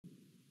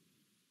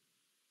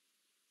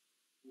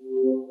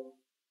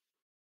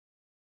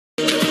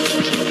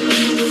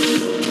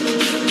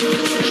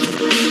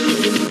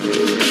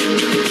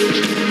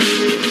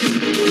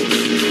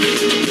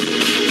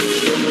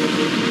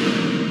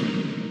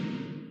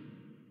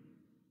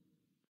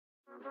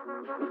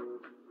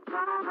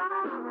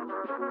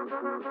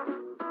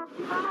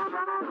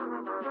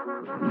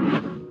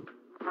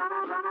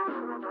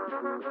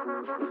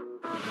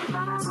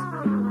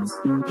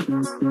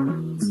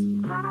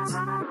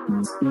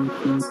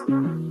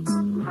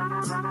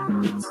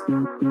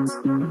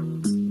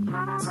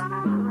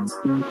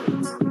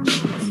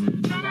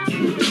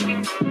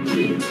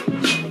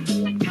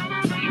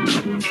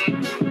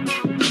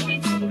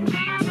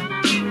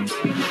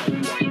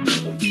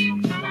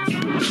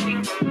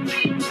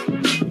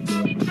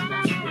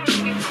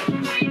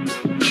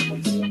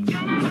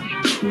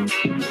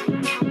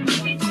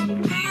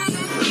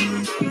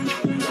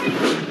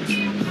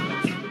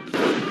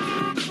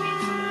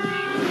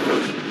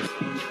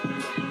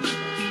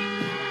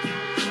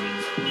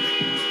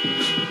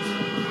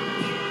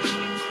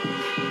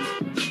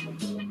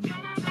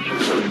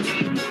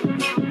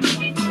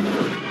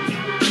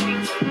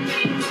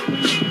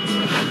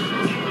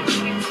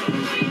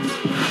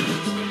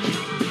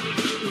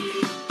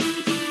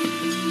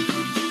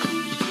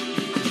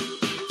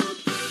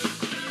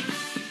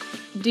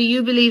Do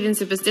you believe in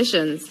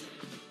superstitions?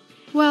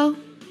 Well,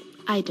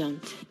 I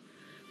don't.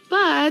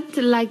 But,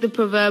 like the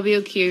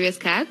proverbial curious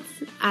cats,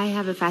 I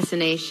have a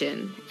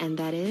fascination, and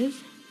that is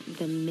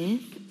the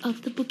myth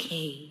of the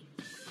bouquet.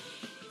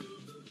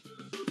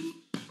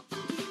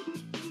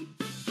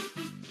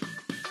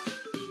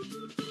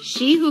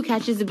 She who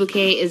catches the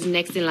bouquet is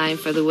next in line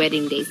for the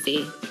wedding, they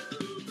say.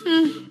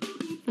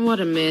 What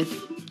a myth.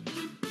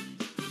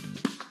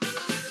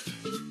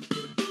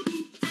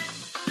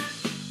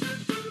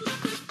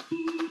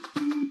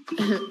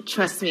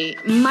 Trust me,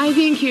 my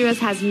being curious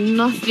has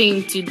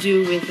nothing to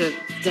do with a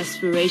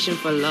desperation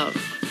for love.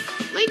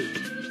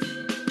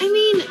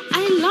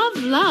 I love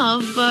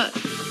love, but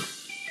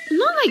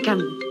not like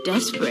I'm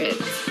desperate.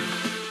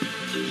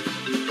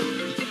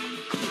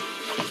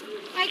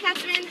 Hi,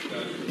 Catherine.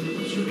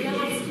 You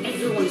realize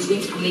everyone is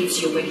going to be late to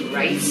your wedding,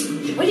 right?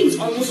 The wedding is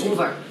almost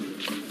over.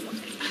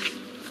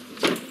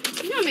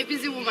 You know I'm a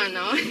busy woman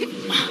now.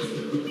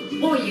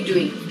 What were you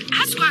doing? I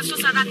have to go and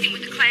sort out that thing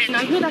with the client.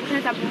 Now, you know that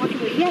client I've been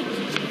working with? Yeah.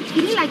 He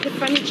didn't like the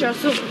furniture,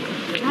 so I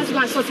have to go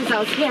and sort it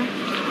out. Yeah.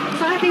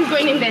 So that thing's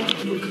going in there.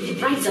 Look, the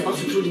bride is about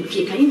to throw the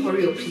bouquet. Can you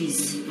hurry up,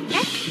 please?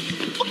 Eh?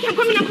 Okay, I'm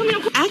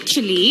coming.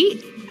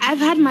 Actually, I've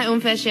had my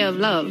own fair share of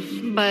love,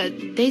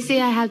 but they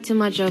say I have too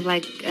much of,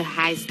 like, a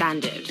high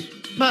standard.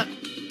 But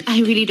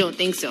I really don't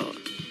think so.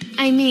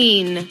 I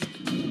mean...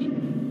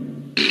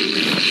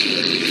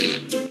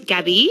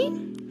 Gabby?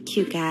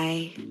 Cute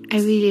guy. I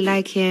really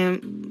like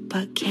him.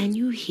 But can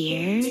you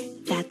hear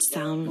that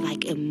sound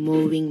like a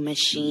mowing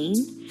machine?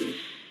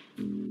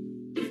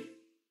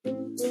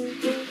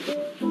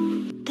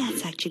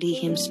 That's actually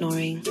him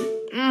snoring.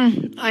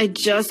 I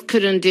just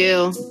couldn't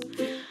deal.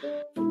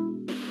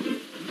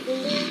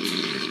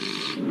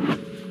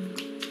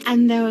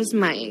 And there was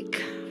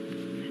Mike.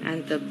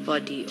 And the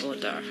body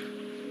odor.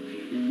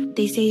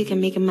 They say you can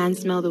make a man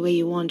smell the way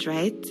you want,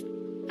 right?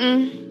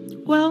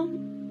 Well,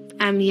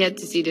 I'm yet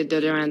to see the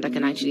deodorant that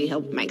can actually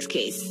help Mike's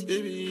case.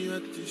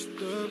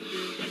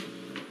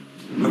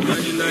 I'm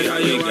running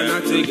out, you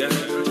wanna take it.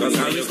 Cause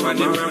I was my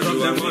man from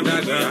them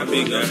other girl.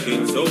 Bigger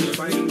king, so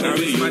fine. I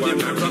was my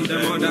man from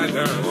them other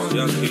girls.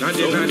 Not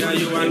deny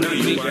you wanna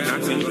take it.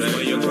 Nothing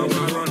when you come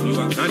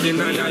around. Not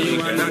deny you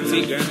wanna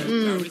take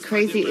it.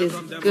 Crazy is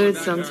good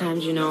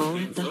sometimes, you know.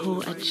 The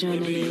whole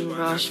adrenaline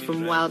rush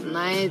from wild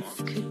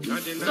nights could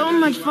be so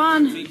much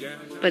fun.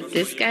 But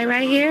this guy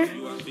right here?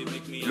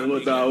 No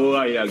matter how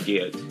high you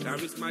get,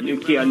 you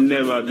can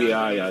never be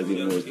higher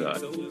than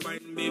Mozart.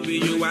 Baby,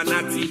 you are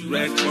not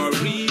red for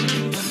real.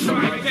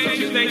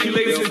 Thank you,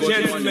 ladies and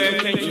gentlemen.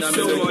 Thank you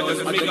so much. As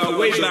we make our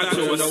way back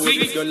to our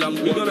seats, we're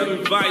going to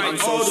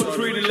invite all the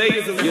pretty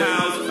ladies in the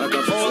house,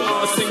 all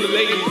our single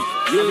ladies,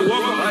 and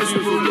welcome our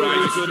beautiful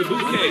brides to the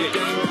bouquet.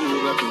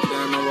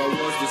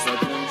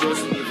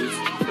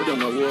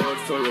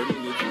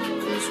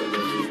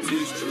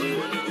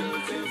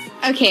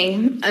 Okay,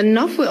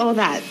 enough with all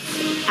that.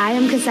 I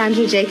am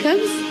Cassandra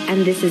Jacobs,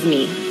 and this is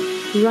me,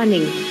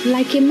 running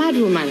like a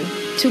madwoman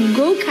to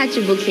go catch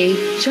a bouquet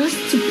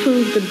just to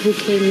prove the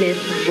bouquet myth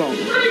wrong.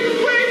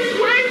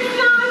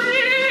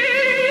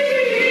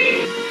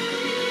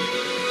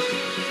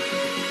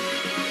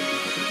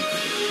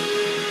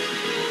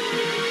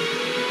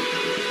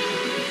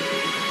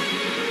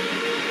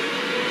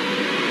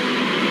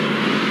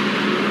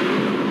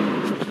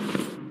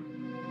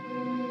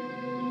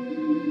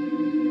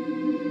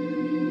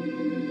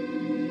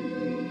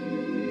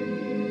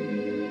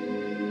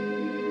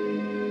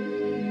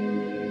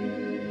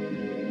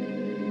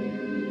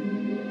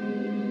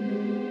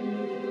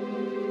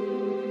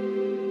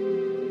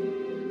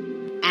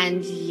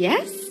 And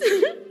yes,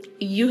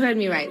 you heard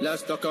me right. I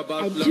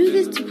do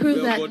this to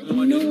prove that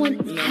no one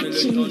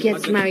actually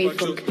gets married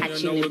from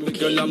catching a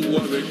bouquet.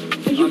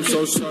 I'm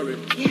so sorry.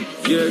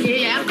 Yes.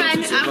 Yeah, I'm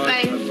fine.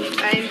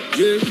 Fine.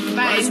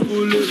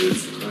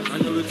 I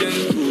know we can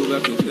go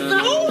back in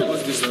time.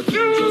 What's this?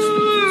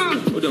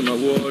 Hold on my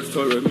word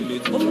for a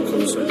minute.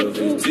 Cause I love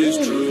it is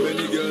true.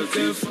 Many girls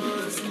say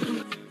fast.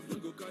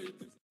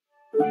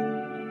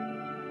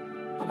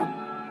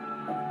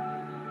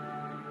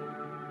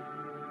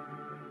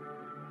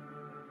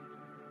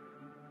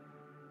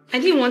 I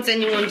didn't want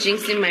anyone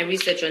jinxing my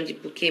research on the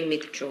bouquet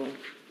mixture.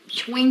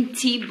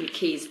 20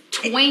 bouquets.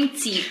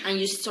 20. And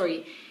you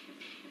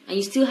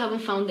still haven't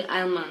found the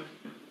aisle man.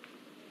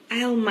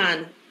 Aisle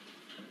man.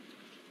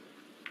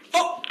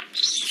 Oh!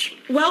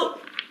 Well,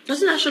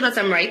 doesn't that show that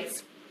I'm right?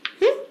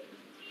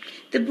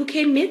 The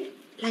bouquet myth,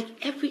 like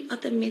every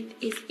other myth,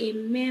 is a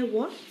mere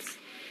what?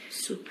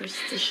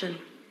 Superstition.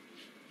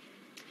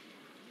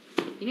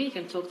 You know you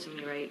can talk to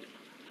me, right?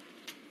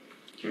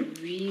 You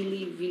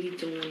really, really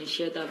don't want to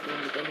share that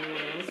bond with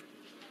anyone else?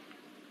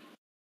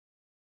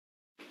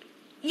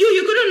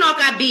 You couldn't knock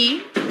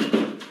Abby.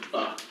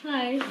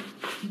 Hi.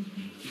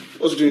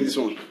 What's doing this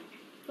one?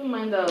 Don't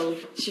mind her.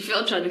 She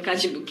felt trying to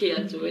catch a bouquet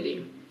at the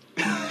wedding.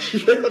 She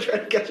felt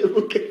trying to catch a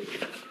bouquet.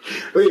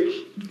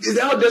 Wait, is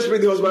that how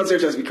desperate the husband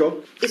search has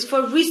become? It's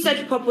for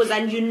research purpose,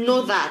 and you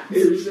know that. A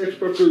research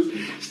purpose.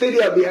 Stay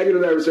there behind you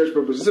on that research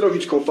purpose. Instead of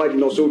you to confide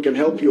in us so we can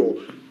help your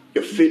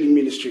failing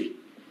ministry.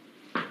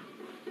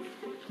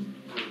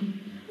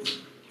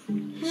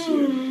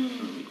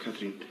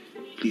 Catherine,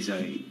 please,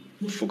 I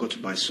forgot to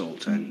buy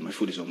salt and my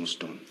food is almost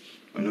done.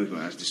 I know if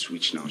I ask the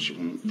switch now, she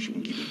won't give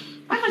me.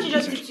 Why can't you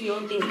just stick to your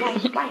own thing?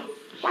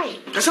 Why?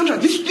 Cassandra,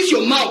 this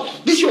your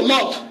mouth. This your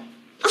mouth.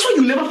 That's why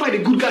you never find a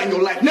good guy in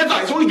your life. Never.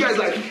 It's only guys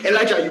like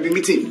Elijah you'll be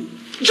meeting.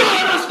 John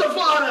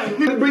Rastafari!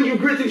 We bring you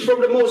greetings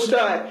from the Most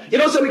High. You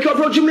know, so we come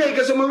from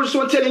Jamaica, so we just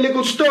want to tell you a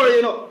good story,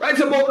 you know. Right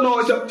about now,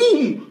 it's a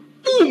boom,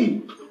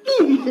 boom,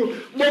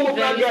 boom. One more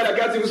black guy that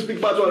can't even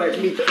speak patois like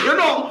me. You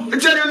know, I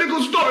tell you a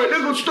little story,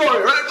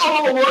 right?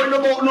 Oh, I'm worried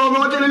about now, I'm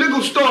going to tell you a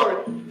little story.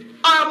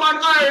 I'm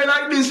an iron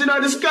like this, you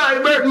know, the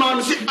sky, bird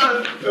man. See,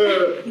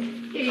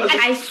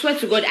 I swear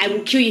to God, I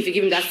will kill you if you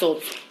give me that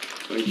salt.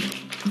 Thank you.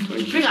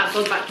 Bring our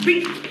salt back.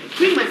 Bring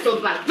my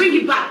salt back. Bring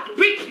it back.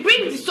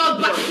 Bring the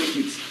salt back. Take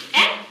it.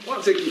 Eh?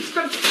 What? Take it.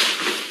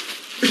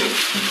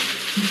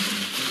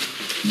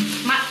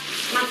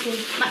 Martin.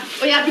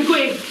 Oh, yeah, be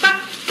going.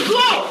 Back.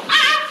 Go!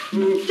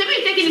 Jimmy,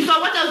 you're taking the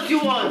salt. What else do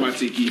you want? Come on,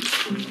 take it.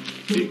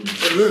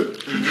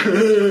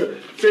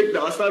 Take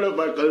that. Stand up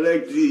and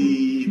collect it.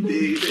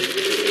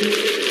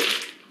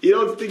 You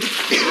don't take it.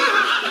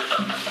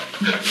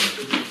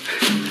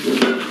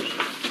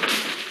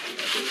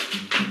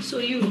 So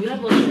you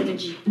have all this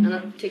energy. And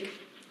I'll take.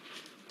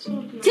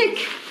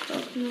 Take!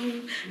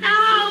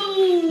 Ow!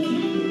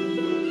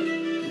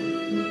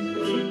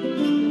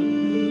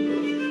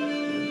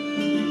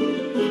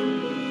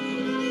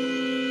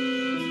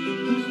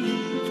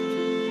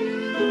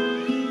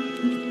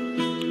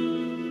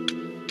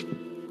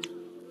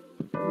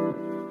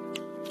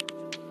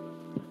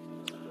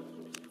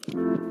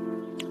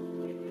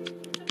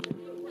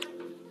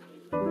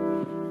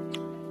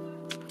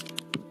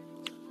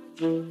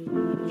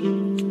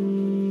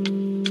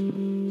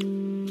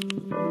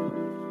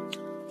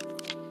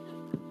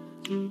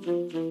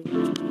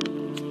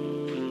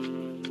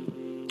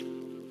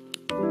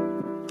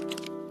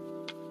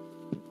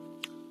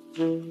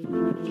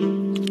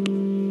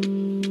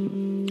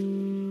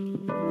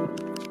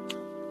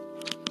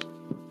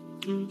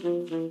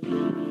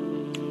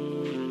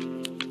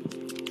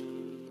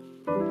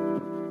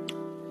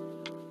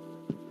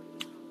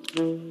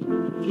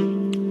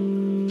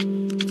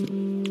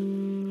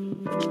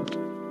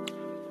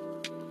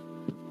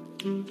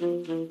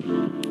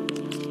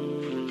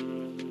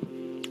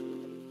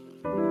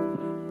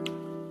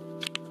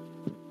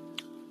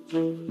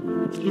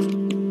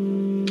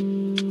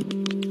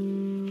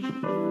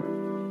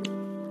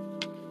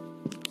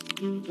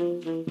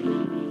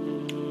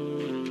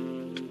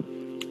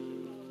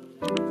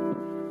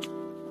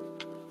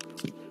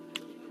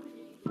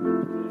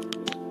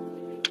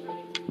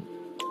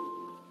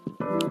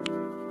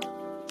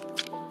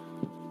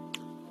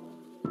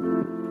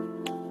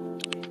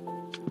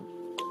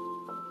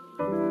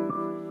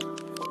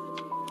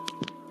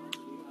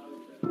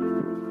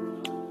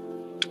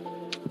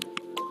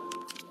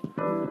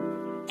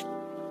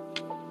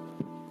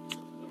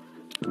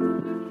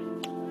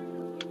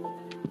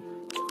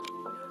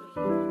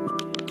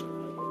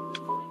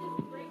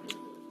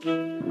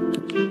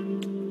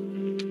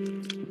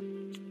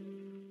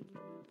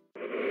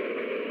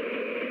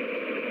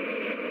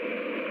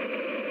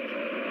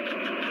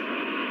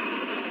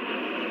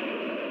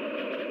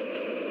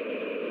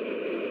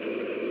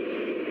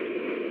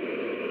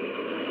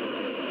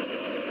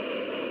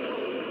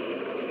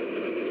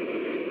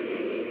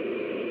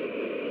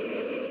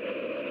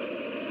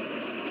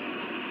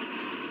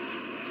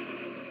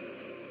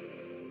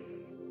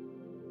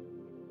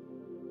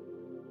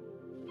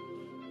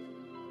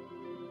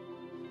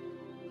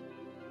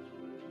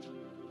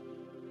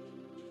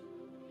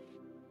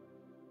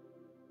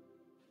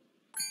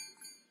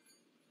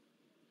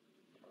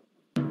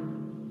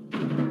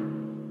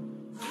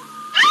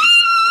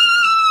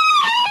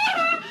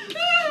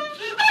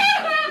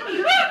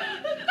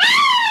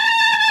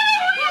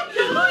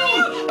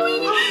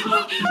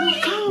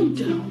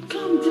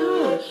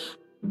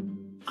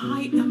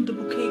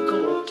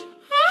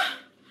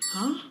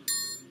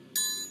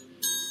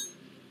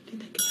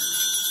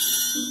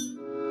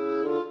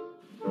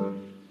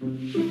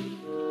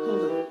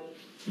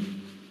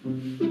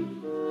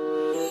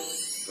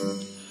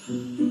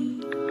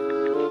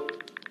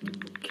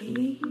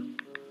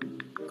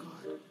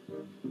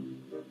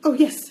 Oh,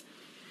 yes.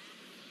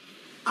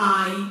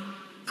 I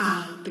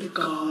am the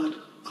god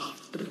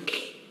of the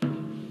bouquet.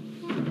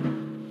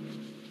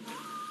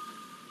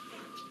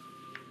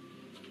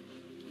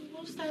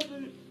 What's that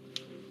even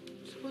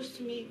supposed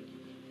to mean?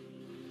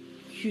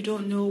 You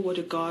don't know what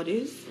a god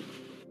is?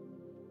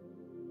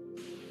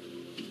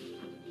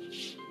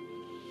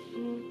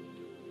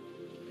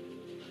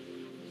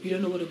 You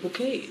don't know what a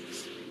bouquet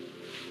is?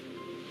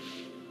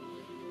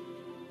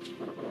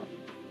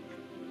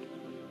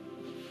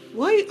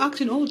 Why are you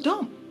acting all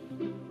dumb?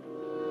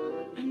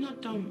 I'm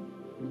not dumb.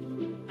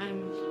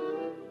 I'm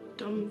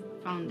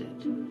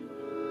dumbfounded.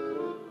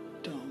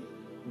 Dumbfounded.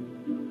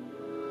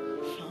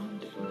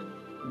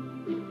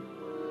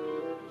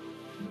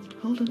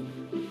 Hold on.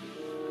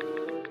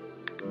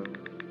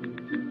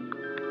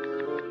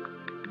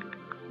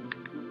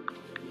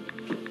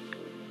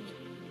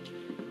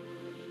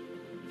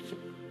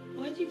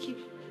 Why do you keep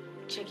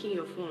checking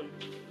your phone?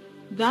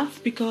 That's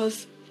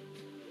because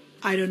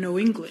I don't know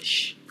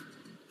English.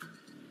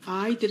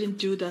 I didn't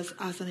do that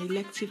as an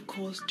elective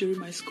course during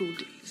my school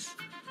days.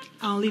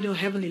 I only know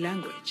heavenly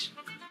language.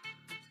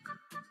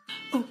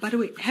 Oh, by the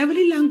way,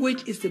 heavenly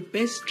language is the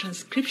best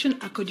transcription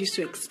I could use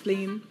to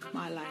explain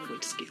my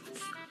language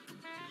skills.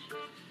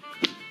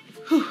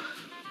 Whew.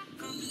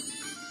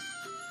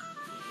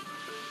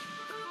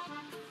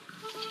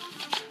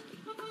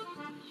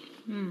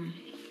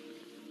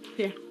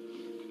 Here.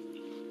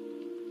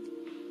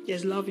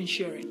 There's love in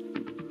sharing.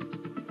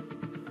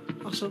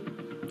 Also,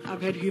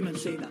 I've heard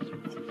humans say that.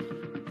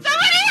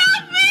 Somebody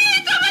help me!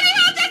 Somebody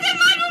help! There's a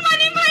mad woman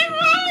in my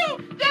room!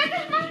 There's a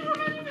mad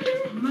woman in my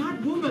room! Mad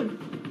woman?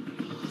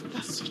 Oh,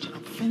 that's such an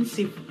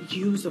offensive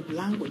use of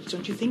language,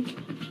 don't you think?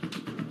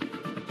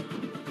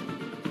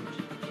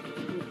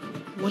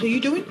 What are you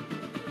doing?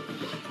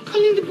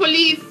 Calling the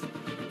police.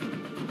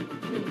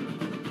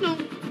 No.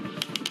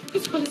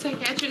 Please call a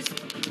psychiatrist.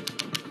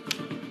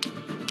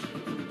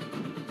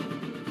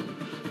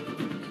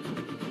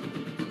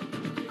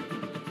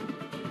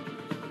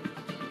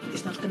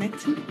 It's not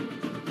connecting.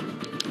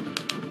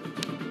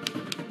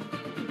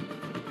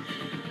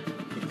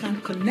 It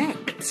can't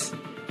connect.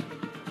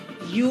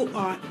 You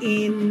are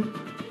in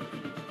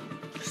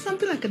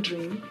something like a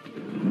dream.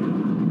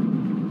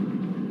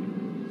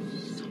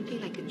 Something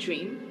like a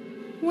dream?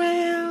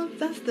 Well,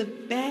 that's the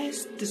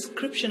best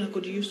description I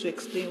could use to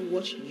explain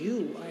what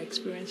you are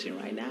experiencing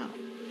right now.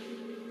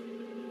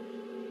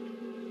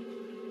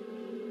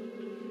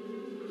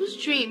 Whose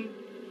dream?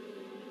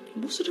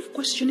 What sort of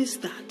question is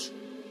that?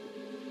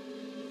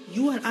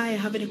 You and I are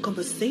having a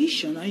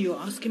conversation and you're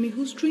asking me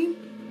whose dream?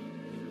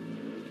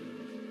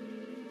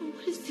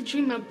 What is the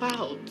dream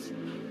about?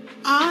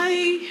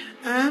 I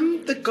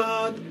am the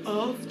god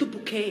of the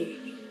bouquet.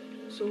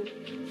 So,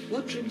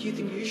 what dream do you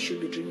think you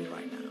should be dreaming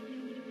right now?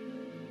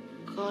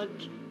 God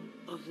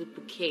of the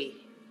bouquet.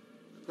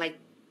 Like,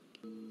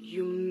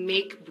 you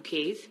make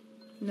bouquets?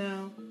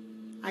 No,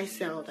 I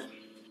sell them.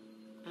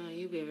 Oh,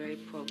 you'll be a very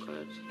poor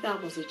god.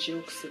 That was a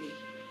joke, silly.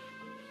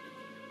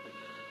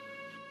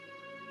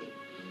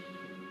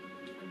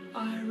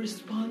 I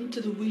respond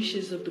to the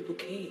wishes of the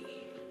bouquet.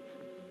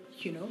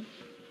 You know,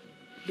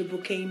 the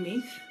bouquet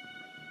myth.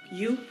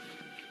 You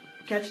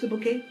catch the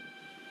bouquet,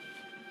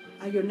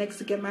 and you're next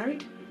to get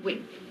married.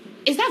 Wait,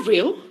 is that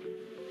real?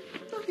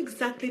 Not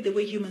exactly the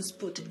way humans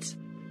put it.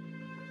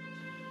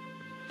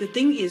 The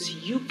thing is,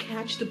 you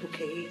catch the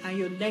bouquet, and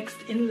you're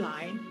next in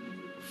line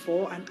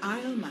for an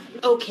aisle man.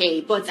 Okay,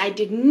 but I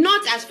did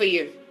not ask for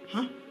you.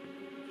 Huh?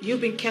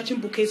 You've been catching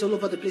bouquets all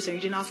over the place and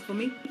you didn't ask for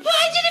me? But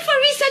I did it for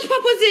research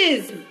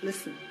purposes.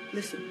 Listen.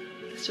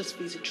 Let's just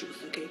face the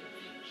truth, okay?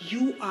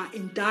 You are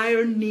in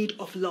dire need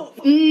of love.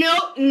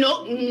 No.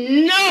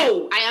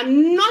 I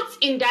am not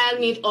in dire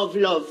need of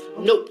love.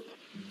 Nope.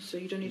 So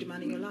you don't need a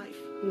man in your life?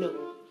 No.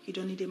 You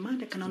don't need a man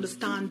that can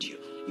understand you.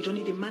 You don't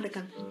need a man that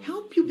can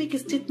help you make a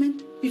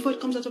statement before it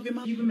comes out of your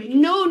mouth.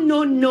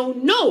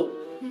 No.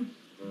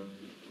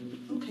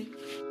 Okay.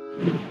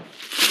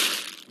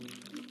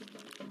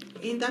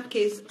 In that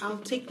case, I'll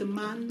take the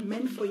man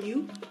meant for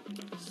you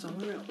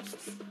somewhere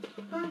else.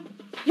 Bye.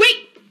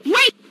 Wait!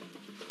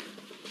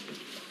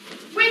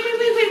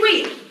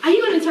 Are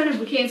you going to turn a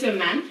bouquet into a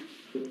man?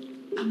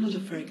 I'm not a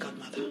fairy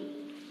godmother.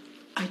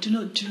 I do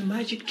not do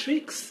magic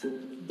tricks.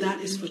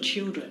 That is for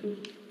children.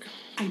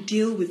 I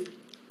deal with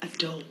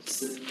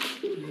adults,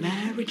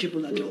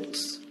 marriageable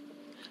adults.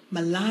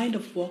 My line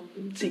of work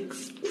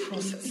takes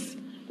process.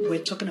 We're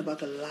talking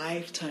about a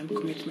lifetime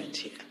commitment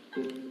here.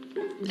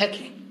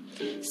 Okay.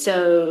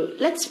 So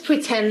let's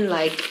pretend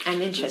like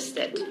I'm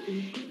interested.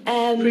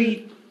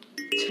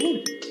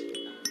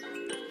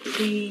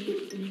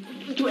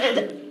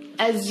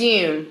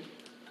 Assume.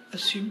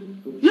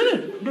 Assume?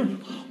 No.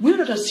 We're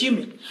not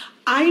assuming.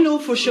 I know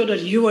for sure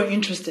that you are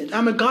interested.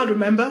 I'm a god,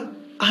 remember?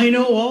 I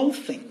know all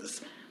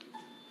things.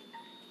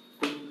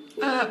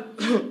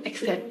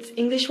 Except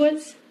English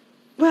words?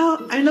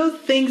 Well, I know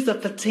things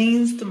that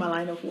pertains to my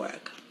line of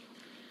work.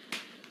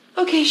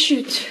 Okay,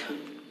 shoot.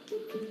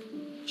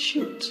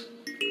 Shoot?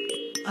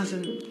 As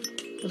in,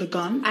 with a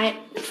gun? I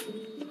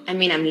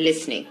mean, I'm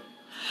listening.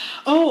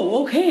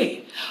 Oh,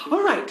 okay.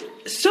 All right.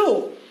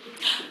 So,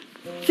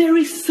 there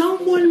is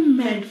someone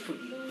meant for you.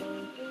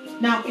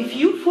 Now, if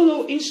you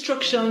follow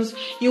instructions,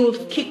 you will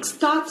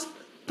kickstart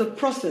the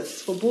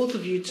process for both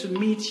of you to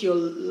meet your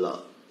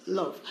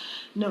love.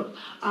 No,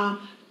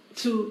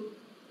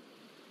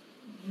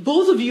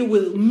 both of you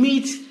will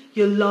meet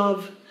your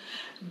love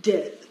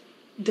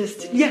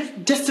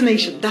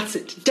destination. That's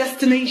it.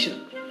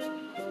 Destination.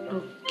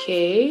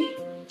 Okay.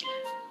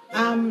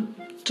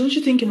 Don't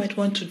you think you might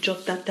want to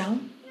jot that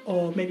down?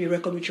 Or maybe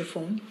record with your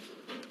phone?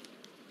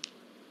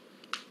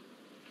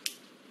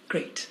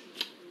 Great.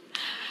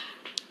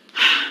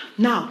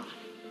 Now,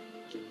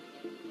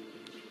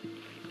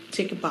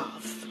 take a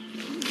bath.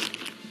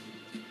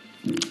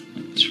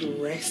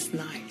 Dress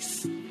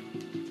nice.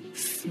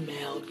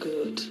 Smell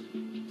good.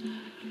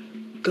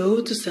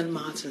 Go to St.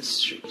 Martin's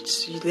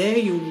Street. There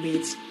you'll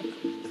meet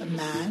a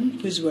man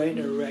who's wearing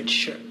a red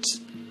shirt,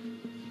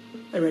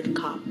 a red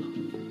cap,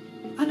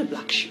 and a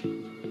black shoe.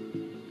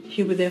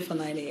 He'll be there for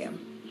 9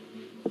 a.m.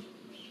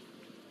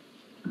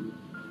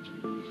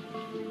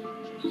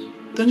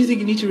 Don't you think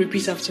you need to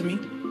repeat after me?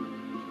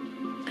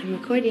 I'm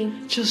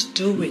recording. Just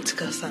do it,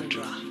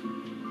 Cassandra.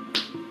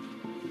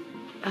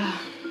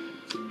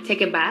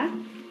 Take a bath.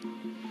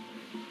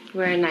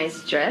 Wear a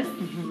nice dress.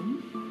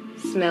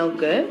 Smell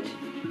good.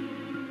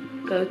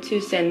 Go to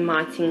St.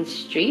 Martin's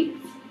Street.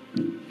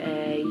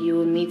 You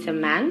will meet a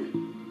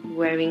man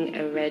wearing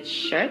a red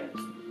shirt,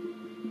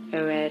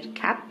 a red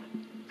cap,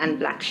 and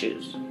black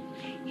shoes.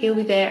 He'll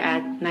be there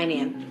at 9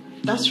 a.m.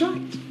 That's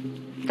right.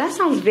 That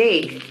sounds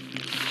vague.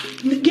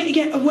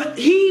 Yeah. Well,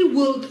 he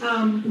will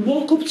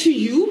walk up to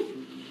you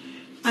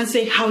and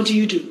say, "How do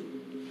you do?"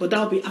 But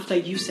that'll be after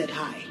you said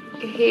hi.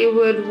 He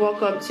would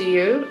walk up to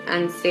you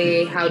and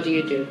say, "How do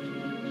you do?"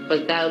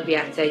 But that'll be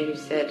after you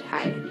said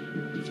hi.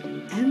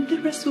 And the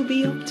rest will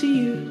be up to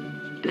you.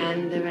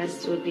 And the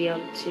rest will be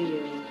up to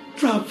you.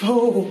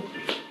 Bravo.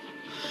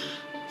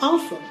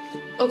 Awesome.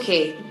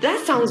 Okay,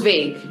 that sounds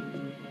vague.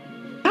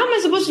 How am I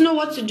supposed to know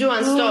what to do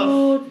and stuff?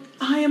 Oh,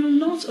 I am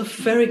not a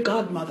fairy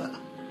godmother.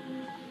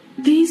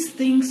 These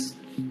things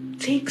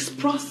takes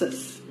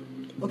process,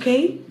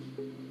 okay?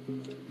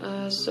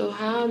 So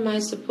how am I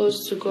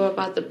supposed to go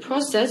about the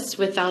process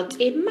without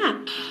a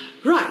map?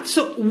 Right,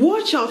 so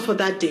watch out for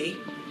that day.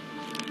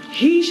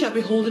 He shall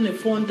be holding a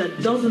phone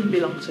that doesn't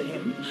belong to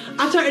him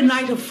after a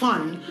night of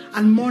fun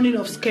and morning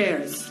of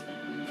scares.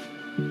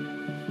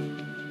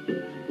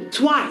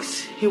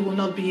 Twice he will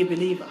not be a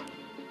believer.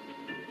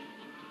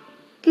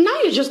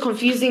 Now you're just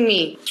confusing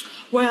me.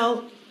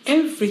 Well,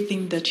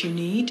 everything that you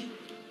need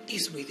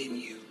is within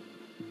you.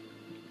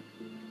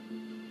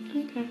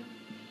 Okay.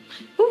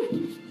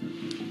 Ooh.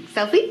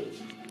 Selfie?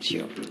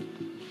 Sure.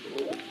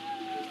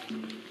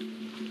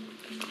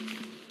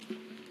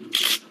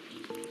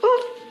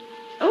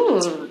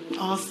 Oh.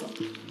 Awesome.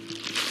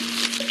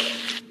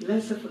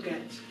 Lest I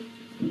forget,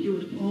 you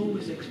would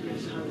always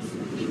express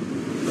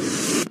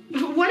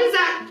hallucination. What is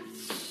that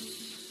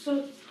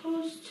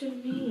supposed to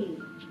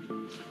mean?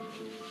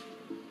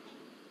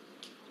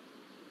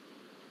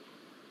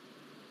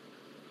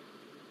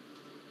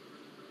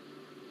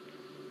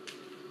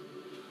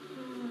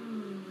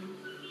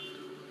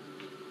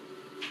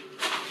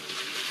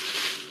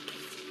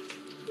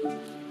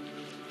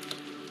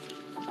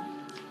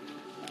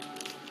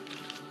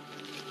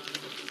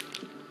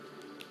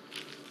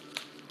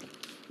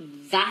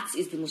 That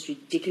is the most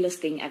ridiculous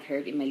thing I've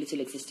heard in my little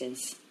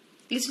existence.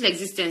 Little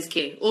existence,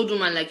 K. Old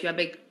woman like you, I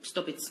beg,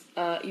 stop it.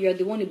 You're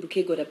the one a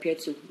bouquet God appeared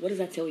to. What does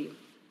that tell you?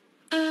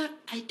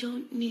 I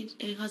don't need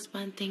a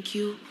husband, thank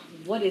you.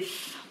 What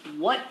if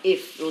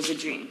it was a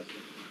dream?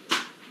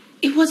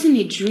 It wasn't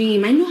a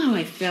dream. I know how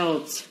I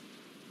felt.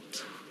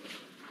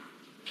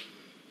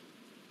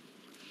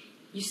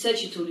 You said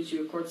she told you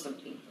to record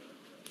something.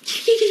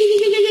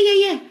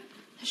 Yeah.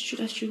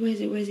 That's true. Where is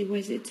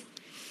it?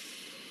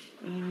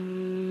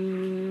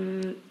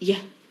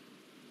 Yeah.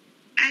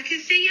 I can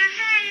see your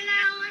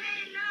halo.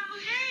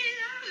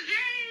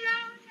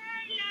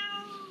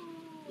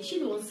 Is she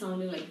the one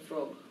sounding like a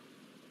frog?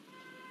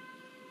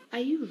 Are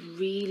you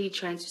really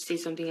trying to say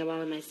something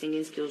about my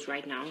singing skills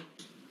right now?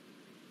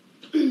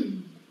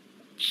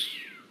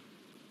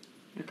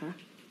 Okay.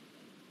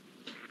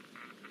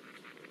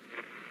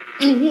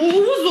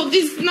 What's all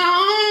this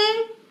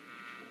now?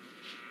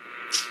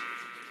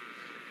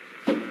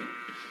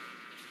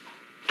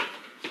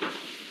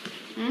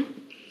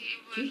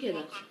 Do you hear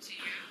that?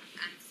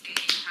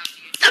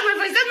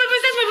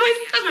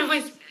 That's my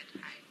voice.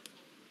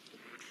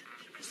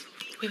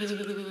 Wait.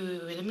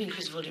 Let me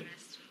increase volume.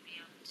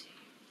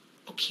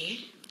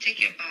 Okay. Take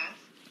your bath,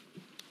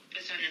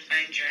 put on a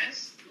fine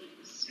dress,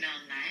 smell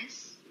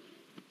nice,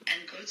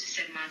 and go to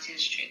St.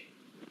 Martin's Street.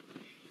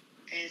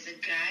 There's a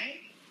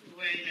guy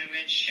wearing a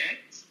red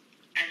shirt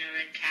and a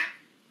red cap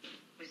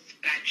with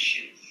black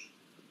shoes.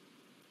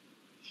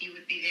 He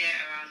would be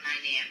there around 9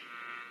 a.m.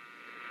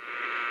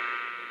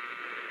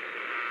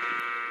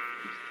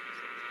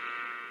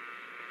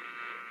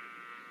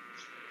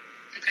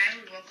 The guy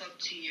will walk up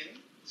to you,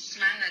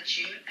 smile at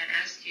you, and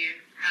ask you,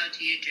 "How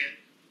do you do?"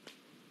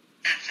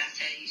 That's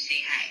after you say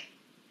hi.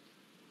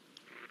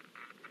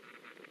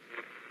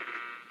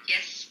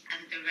 Yes,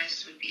 and the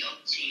rest will be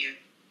up to you.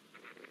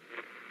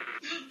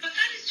 But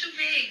that is too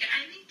vague.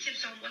 I need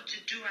tips on what to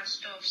do and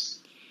stuffs.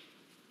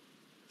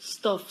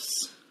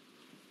 Stuffs.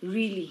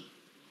 Really?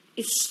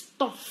 It's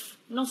stuff,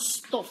 not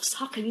stuffs.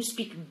 How can you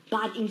speak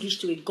bad English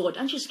to a god?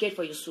 Aren't you scared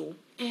for your soul?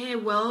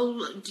 Well,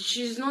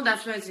 she's not that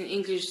fluent in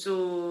English,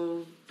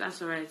 so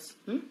that's alright.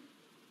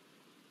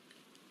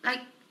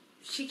 Like,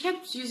 she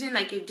kept using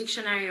like a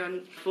dictionary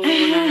on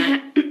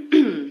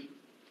phone.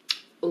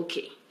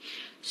 Okay.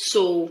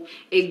 So,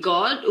 a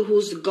god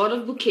who's the god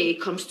of bouquet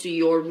comes to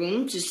your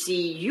room to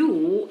see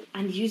you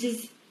and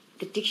uses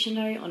the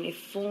dictionary on a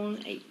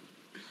phone.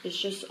 It's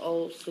just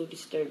all so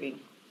disturbing.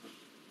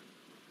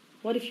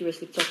 What if you were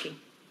asleep talking?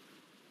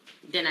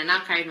 Then I now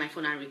carried my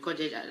phone and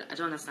recorded. I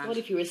don't understand. What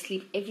if you were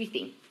asleep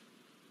everything?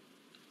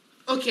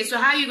 Okay, so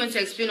how are you going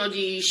to explain all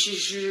the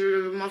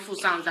muffled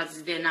sounds that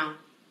is there now?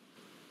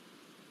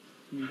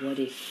 What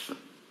if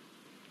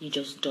you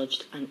just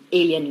dodged an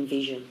alien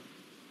invasion?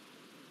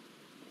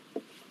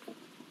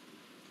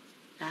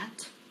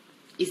 That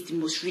is the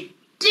most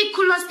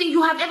ridiculous thing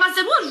you have ever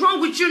said. What's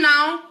wrong with you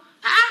now?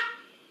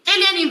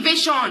 Alien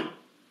invasion.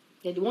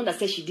 You're the one that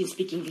said she didn't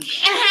speak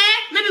English.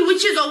 Maybe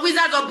witches or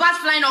wizards or bats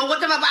flying or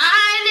whatever. But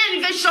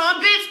alien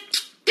invasion,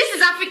 bitch. This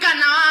is Africa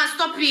now.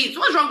 Stop it.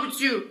 What's wrong with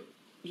you?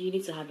 You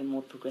need to have a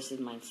more progressive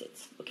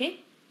mindset,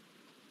 okay?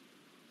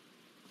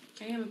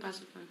 Can you hear me pass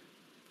the phone?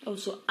 Oh,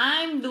 so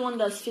I'm the one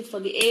that's fit for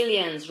the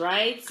aliens,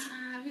 right?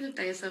 Have you looked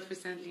at yourself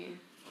recently?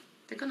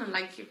 They're gonna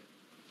like you.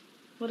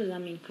 What does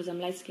that mean? Because I'm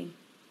light skinned.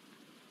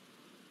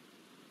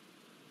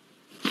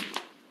 What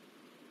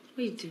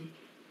are you doing?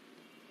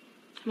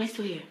 Am I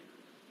still here?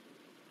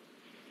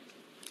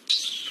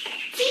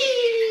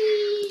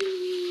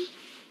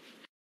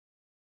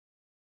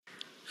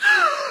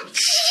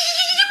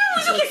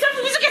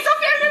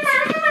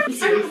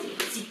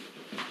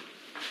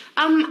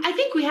 I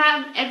think we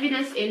have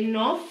evidence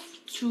enough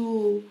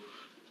to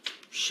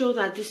show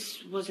that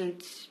this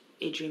wasn't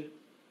a dream.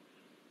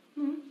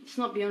 It's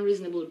not beyond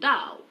reasonable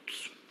doubt.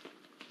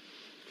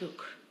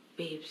 Look,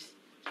 babes,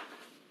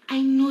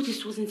 I know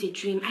this wasn't a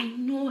dream. I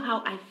know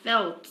how I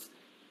felt.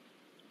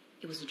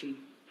 It was a dream.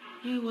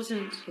 No, it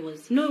wasn't. It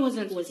was. No, it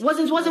wasn't. It was.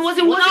 Wasn't. Okay,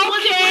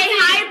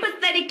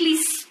 hypothetically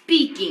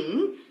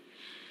speaking,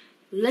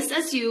 let's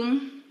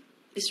assume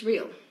it's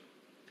real.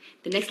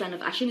 The next line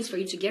of action is for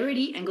you to get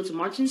ready and go to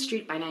Martin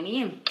Street by 9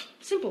 a.m.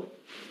 Simple.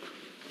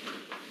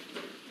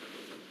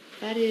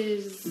 That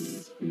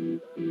is...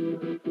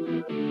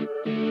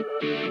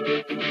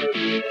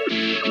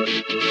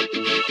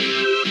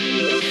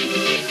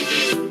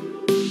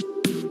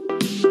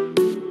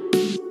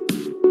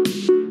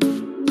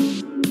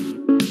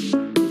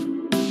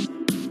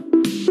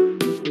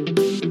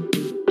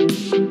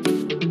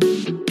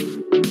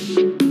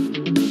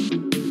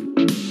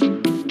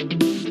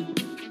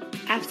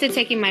 After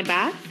taking my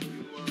bath,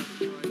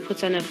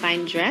 put on a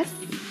fine dress.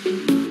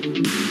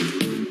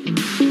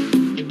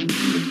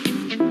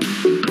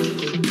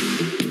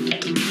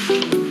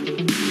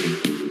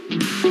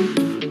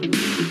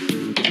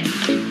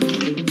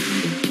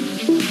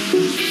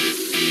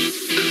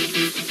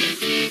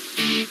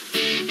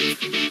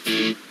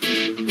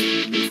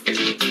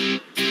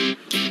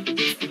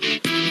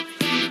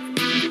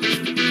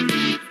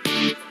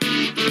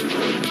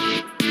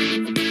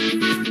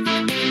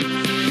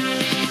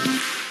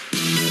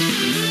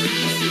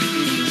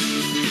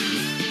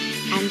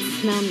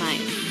 Smell nice.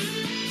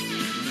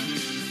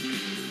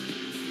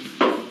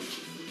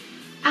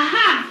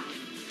 Aha!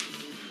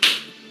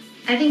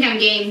 I think I'm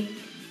game.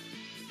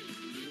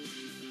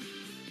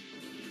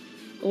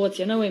 What?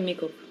 You're not wearing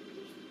makeup?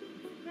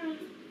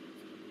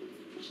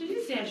 She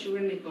didn't say I should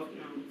wear makeup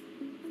now.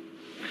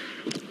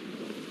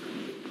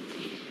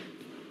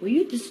 Were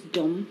you this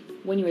dumb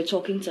when you were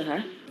talking to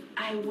her?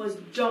 I was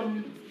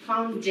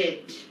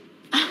dumbfounded.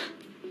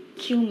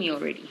 Kill me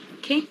already,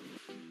 okay?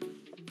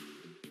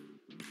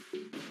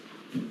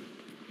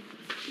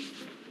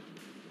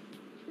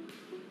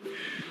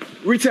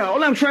 Rita,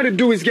 all I'm trying to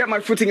do is get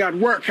my footing at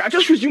work. I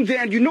just resumed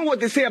there, and you know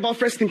what they say about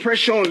first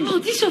impressions. Oh,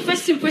 this your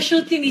first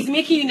impression thing is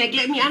making you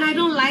neglect me, and I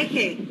don't like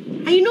it.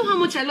 And you know how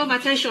much I love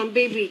attention,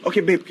 baby. Okay,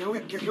 babe, can we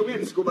at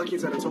least go back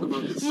inside and talk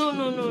about this? No.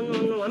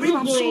 Babe,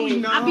 I'm sorry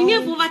now. I've been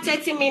here for over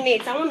 30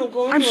 minutes. I want to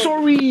go home. I'm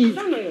sorry. I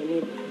don't know your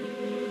name.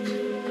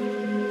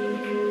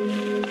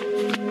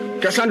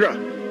 Cassandra.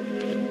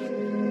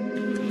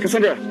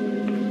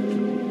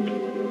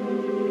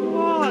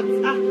 What?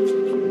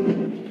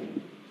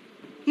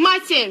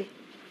 Martin,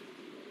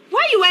 why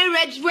are you wearing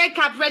red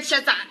cap, red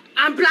shirt,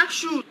 and black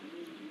shoes?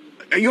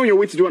 Are you on your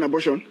way to do an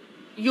abortion?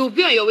 You'll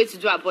be on your way to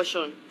do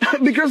abortion.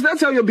 Because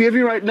that's how you're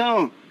behaving right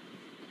now.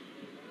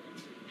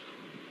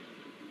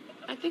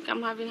 I think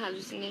I'm having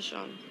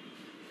hallucination.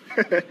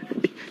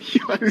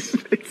 You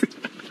hallucinating?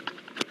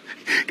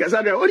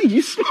 Cassandra, what did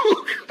you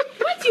smoke?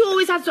 Why do you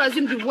always have to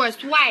assume the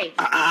worst? Why?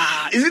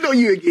 Is it not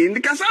you again?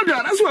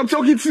 Cassandra, that's who I'm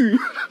talking to.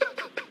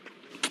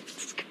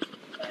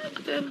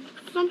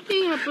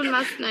 Something happened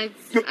last night.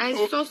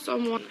 I saw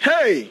someone.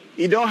 Hey,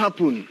 it don't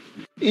happen.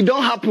 It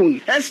don't happen.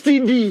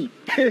 STD.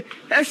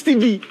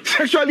 STD.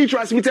 Sexually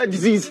transmitted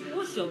disease.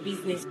 What's your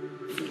business?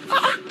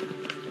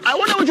 I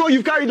wonder which one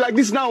you've carried like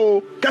this now,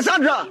 oh.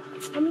 Cassandra.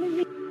 I'm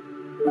leaving.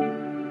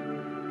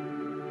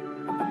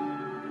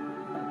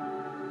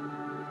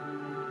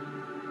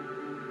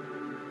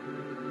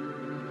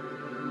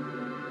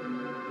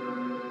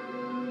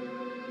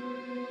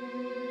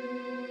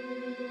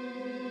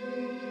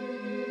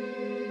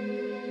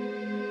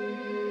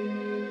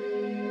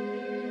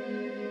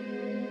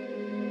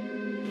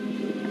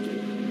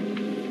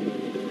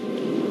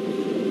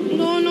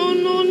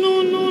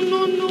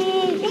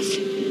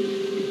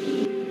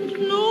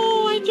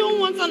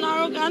 An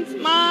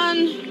arrogant man.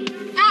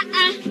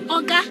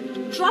 Oga,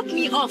 drop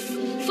me off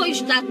before you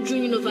start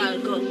dreaming over a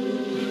girl.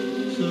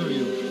 Sorry,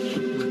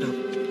 madam.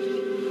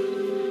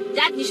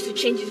 Dad needs to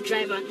change his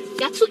driver.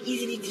 They are too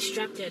easily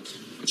distracted.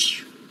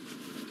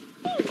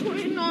 What's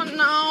going on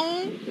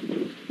now?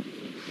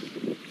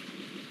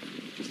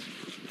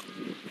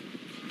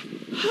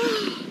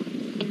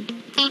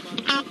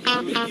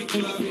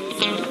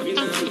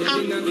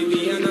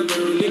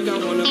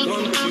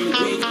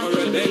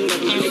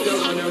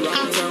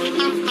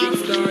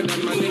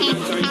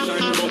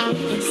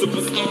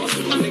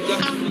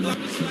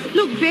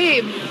 Look,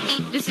 babe,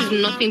 this is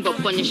nothing but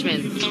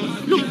punishment.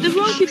 Look, the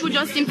wrong people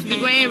just seem to be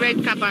wearing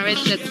red cap and red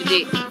shirt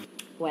today.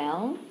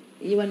 Well,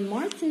 you and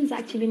Martins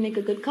actually make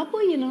a good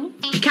couple, you know.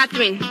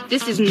 Catherine,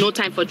 this is no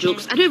time for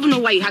jokes. I don't even know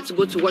why you had to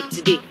go to work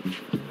today.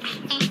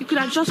 You could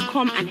have just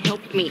come and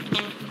helped me.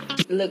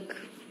 Look,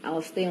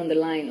 I'll stay on the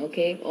line,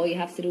 okay? All you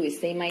have to do is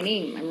say my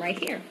name. I'm right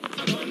here.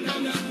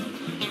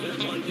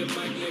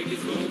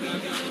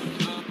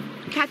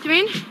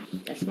 Catherine?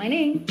 That's my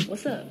name.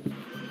 What's up?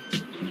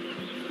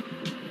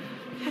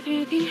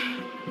 Catherine, I think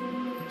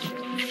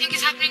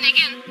it's happening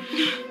again.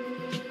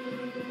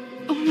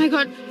 Oh my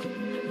God.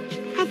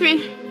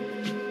 Catherine,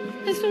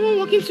 there's someone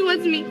walking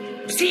towards me.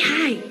 Say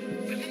hi.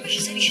 Remember she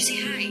said you should say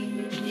hi.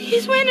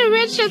 He's wearing a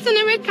red shirt and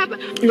a red cap.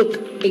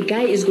 Look, a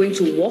guy is going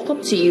to walk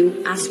up to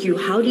you, ask you,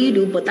 how do you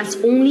do? But that's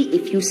only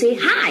if you say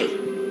hi.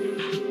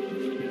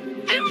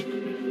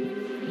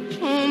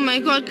 Oh my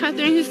God,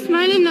 Catherine, he's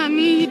smiling at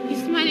me.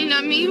 He's smiling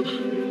at me.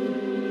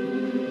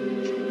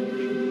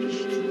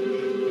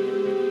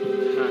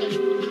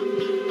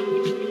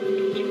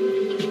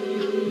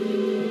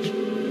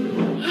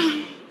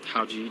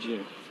 How do you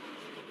do?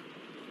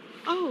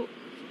 Oh,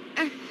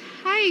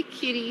 hi,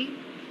 kitty.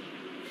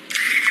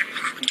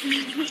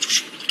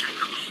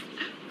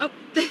 Oh,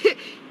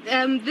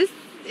 this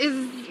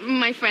is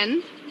my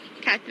friend,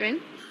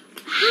 Catherine.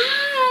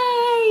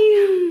 Hi.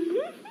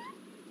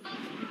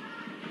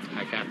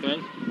 Hi,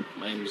 Catherine.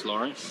 My name is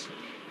Lawrence.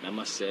 And I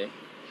must say, I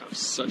have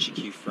such a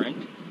cute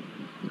friend.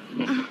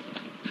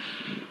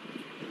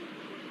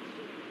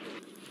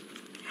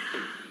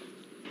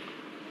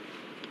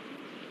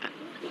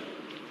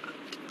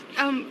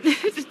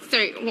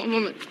 Sorry, one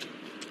moment.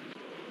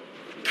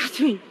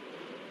 Catherine,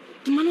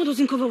 the manual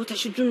doesn't cover what I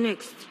should do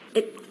next.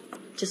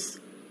 Just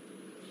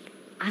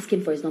ask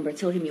him for his number.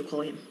 Tell him you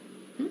call him.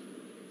 Didn't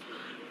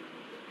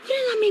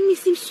that make me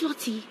seem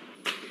slutty?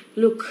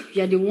 Look,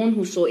 you're the one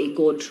who saw a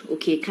god,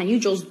 okay? Can you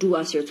just do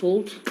as you're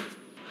told?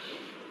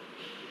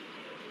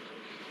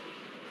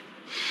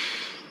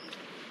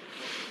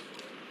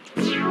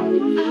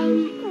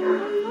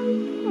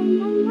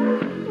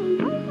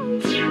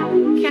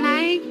 Can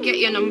I get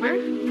your number?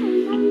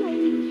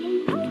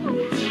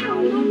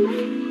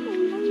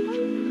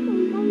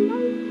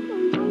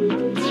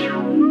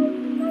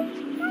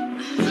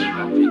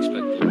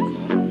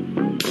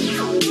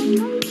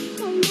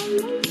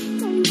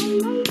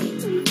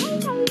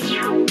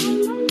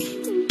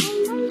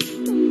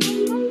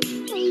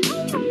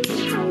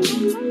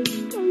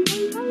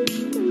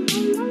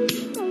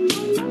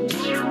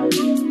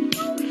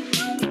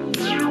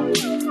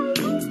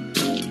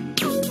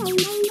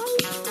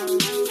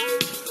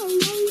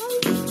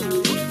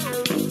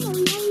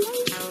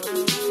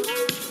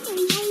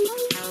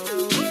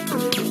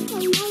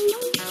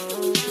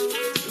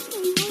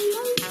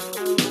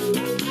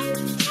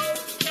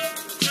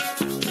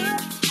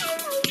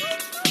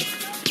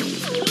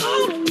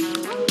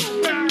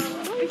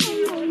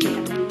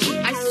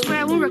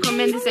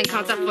 This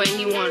encounter for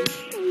anyone.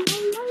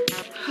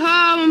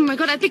 Oh my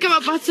God, I think I'm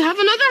about to have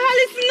another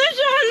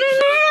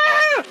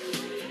hallucination.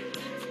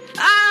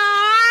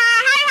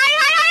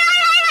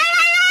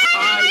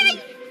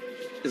 Hi.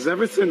 Is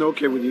everything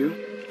okay with you?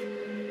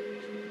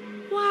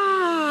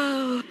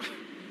 Wow.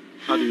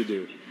 How do you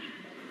do?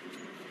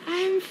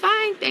 I'm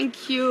fine,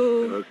 thank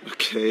you.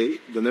 Okay,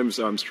 the name is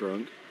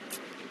Armstrong.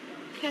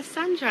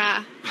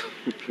 Cassandra.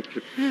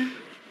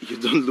 You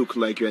don't look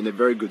like you're in a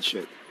very good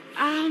shape.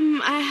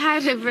 I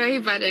had a very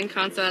bad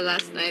encounter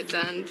last night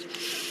and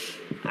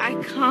I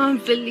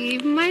can't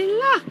believe my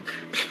luck.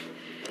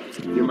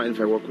 Do you mind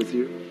if I walk with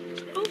you?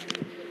 Oh,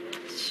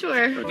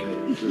 sure. Okay.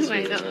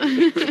 Why not?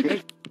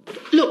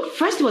 Look,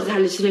 first it was the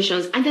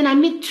hallucinations, and then I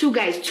met two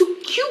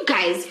cute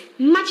guys,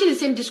 matching the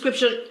same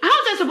description. And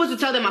I was I supposed to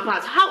tell them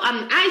apart? How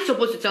am I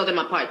supposed to tell them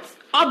apart?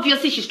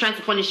 Obviously, she's trying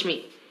to punish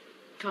me.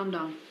 Calm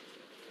down.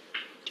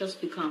 Just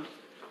be calm.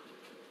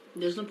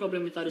 There's no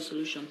problem without a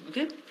solution,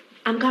 okay?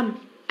 I'm calm.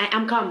 I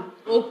am calm.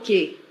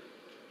 Okay.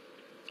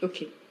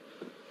 Okay.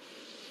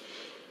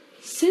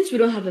 Since we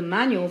don't have a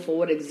manual for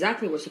what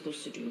exactly we're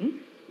supposed to do,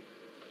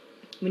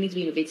 we need to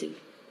be innovative.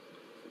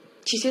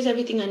 She says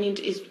everything I need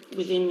is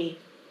within me.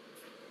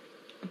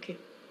 Okay.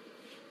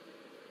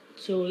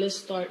 So let's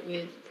start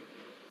with,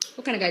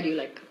 what kind of guy do you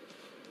like?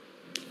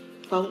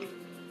 Well,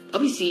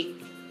 obviously,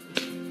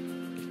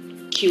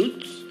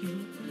 cute.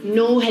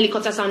 No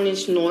helicopter sounding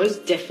snores,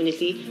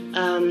 definitely.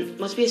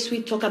 Must be a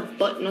sweet talker,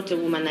 but not a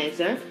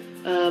womanizer.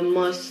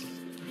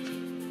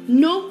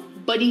 No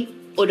body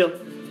odor.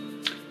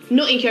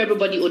 No incurable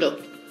body odor.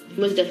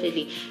 Most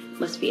definitely.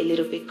 Must be a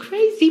little bit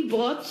crazy,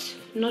 but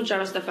not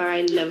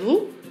Jarastafari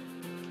level.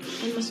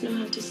 And must know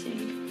how to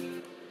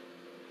sing.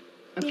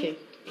 Okay.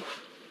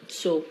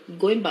 So,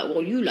 going back,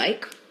 what you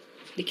like,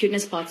 the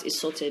cuteness part is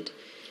sorted.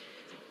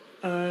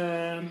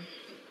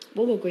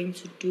 What we're going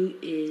to do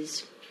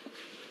is,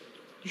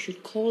 you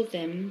should call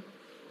them,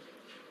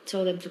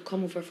 tell them to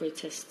come over for a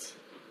test.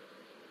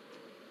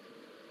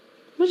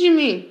 What do you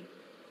mean?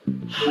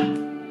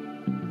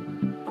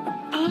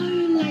 Oh,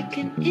 like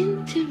an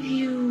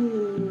interview.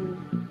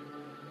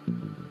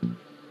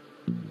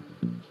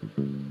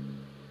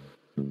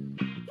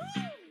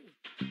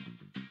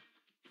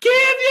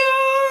 Give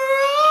your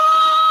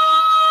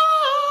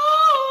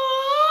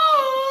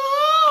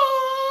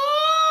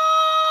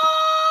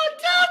all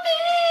to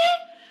me.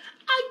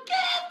 I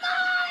give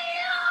my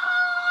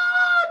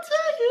all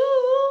to you.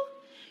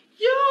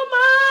 You're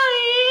my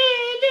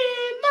end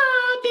and my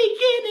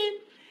beginning.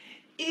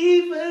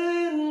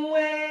 Even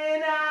when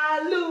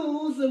I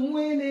lose, I'm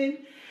winning.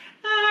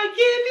 I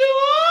give you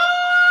all.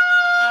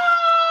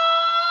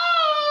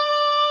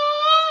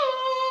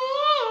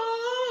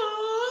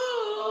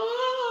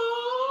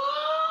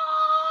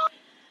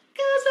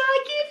 'Cause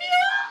I give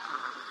you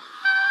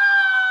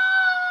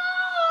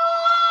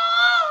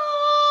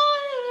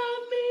all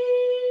of me.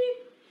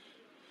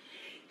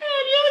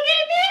 And you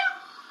give me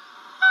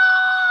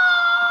all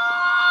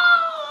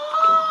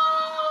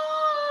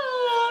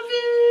of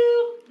you.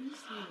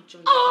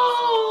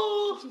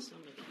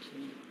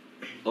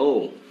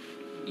 Oh,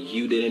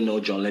 you didn't know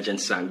John Legend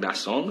sang that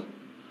song?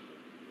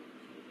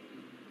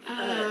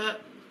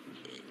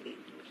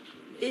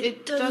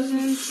 It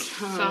doesn't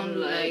sound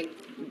like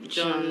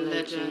John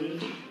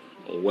Legend.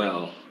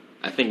 Well,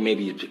 I think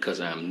maybe it's because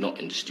I'm not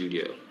in the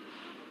studio.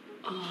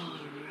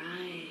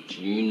 Alright.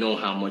 Do you know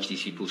how much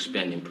these people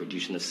spend in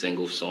producing a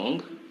single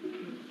song?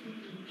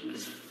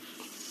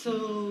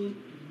 So,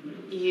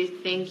 you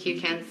think you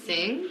can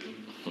sing?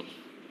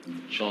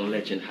 John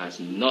Legend has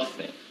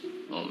nothing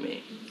on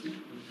me.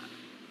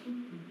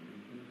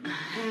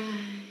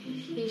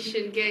 You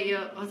should get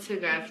your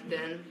autograph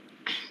then.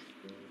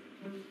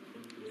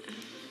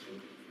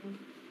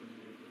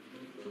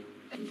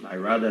 I'd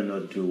rather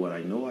not do what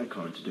I know I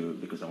can't do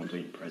because I want to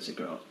impress a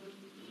girl.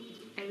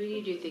 I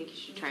really do think you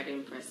should try to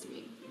impress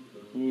me.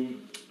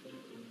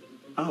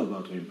 How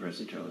about we impress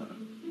each other?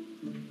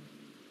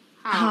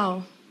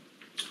 How?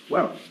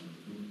 Well,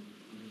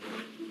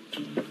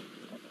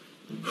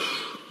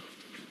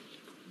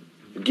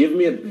 give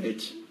me a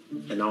bit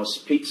and I'll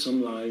speak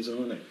some lies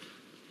on it.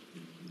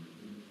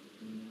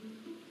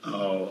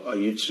 Oh, are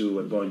you two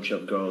a bunch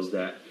of girls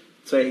that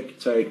take,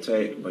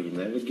 but you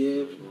never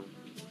give?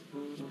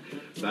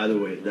 By the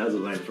way, that's a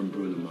line from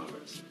Bruno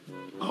Mars.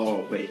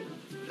 Oh, wait.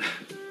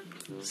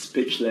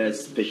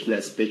 Speechless.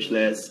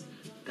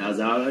 That's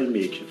how I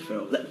make you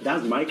feel.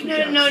 That's Michael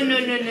Jackson. No.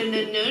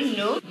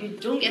 You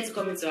don't get to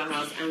come into our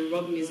house and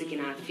rub music in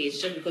our face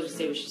just because we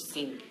say we should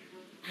sing.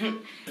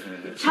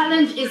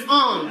 Challenge is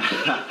on.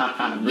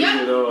 Bring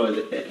it on.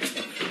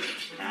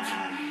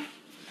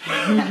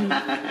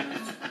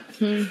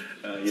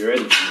 You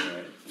ready?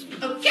 Right.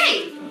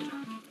 Okay.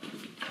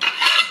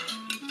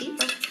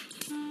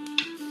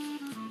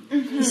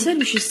 He said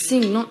we should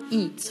sing, not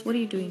eat. What are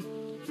you doing?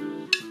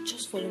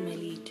 Just follow my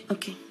lead.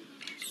 Okay.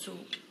 So,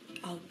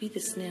 I'll be the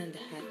snare and the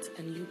hat,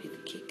 and you be the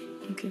kick.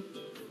 Okay.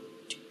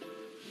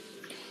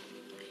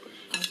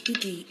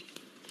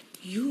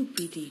 You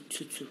be the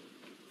tutu.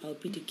 I'll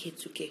be the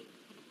K2K.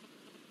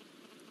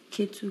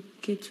 K2.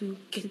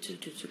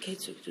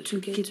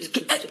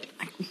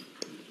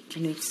 I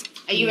know it's...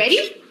 Are you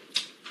ready?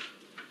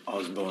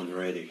 Osborne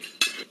ready.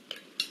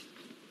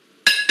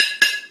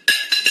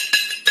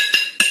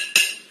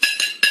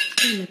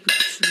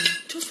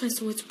 Just find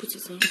somewhere to put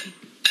it on. Okay.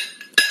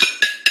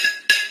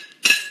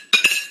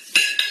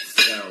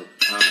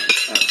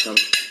 So,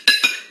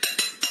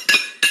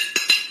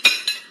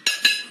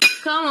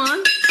 Come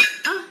on.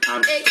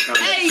 I'm still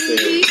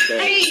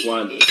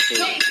one.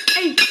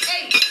 Hey.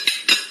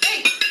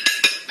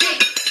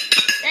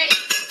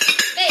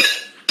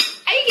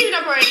 Are you giving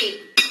up already?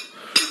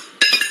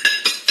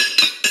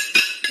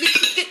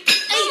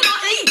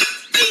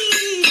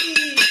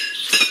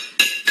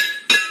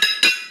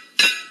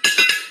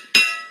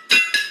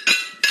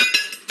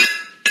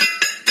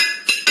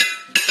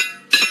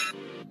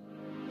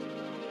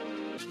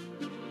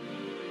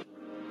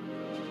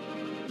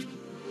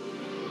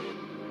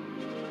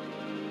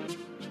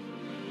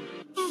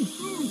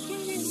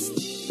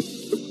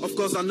 Of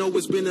course, I know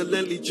it's been a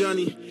lengthy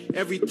journey.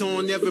 Every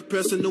thorn, every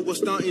person knew was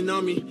starting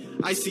on me.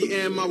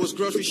 ICM, I was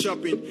grocery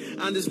shopping.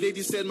 And this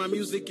lady said my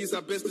music is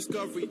our best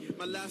discovery.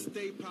 My last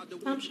day,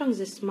 Armstrong's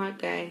a smart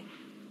guy.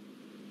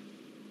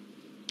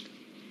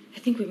 I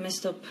think we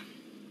messed up.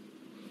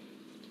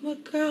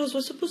 But girls,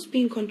 we're supposed to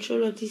be in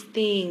control of these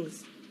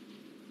things.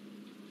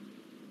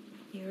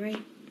 You're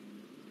right.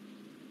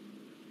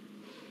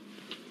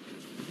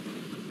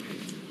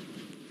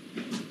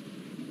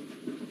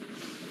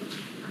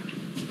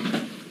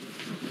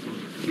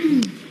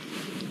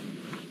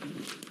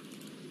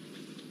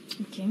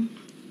 Okay.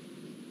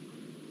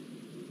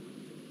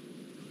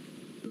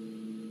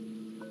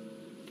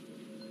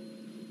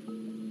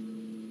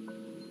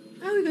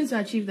 How are we going to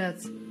achieve that?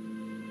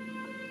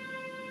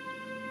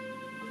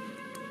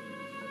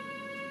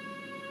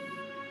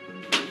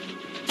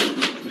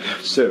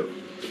 So,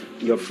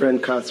 your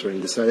friend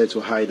Catherine decided to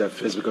hide her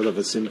face because of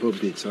a simple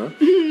bit, huh?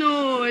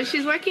 No,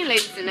 she's working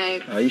late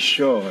tonight. Are you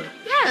sure?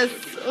 Yes,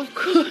 of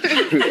course. The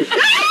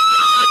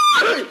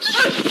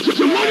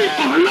money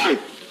for her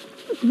life!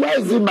 Why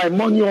is it my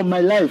money or my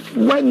life?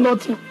 Why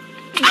not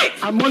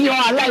my money or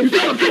her life?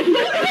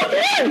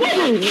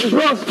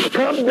 Ross,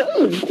 calm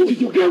down. She's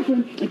your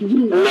girlfriend.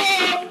 No!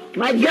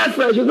 My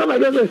girlfriend, she's not my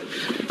girlfriend.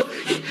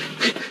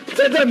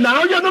 Tell them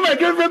now, you're not my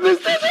girlfriend. Please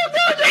tell them now.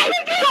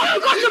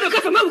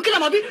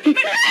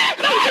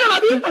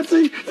 I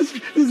say, this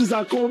is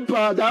a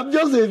compound. I'm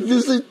just a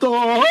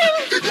visitor.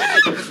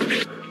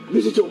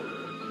 Visitor?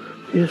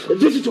 Yes. A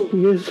visitor?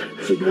 Yes.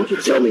 So you want to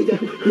tell me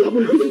that you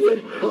haven't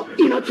visited her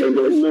inner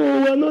chambers?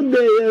 No, we're not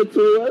there yet.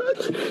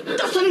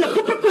 That's an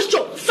inappropriate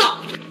question, sir.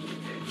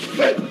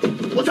 Friend,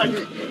 what are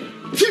you?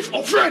 Thief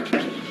or friend?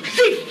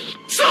 Thief,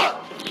 sir.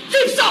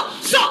 Thief, sir.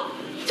 Sir.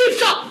 Thief,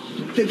 sir.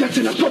 Then that's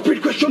an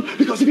appropriate question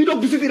because if you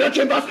don't visit inner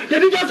chambers,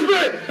 then you just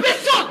pray.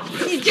 Listen!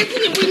 He's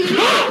getting it with me.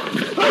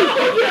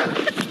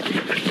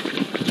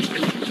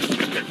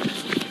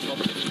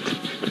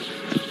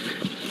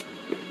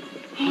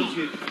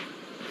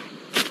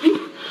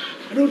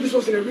 I know this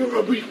wasn't a real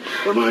robbery,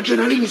 but my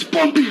adrenaline is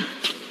pumping.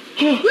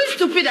 Who's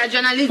stupid at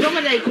journalists?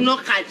 Don't that you could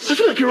not catch. I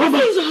feel like a robber.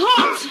 It's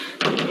hot.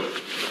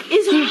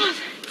 It's hot.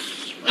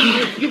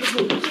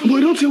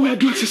 Boy, don't tell where I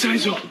do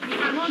exercise, though.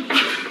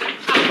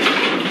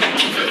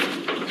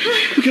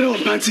 Look at how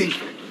I'm panting.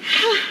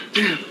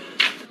 Damn.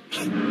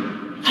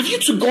 Have you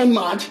two gone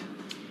mad?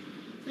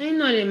 I'm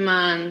not a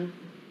man.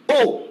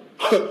 Oh,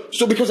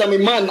 so because I'm a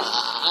man,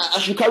 I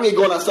should carry a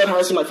gun and start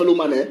harassing my fellow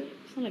man, eh?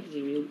 It's not like it's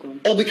a real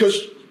gun. Oh,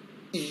 because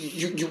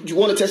you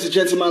want to test his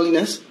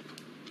gentlemanliness?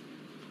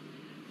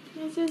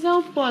 This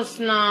help us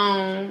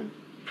now.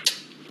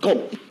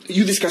 Come,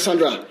 you this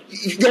Cassandra.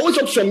 You're always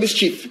up to some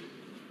mischief.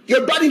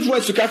 You're a bad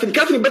influence to Catherine.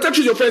 Catherine, better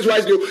choose your friends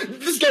wisely.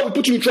 This girl will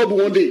put you in trouble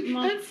one day.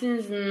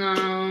 Martins,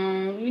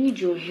 now. We need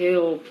your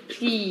help,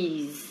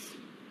 please.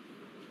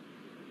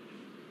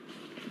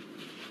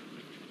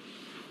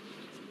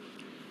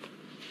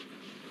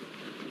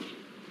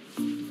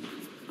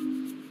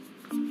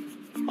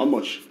 How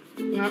much?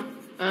 Yeah.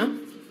 Huh?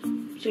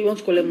 So you want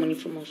to collect money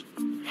from us?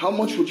 How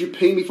much would you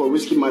pay me for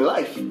risking my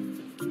life?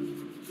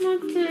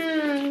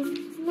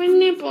 Nothing. We're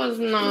neighbors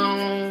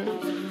now.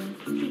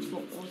 We're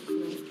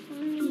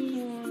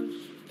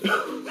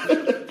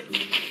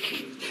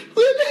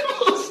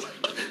neighbors.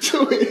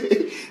 So,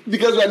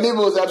 because we're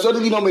neighbors, I'm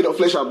certainly not made of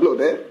flesh and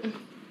blood, eh?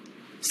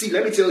 See,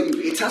 let me tell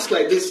you, a task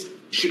like this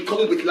should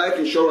come with life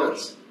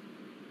insurance.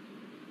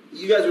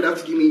 You guys would have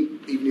to give me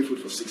evening food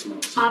for 6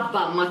 months.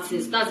 Abba,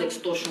 Martins, that's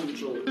extortion,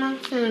 Joe.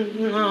 Martins,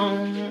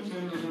 no.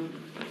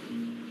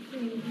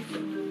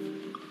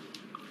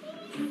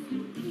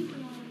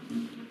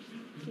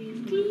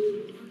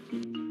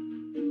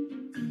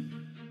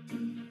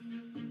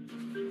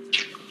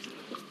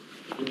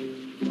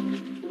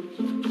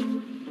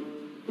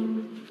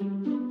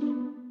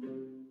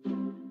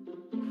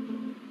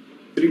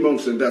 3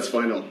 months and that's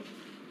final.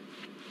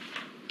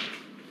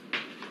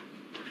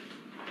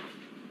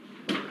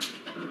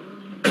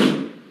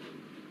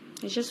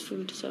 It's just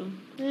food, so.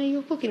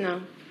 You're cooking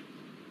now.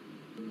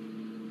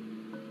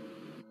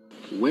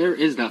 Where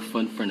is that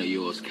fun friend of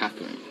yours,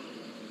 Catherine?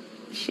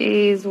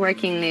 She's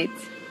working late.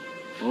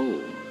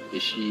 Oh,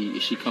 is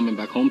she coming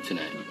back home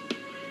tonight?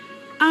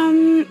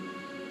 I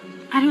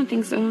don't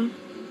think so.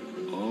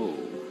 Oh.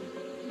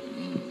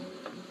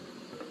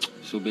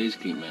 So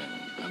basically, man,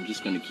 I'm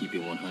just gonna keep it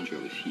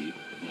 100 with you.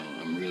 You know,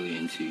 I'm really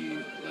into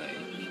you. Like,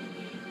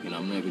 you know,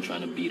 I'm not even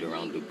trying to beat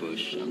around the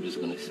bush. I'm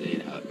just gonna say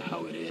it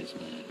how it is,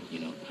 man. You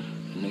know,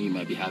 I know you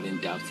might be having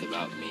doubts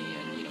about me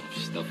and, you know,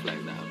 stuff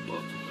like that,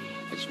 but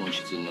I just want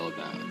you to know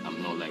that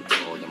I'm not like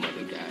all them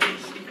other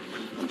guys.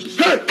 I'm just...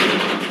 Hey!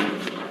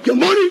 Your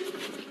money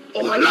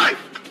or my life?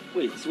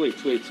 Wait.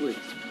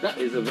 That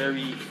is a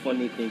very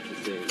funny thing to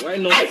say. Why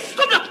not? Hey,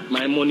 stop that!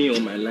 My money or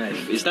my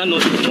life? Is that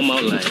not a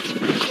normal life?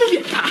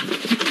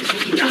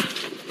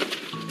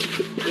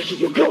 She's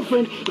your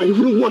girlfriend and you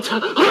wouldn't want her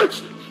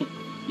hurt.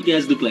 You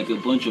guys look like a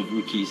bunch of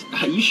rookies.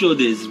 Are you sure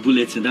there's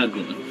bullets in that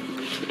gun?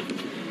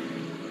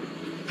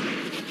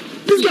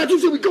 This like you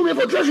say we come here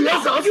for dress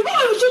rehearsals. You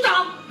want to shoot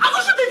her? I'm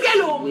going to shoot this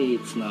girl.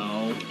 Wait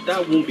now,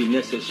 that won't be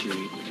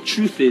necessary. The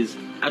truth is,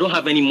 I don't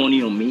have any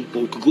money on me,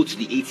 but we could go to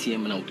the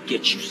ATM and I would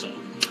get you some.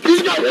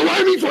 This guy, they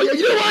want me for you.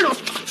 You don't want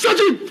us. Search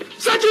him.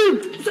 Search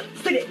him.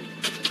 Stay there.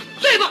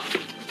 Stay back.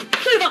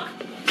 Stay back.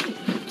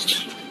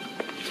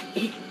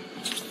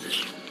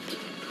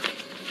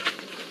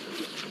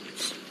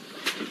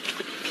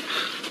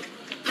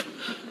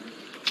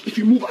 If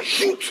you move, I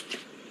shoot.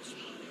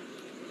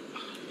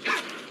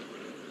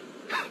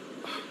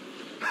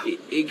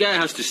 A guy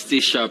has to stay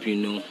sharp, you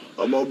know.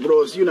 Oh, my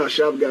bros, you not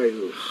sharp guys.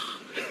 Though.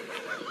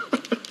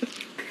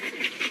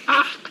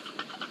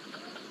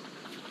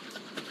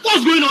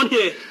 What's going on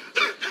here?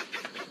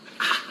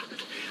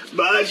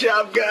 Bad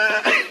sharp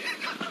guy.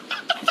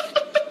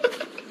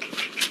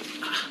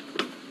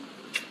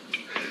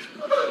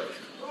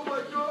 Oh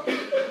my God.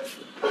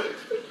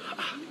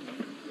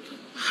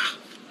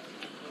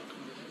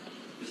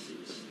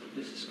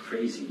 This is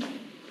crazy, man.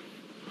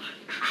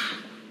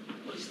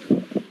 What is that?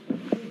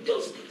 Who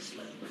does this,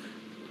 man?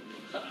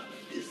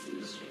 This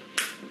is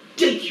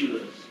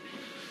ridiculous.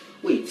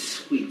 Wait,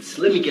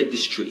 let me get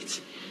this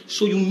straight.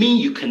 So you mean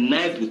you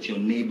connived with your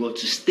neighbor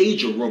to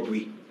stage a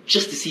robbery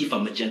just to see if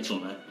I'm a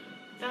gentleman?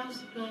 That was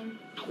the plan.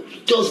 Who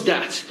does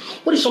that?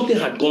 What if something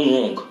had gone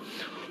wrong?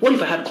 What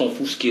if I had kung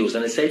fu skills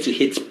and I decided to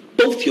hit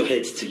both your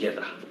heads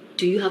together?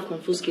 Do you have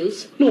kung fu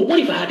skills? No, what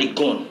if I had a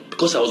gun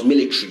because I was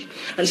military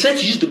and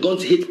decided to use the gun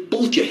to hit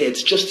both your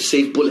heads just to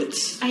save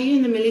bullets? Are you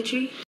in the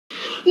military?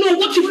 No,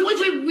 what if...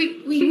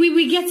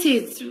 We get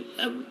it.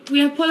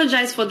 We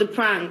apologize for the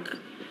prank.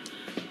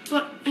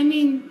 But, I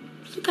mean,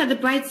 look at the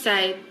bright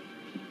side.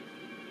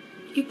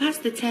 You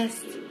passed the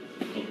test.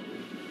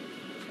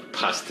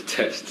 Passed the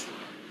test?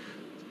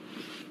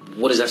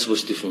 What is that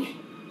supposed to do for me?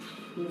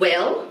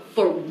 Well,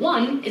 for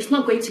one, it's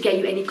not going to get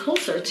you any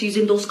closer to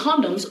using those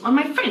condoms on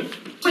my friend.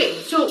 Wait,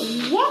 so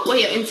what were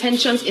your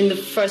intentions in the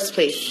first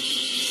place?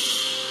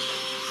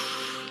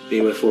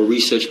 They were for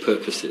research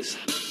purposes.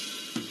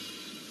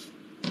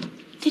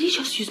 Did he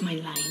just use my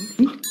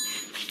line?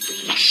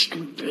 Flesh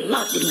and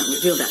blood did not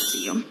reveal that to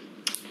you.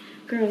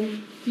 Girl,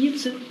 you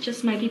two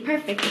just might be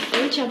perfect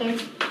for each other.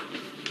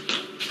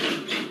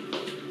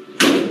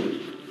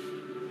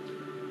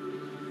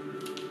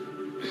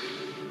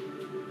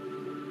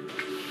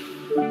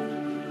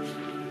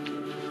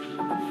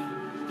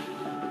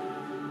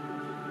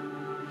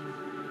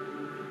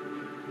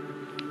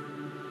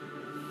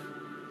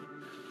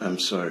 I'm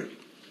sorry.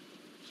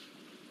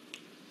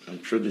 I'm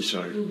truly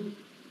sorry.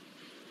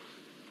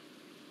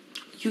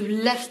 You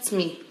left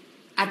me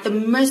at the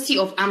mercy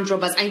of armed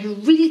robbers, and you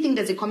really think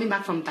there's a coming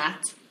back from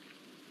that?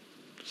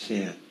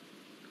 See,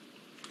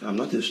 I'm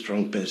not a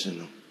strong person.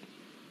 No.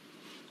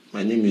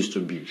 My name used to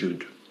be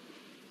Jude.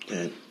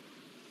 And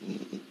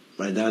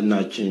my dad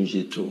now changed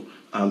it to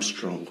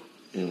Armstrong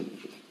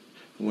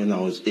when I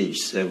was age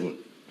 7.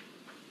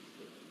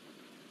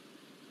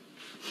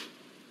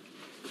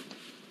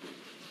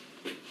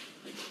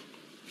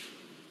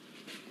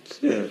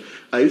 Yeah,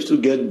 I used to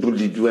get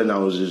bullied when I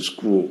was in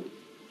school.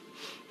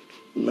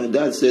 My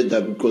dad said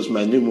that because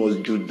my name was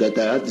Jude, that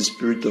I had the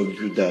spirit of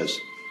Judas.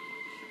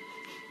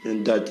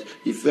 And that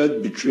he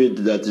felt betrayed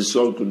that his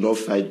son could not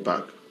fight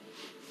back.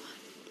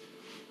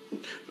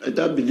 My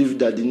dad believed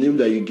that the name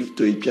that you give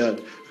to a child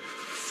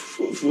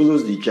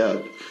follows the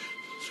child.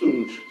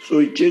 So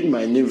he changed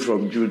my name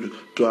from Jude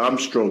to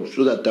Armstrong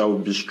so that I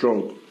would be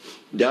strong.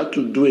 They had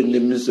to do a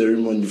naming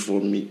ceremony for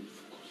me.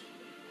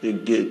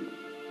 Again.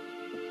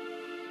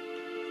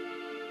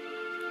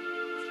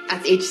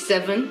 At age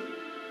 7?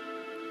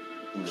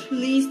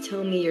 Please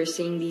tell me you're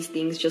saying these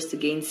things just to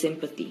gain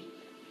sympathy.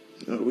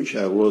 I wish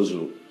I was.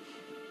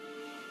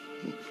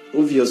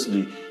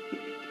 Obviously,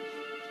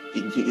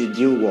 it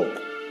didn't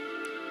work.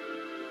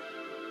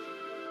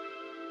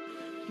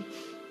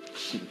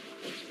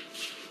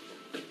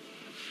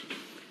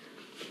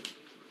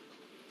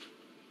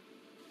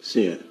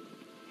 See,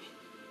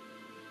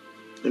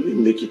 let me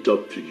make it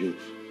up to you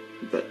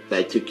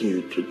by taking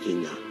you to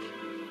dinner.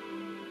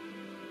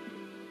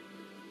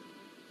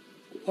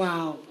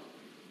 Wow.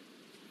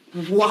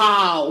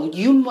 Wow.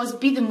 You must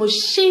be the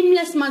most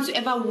shameless man to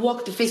ever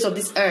walk the face of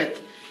this earth.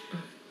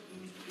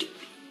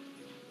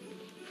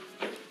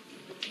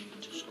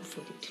 Just go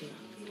for the dinner.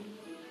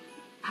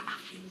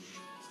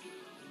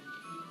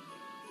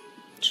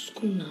 Just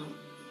go now.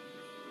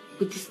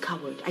 With this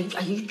coward.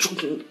 Are you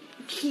joking?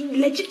 He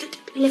legit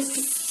left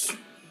it.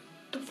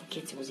 Don't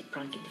forget it was a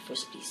prank in the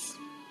first place.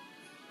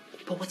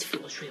 But what if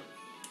it was real?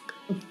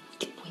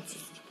 The point is,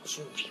 it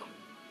wasn't real.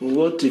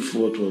 What if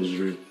what was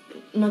real?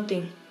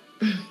 Nothing.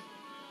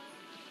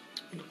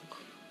 Look,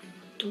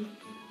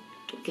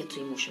 don't get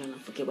too emotional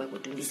and forget why we're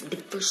doing this in the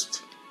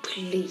first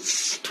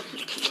place.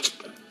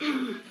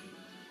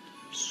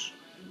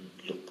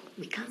 Look,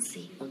 we can't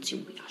say until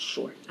we are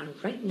sure. And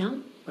right now,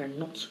 we're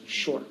not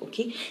sure,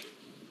 okay?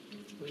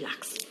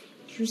 Relax.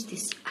 Use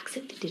this,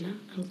 accept the dinner,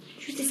 and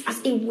use this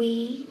as a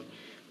way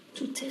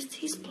to test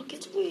his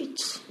pocket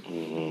weight.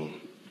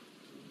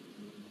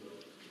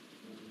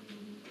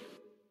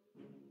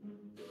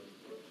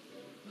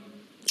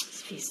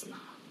 face now.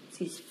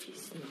 See his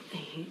face now.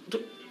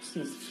 See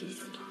his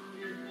face now.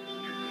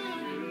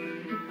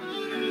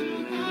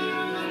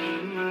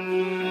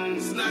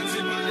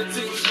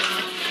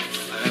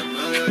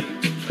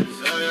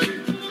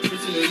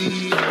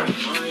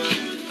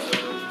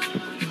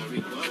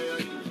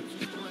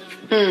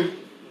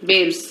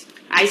 Babes,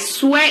 I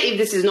swear if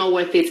this is not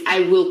worth it,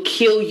 I will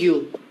kill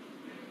you.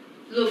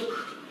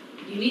 Look,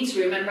 you need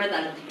to remember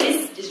that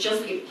this is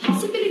just a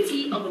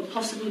possibility of a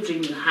possible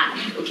dream you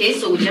had. Okay,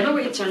 so whichever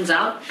way it turns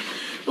out,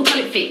 we'll call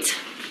it fate.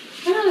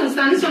 I don't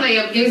understand. This one that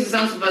you're beginning to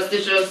sound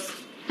superstitious.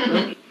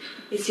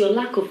 It's your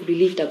lack of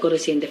belief that got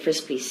us here in the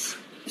first place.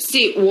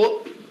 See,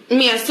 what?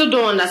 Me, I still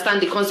don't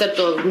understand the concept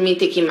of me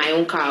taking my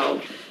own car.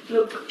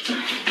 Look,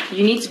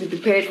 you need to be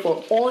prepared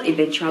for all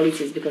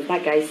eventualities because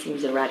that guy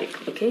seems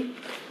erratic, okay?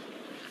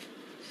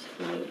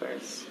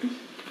 Flowers.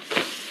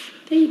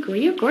 There you go,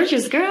 you're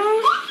gorgeous,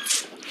 girl.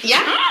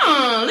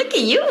 Yeah, look at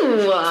you.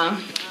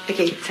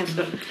 Okay, time to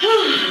go.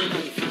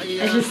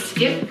 I just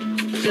skip.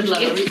 Good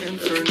luck. You're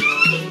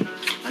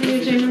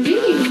doing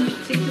really.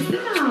 Take this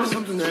down.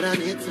 Something that I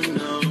need to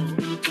know.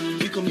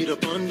 We can meet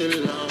up on the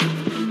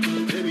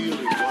lawn. Baby, you'll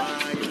be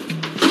quiet.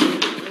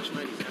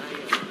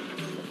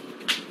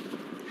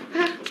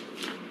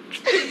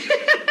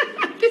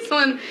 This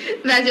one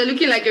that you're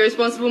looking like a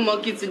responsible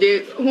monkey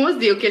today. What's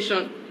the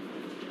occasion?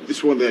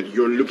 This one that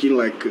you're looking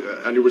like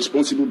an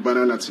irresponsible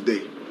banana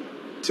today.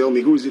 Tell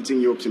me, who is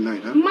eating you up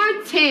tonight, huh?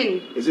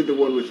 Martin! Is it the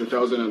one with the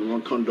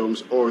 1,001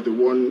 condoms or the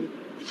one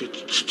with the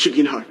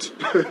chicken heart?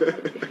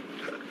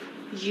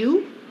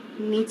 You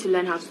need to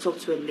learn how to talk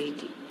to a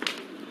lady.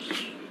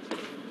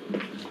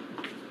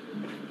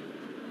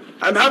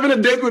 I'm having a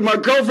date with my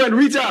girlfriend,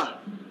 Rita.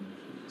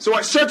 So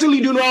I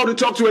certainly do know how to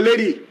talk to a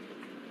lady.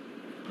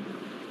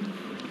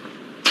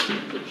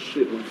 Oh,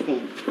 shit, my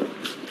phone.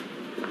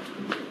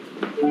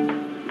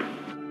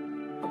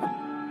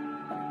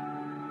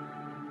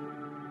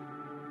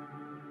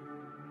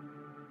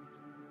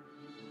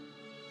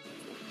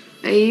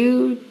 Are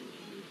you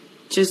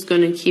just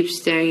gonna keep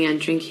staring and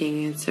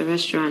drinking? It's a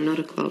restaurant, not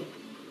a club.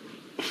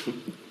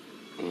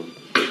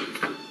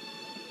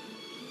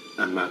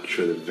 I'm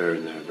actually very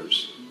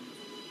nervous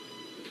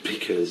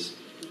because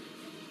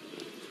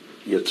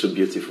you're too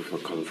beautiful for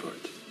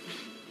comfort.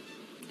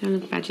 Don't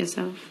look bad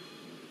yourself.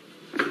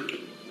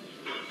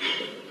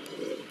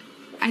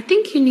 I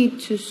think you need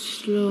to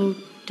slow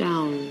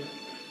down.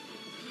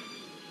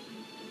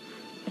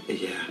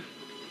 Yeah,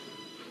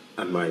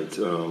 I might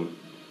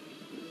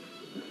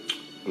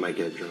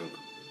get drunk.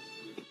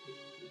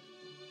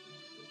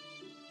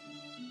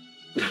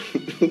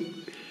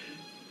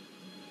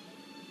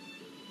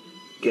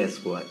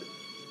 Guess what?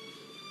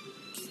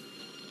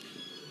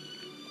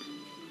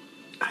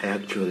 I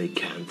actually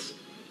can't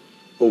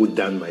hold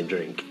down my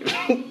drink.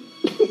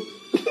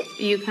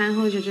 You can't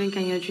hold your drink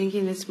and you're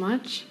drinking this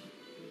much?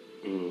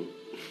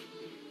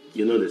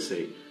 You know they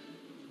say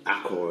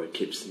alcohol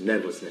keeps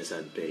nervousness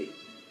at bay.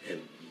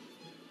 And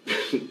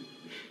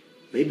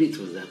maybe it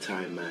was that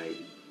time I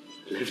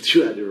left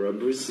you at the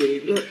robbery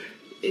scene. Look,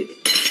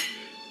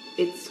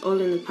 it's all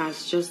in the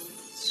past. Just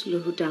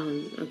slow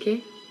down,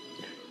 okay?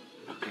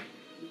 Okay.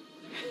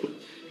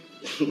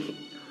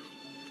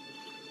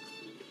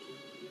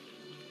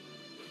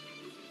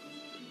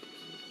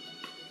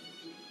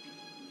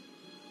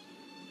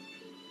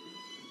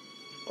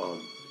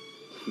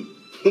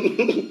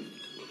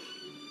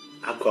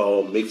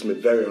 Alcohol makes me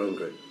very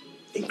hungry.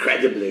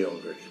 Incredibly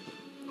hungry.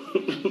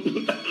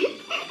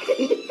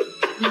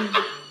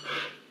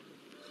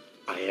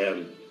 I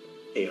am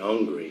a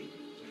hungry,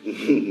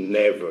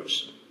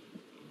 nervous,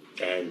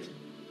 and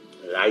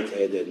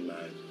light-headed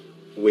man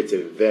with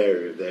a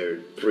very,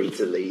 very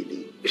pretty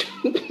lady.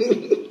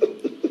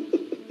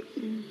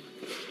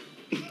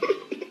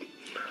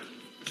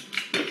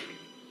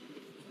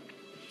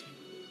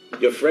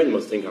 Your friend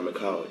must think I'm a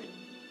coward.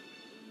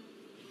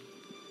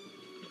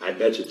 I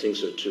bet you think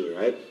so too,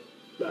 right?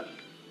 But,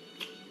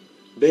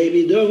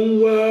 baby, don't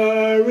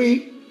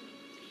worry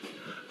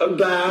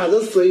about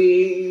a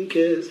thing,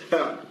 'cause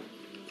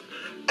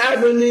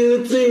every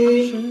little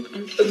thing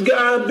is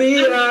gonna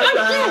be alright.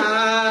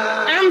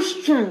 I'm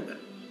strong.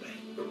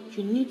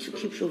 You need to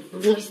keep your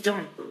voice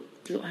down.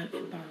 You are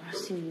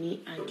embarrassing me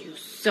and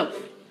yourself.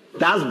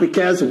 That's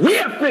because we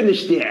are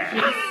finished here.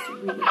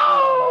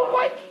 Oh,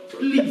 what?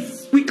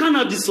 Please, we can't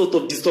have this sort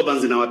of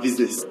disturbance in our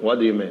business. What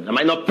do you mean? Am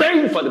I not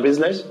paying for the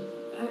business?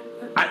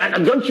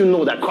 And don't you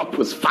know that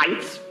couples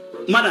fight?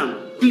 Madam,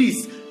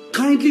 please,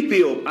 kindly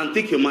pay up and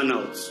take your man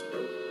out. Sorry,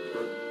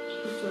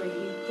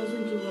 it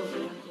doesn't do well for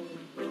alcohol.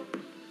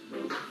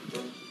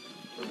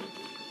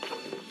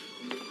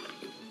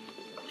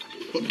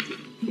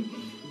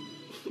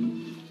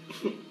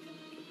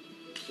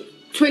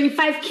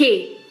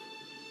 $25K.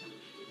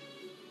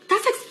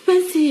 That's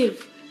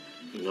expensive.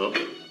 No.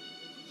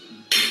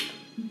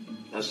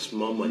 That's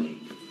small money.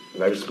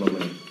 Very small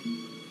money.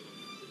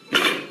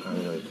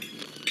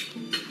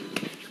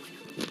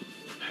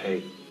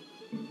 Hey,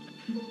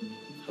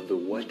 I've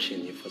been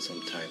watching you for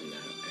some time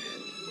now,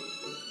 and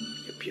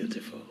you're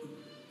beautiful.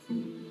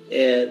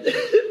 And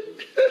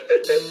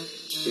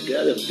You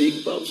got a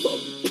big bum bum.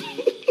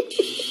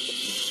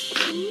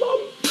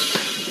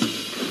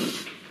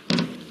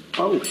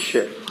 Oh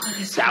shit.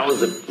 That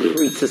was a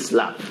pretty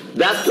slap.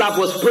 That slap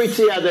was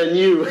prettier than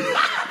you.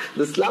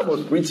 The slap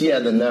was prettier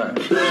than her.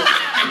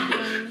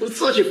 It was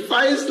such a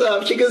fine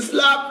slap. Chicken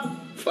slap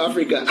for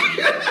Africa.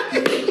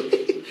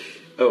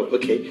 Oh,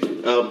 okay.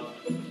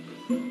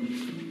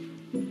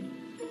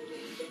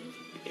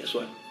 Guess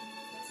what?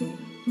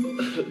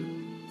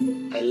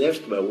 I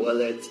left my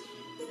wallet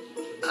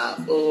at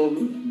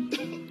home.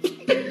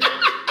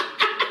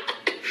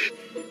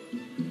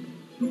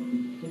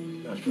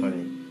 That's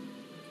funny.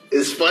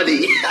 It's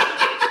funny.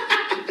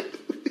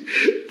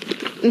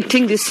 You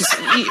think this is...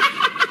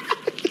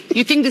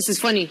 You think this is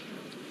funny?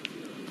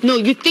 No,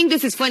 you think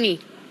this is funny?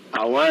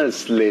 I want to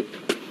sleep.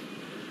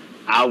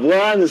 I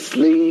want to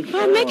sleep.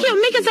 Oh, make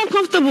yourself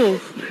comfortable.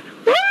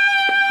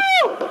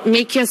 Woo!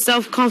 Make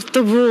yourself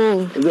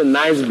comfortable. It's a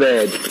nice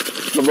bed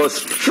from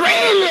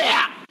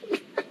Australia.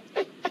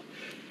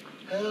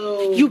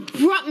 Oh. You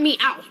brought me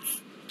out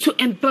to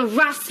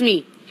embarrass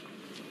me.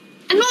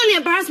 And not only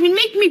embarrass me,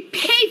 make me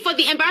pay for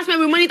the embarrassment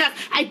with money that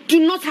I do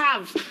not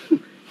have.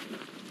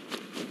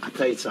 I'll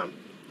tell you something.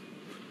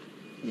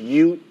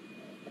 You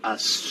are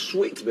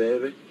sweet,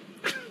 baby.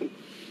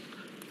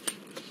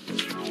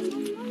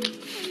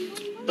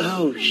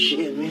 Oh,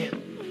 shit, man.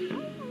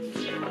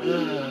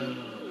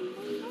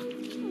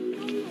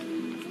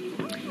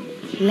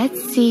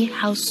 Let's see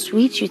how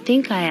sweet you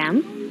think I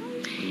am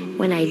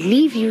when I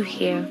leave you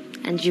here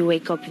and you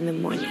wake up in the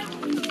morning.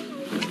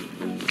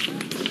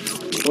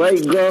 Where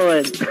you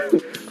going?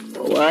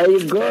 Where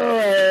you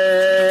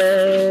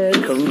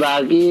going? Come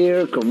back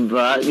here, come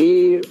back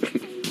here.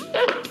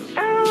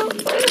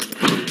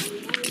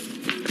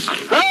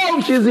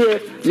 Oh, she's here.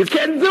 You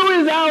can do it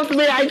without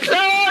me. I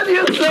told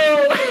you so.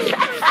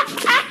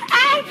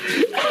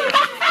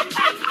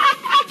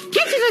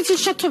 Get it to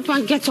shut up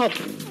and get up.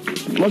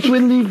 Must we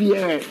leave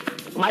here?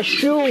 My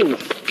shoes.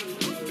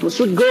 Must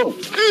we go?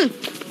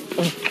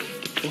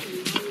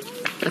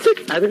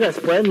 I think I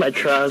spoiled my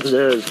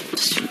trousers.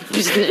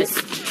 Business.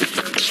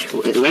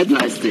 Red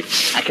light stick.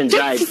 I can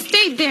drive. Just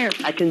stay there.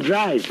 I can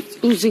drive.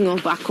 Oozing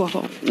of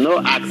alcohol. No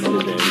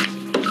accident.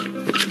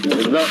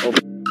 There's no.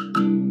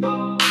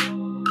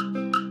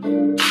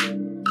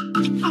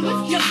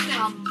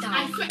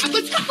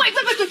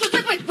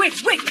 Wait.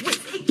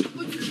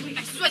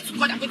 I swear to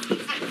God, I'm going to...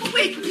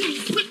 Wait,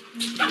 please. Wait.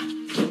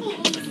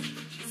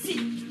 See,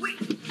 wait.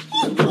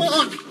 Hold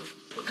on.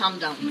 Calm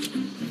down.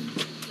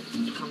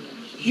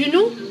 You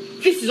know,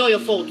 this is all your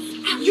fault.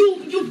 You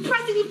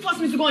practically forced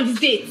me to go on this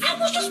date. I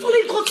was just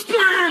following God's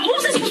plan. What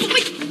was I supposed to...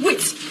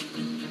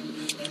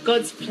 Wait.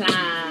 God's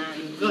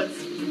plan. God's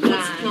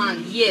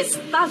plan. Yes,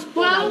 that's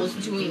what I was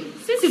doing.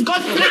 Since it's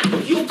God's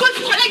plan, you've got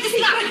to collect this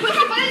thing.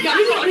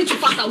 You're running too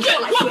fast. I'll go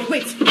like...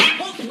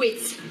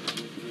 Wait.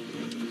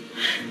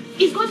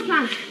 It's God's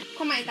plan.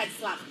 Come on, inside the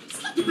slab.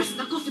 Slap the person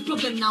that caused the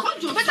problem now.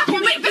 Better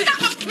come.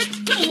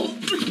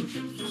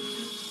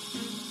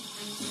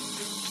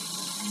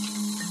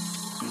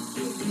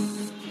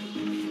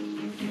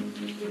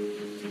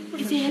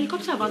 Is the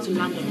helicopter about to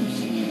land on us?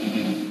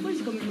 Where is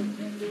it coming from?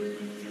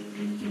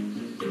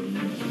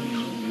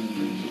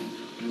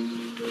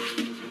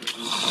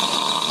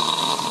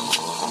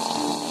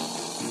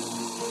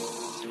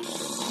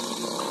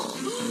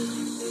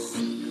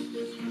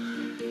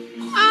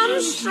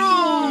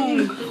 Armstrong!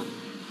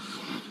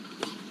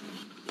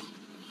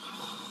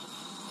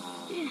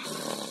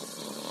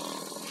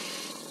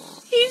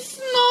 He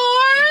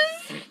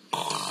snores!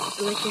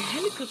 Like a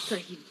helicopter,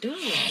 he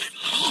does.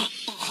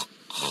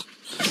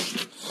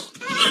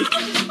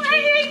 I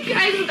hate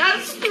guys that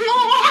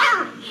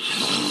snore!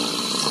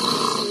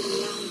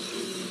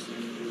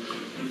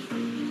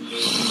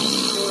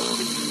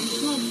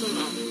 It's not so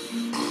loud.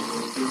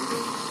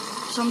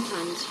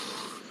 Sometimes.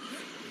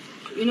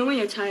 You know when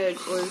you're tired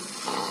or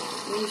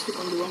when you sleep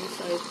on the wrong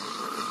side?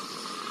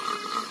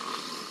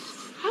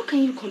 How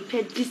can you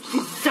compare this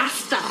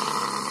disaster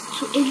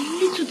to a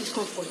little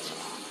discomfort?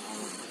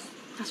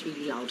 That's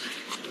really loud.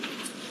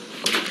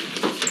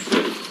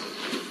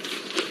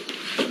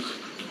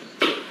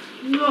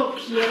 Look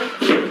here.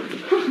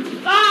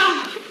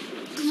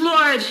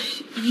 Lord,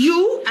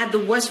 you are the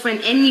worst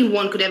friend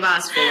anyone could ever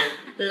ask for.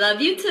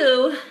 Love you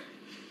too.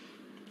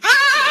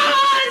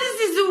 This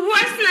is the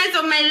worst night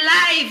of my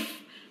life.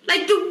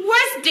 Like the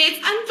worst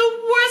date and the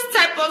worst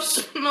type of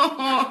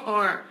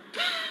snore.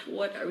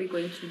 What are we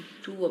going to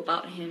do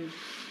about him?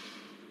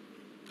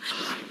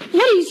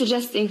 What are you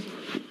suggesting?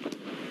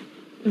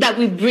 That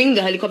we bring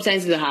the helicopter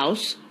into the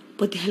house?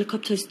 But the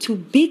helicopter is too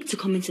big to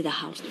come into the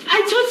house.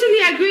 I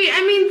totally agree.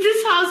 I mean,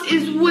 this house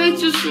is way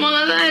too small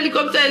and the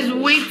helicopter is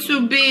way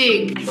too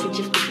big. I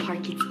suggest we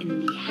park it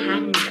in the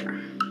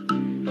hangar.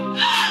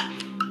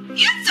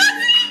 You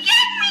totally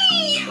get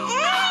me!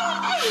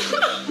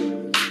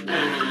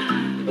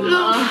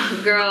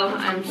 Oh, girl,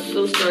 I'm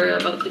so sorry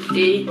about the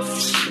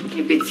dates.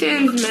 It be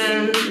tens,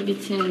 man. It be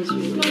tens,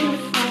 really.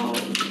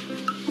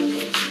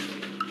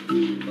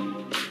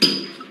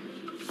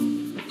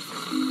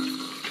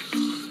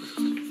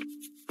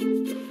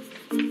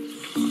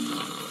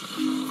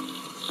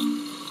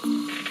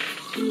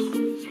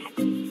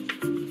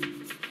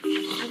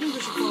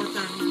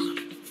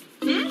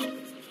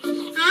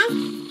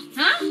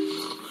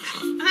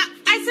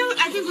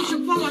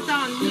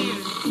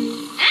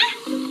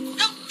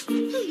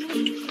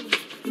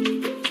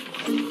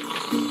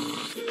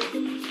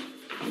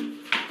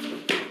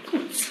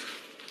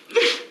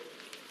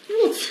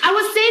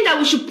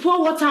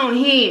 water on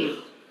him.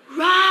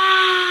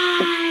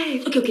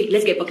 Right. Okay,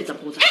 let's get buckets and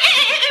water.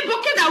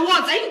 Bucket and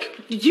what?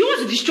 Do you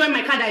want to destroy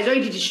my car that is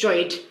already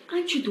destroyed?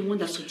 Aren't you the one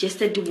that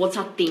suggested the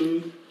water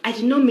thing? I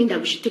did not mean that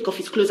we should take off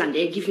his clothes and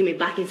then give him a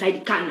bath inside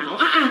the car now.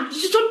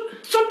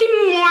 Something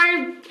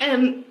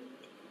more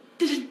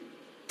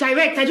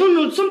direct. I don't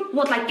know.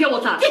 What, like pure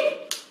water?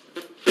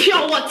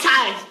 Pure water.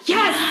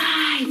 Yes.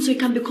 Right. So it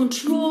can be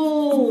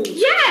controlled.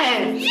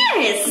 Yeah.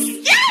 Yes.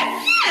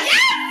 Yes.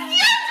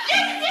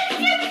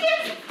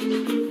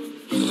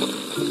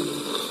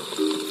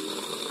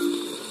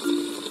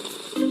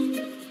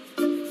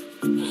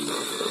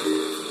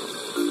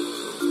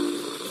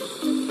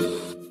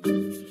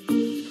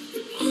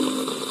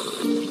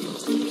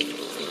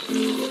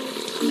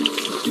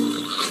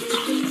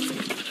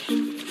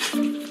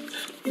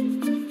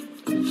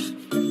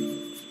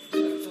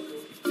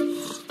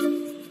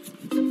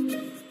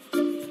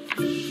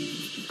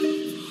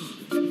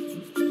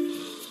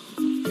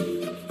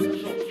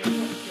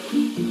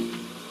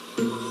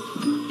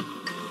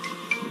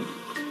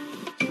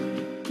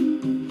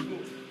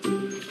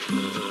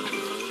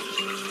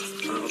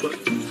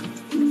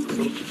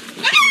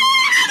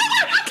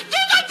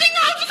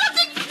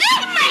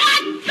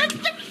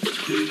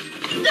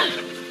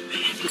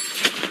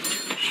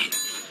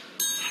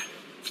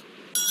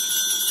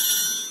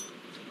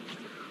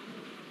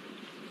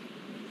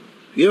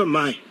 You're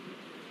mine.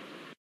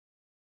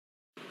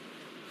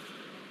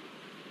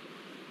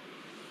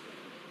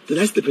 Did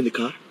I sleep in the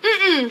car?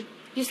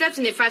 You slept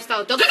in the 5-star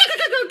hotel.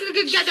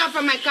 Get out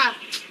from my car.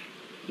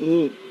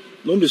 Oh,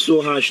 don't be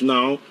so harsh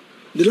now.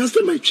 The last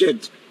time I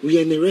checked, we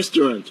were in a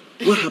restaurant.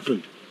 What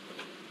happened?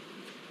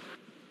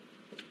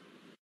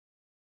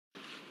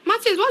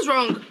 Martins, what's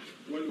wrong?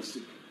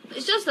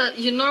 It's just that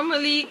you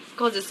normally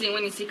cause a scene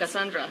when you see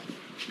Cassandra.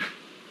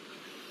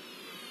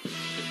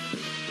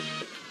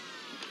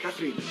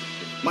 Catherine,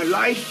 my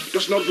life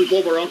does not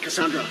revolve around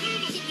Cassandra.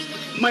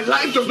 My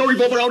life does not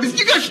revolve around this.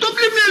 You guys stop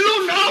leaving me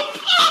alone now.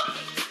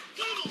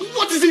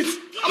 What is it?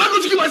 Am I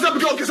going to kill myself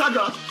because of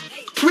Cassandra?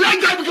 Will I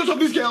die because of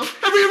this girl?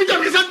 Every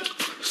time Cassandra...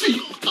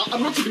 See,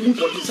 I'm not in the mood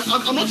for this.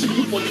 I'm not in the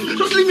mood for this.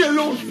 Just leave me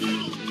alone.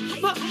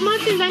 But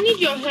Martins, I need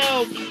your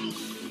help.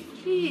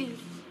 Please.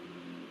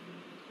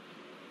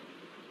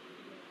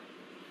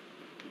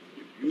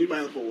 You need my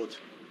help for what?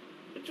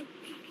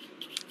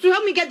 To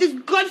help me get this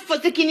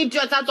godforsaken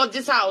idiot out of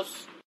this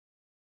house.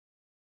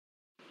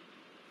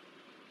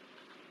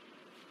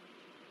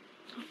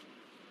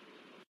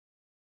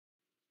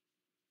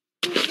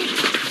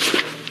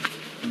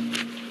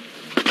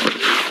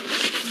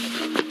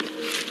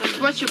 I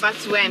brought you back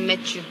to where I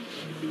met you.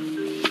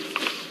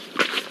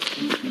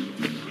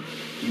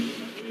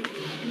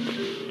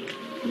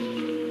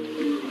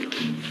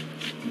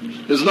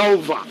 It's not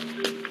over.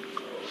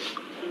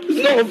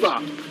 It's not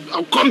over.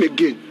 I'll come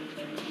again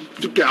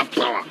to get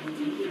power.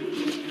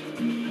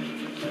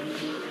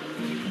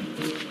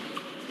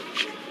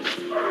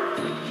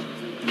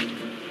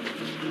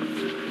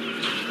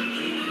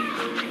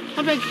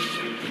 I beg.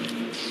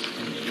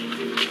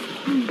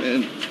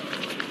 Man,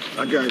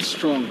 that guy is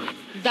strong.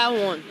 That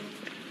one.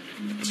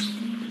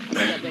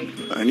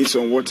 I need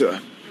some water.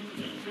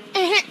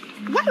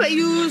 Why were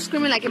you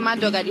screaming like a mad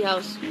dog at the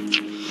house?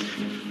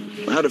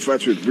 I had a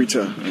fight with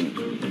Rita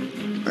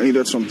and I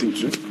needed something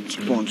to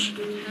punch.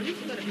 At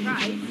least you got a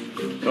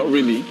prize. Not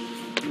really.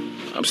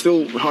 I'm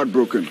still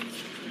heartbroken.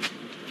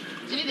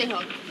 Do you need a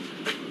hug?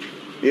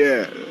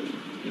 Yeah,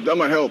 that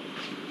might help.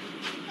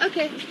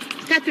 Okay.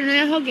 Catherine,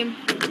 I'll hug him.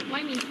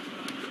 Why me?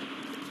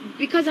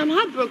 Because I'm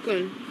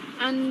heartbroken.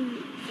 And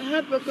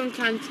heartbroken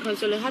can't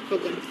console a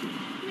heartbroken.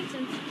 Makes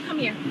sense. Come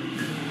here.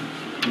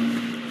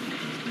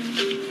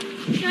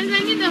 Guys, I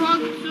need a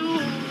hug too.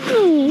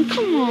 Oh,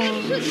 come on.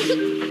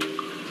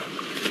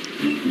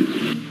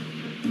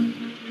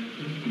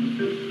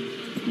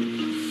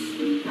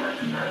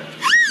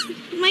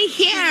 My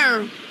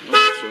hair.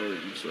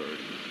 I'm sorry.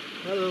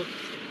 Hello.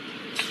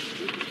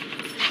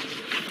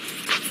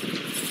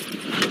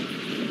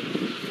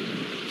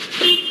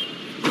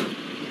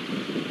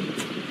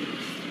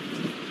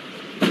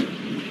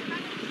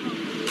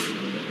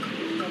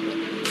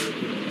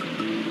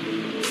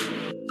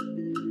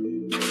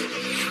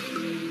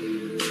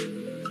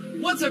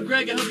 What's up,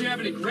 Greg? I hope you're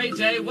having a great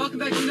day. Welcome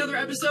back to another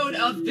episode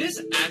of This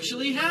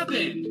Actually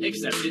Happened,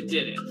 except it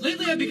didn't.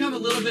 Lately, I've become a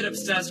little bit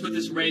obsessed with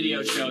this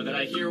radio show that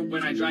I hear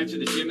when I drive to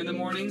the gym in the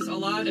mornings a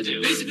lot. I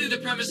do. Basically, the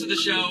premise of the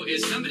show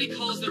is somebody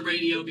calls the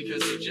radio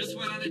because they just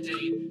went on a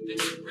date, they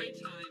had a great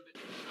time.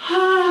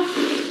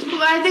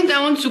 I think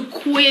I want to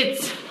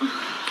quit.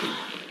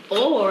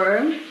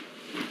 Or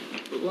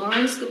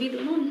Lawrence could be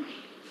the one.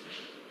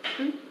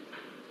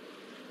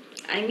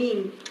 I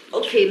mean,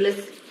 okay,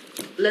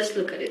 let's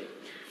look at it.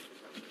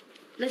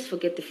 Let's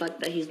forget the fact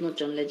that he's not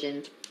John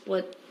Legend.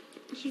 But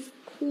he's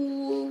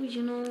cool,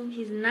 you know,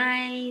 he's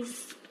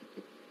nice.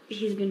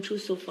 He's been through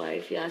so far,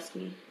 if you ask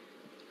me.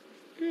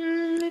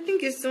 I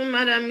think he's still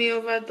mad at me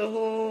over the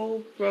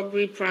whole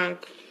robbery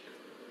prank.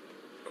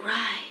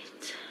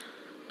 Right.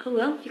 Oh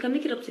well, you can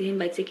make it up to him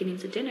by taking him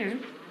to dinner.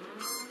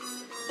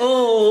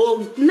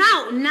 Oh,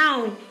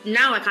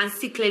 now I can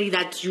see clearly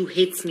that you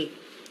hate me.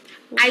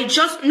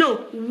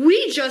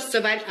 We just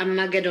survived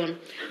Armageddon,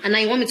 and now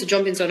you want me to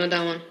jump into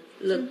another one.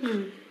 Look,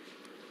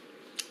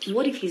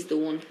 what if he's the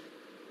one?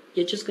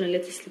 You're just gonna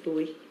let it slip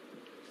away?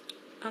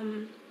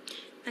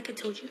 Like I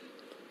told you,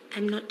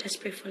 I'm not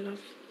desperate for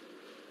love.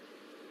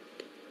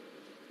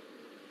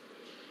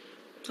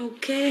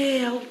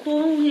 Okay, I'll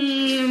call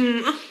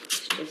him.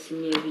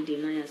 Stressing me every day.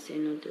 Now you're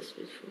saying not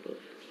desperate for love.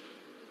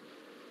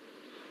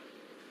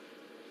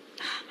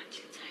 I'm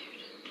actually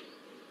tired.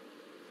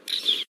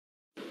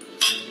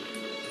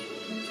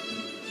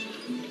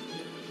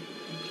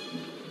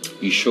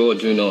 You sure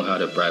do know how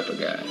to bribe a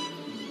guy.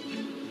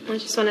 I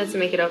just wanted to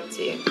make it up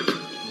to you.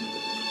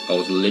 I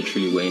was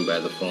literally waiting by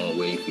the phone,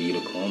 waiting for you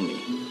to call me.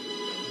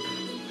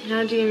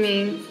 How do you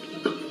mean?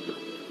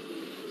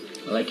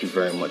 I like you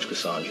very much,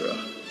 Cassandra.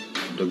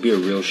 It'll be a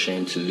real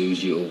shame to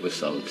lose you over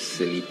some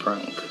silly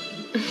prank.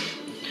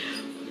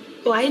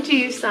 Why do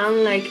you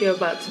sound like you're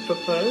about to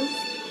propose?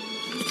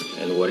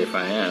 And what if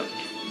I am?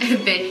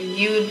 Then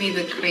you would be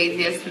the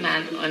craziest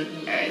man on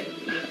earth.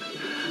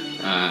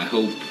 I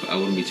hope I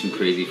wouldn't be too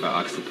crazy if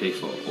I asked to pay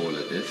for all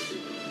of this.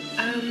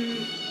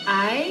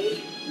 I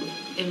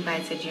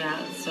invited you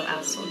out, so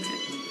I'll sort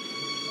it.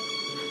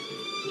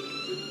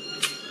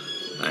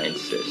 I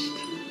insist.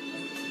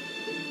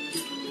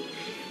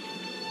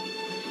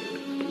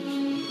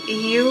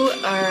 You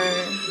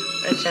are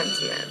a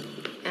gentleman,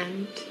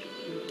 and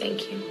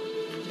thank you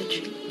for the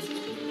treat.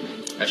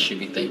 I should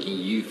be thanking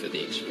you for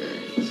the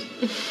experience.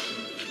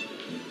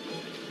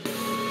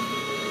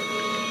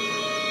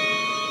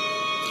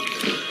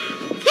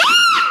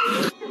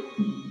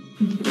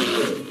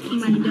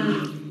 My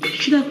darling,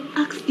 should have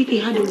asked if he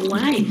had a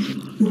wife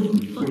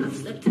before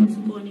accepting to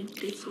go on a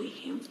date with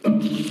him.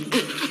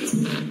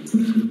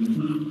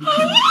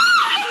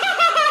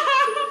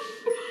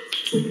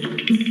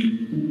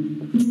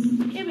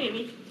 Hey,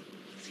 baby.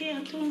 See you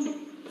at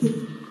home.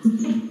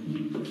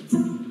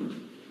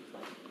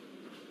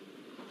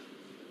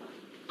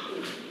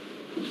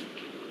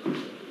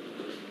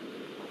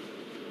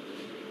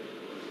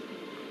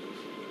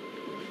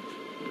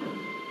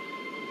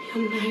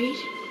 You're married?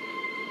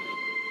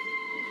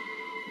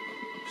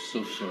 So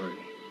sorry.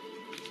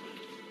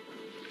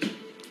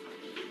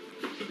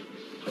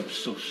 I'm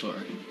so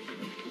sorry.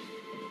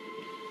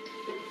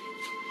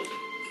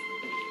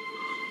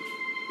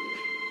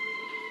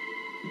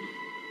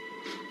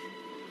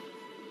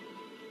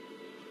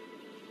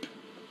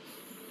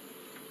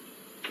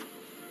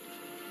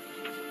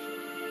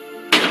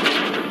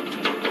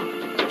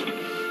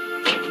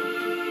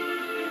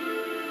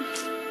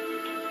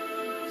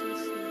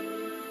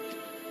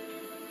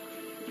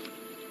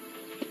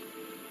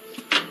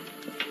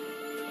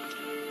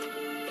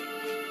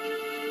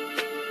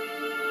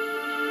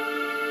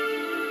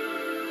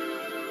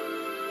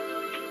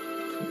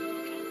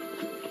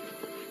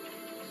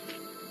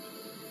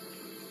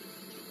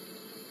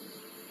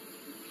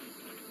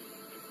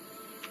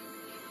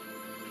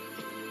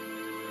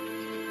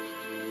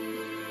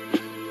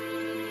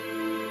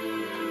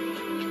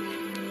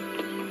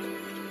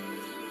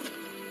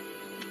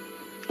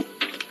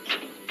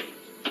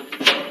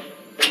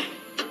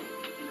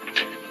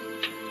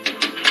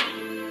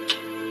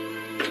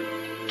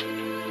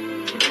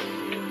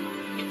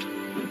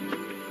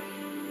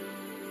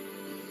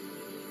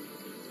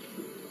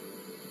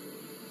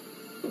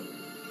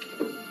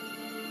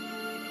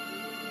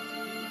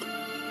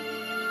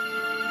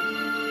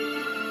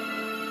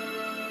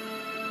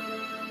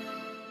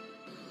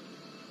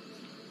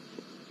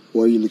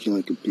 Why are you looking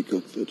like a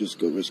peacock that just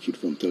got rescued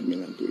from third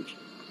mainland bridge?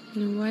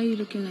 No, why are you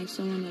looking like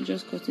someone that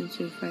just got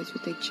into a fight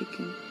with a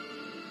chicken?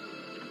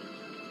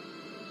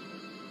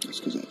 That's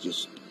because I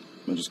just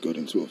got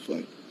into a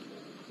fight.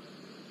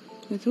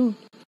 With who?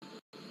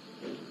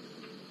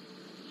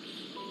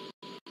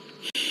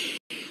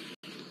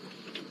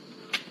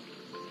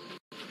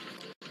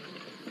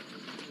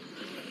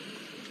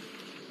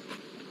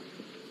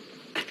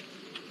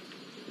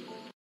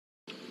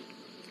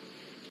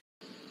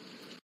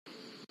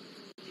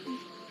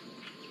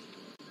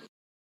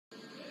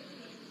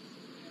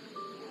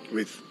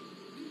 With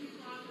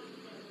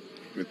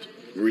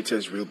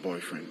Rita's real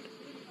boyfriend.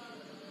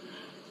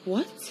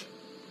 What?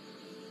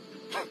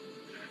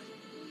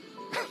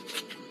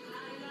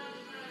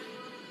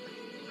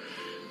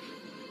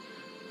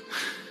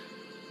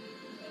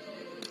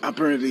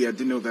 Apparently, I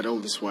didn't know that all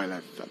this while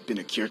I've been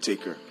a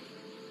caretaker.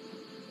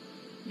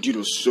 Dude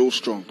was so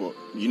strong, but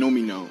you know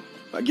me now.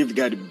 I gave the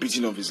guy the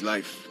beating of his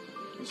life.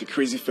 He's a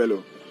crazy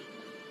fellow.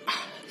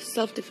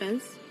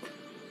 Self-defense?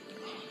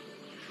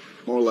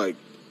 More like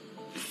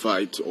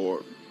fight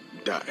or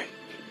die.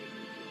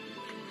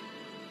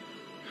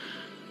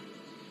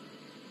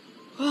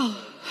 Well,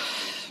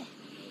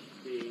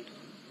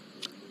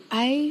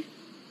 I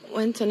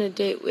went on a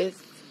date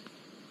with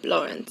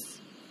Lawrence.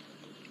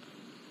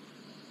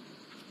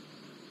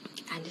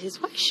 And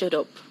his wife showed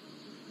up.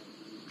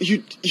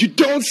 You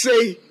don't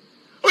say.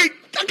 Wait,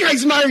 that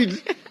guy's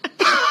married.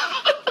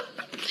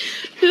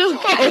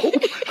 Look,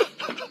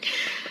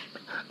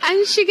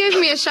 And she gave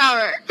me a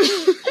shower.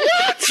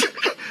 What?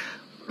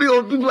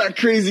 People are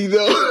crazy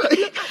though.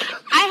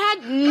 I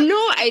had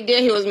no idea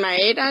he was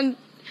married, and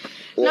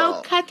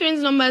now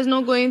Catherine's number is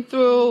not going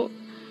through.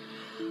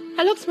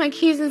 I locked my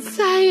keys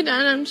inside,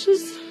 and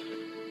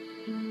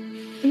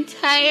I'm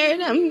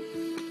tired.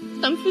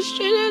 I'm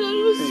frustrated, and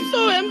it was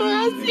so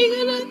embarrassing.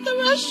 And at the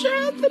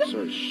restaurant,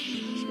 Sorry.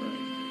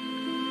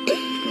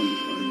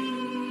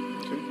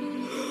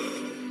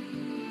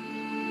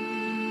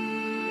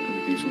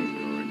 Everything's going to be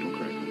alright. Don't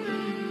cry.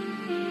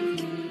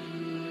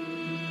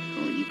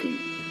 Oh, you can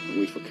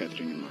wait for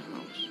Catherine in my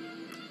house.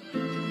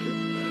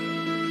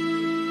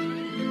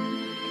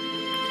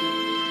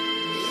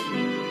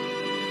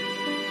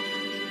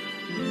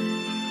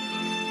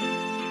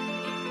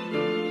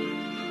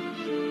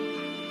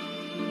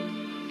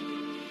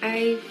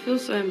 I feel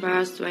so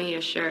embarrassed wearing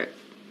your shirt.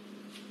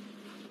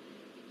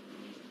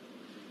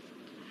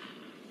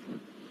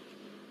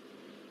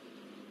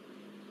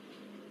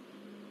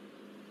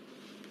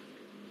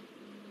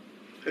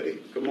 Hey,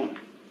 come on.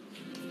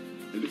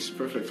 It looks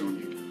perfect on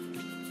you.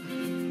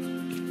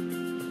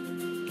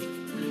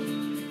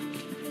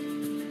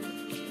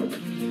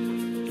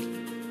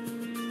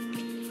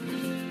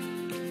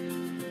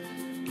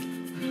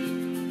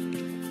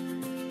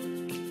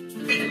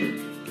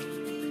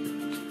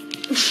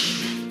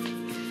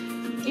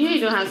 You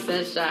don't have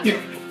sense, Jack.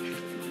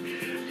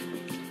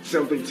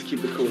 Something to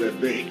keep the cold at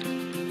bay.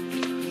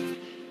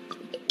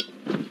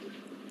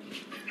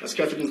 Has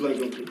Catherine's leg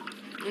gone through?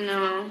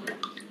 No.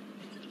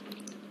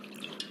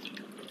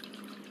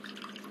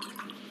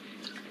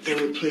 Then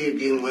we play a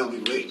game while we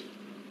wait.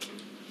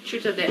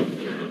 Truth or dare?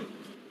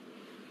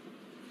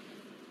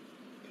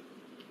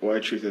 Why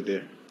truth or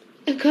dare?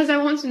 Because I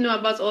want to know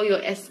about all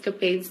your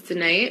escapades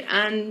tonight,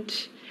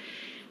 and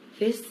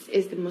this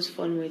is the most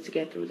fun way to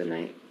get through the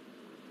night.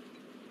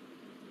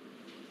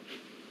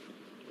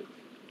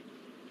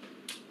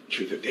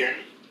 Truth or dare?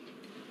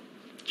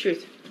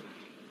 Truth.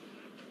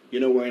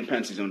 You're not wearing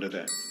panties under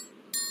that.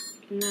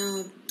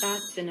 No,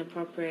 that's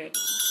inappropriate.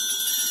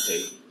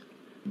 Hey,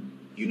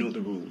 you know the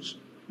rules.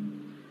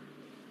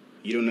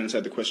 You don't answer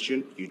the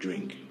question, you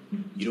drink.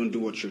 You don't do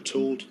what you're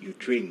told, you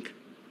drink.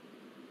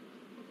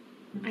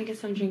 I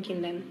guess I'm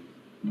drinking then.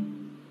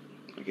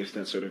 I guess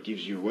that sort of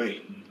gives you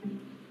away.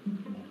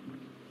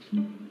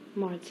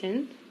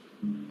 Martin,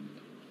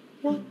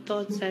 what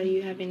thoughts are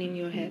you having in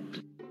your head?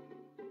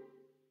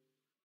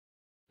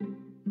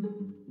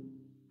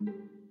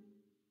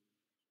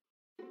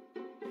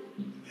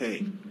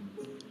 Hey,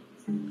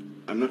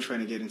 I'm not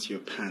trying to get into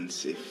your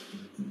pants if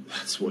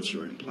that's what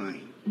you're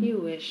implying. You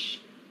wish.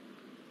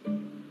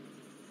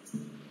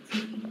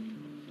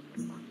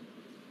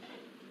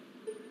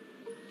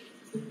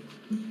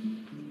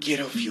 Get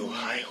off your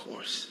high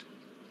horse.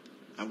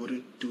 I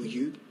wouldn't do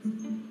you,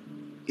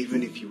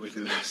 even if you were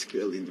the last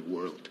girl in the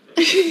world.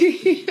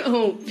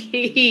 Oh,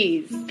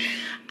 please.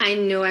 I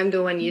know I'm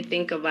the one you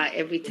think about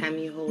every time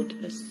you hold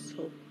a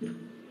soap.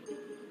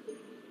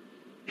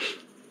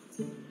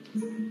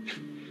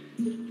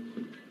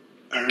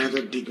 I'd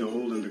rather dig a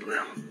hole in the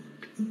ground.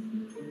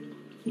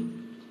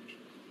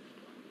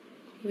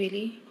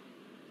 Really?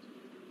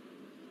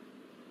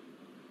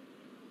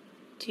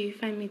 Do you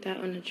find me that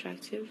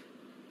unattractive?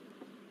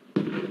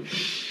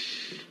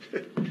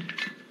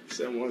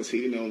 Someone's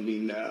hitting on me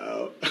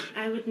now.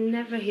 I would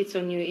never hit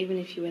on you even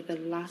if you were the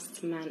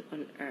last man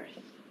on earth.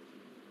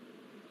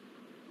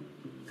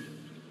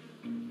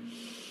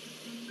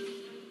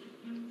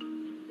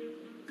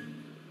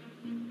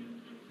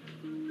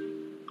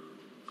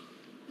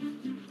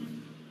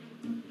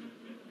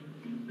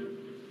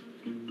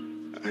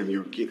 I'm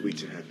your gateway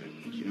to heaven.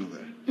 You know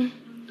that?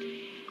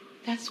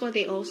 That's what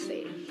they all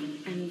say.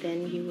 And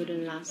then you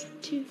wouldn't last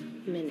 2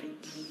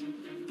 minutes.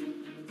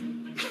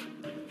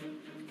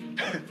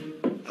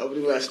 I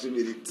wouldn't last 2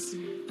 minutes.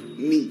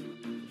 Me.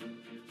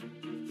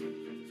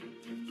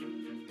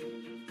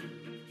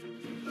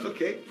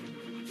 Okay.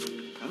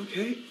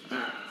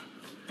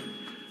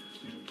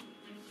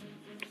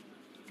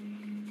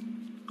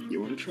 You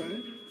want to try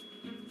it?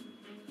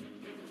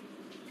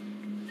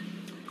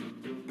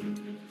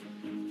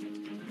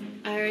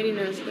 I already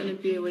know it's going to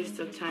be a waste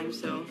of time,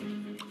 so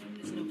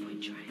there's no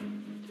point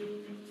trying.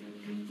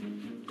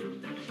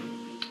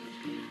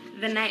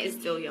 The night is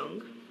still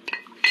young.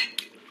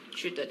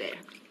 Truth or dare?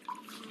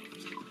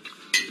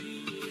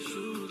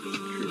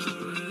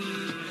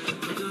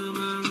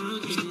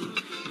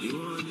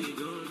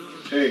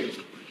 Hey,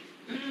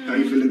 how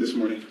you feeling this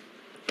morning?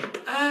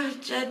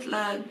 Jet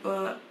lag,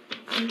 but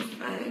I'm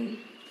fine.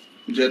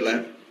 Jet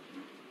lag?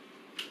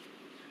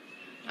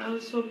 I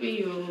was hoping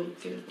you would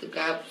fill the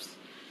gaps.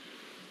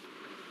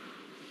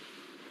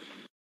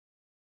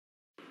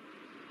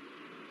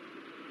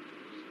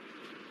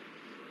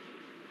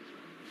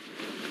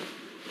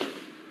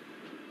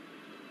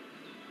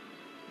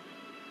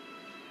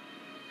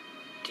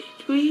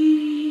 Did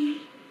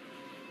we?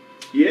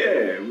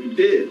 Yeah, we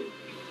did.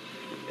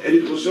 And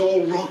it was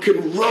all rock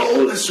and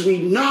roll as we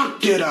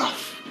knocked it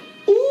off.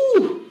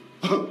 Ooh!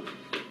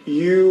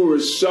 You were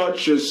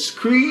such a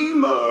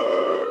screamer.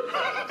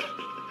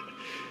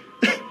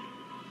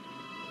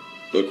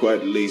 You're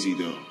quite lazy,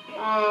 though.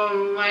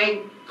 Oh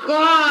my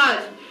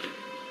God!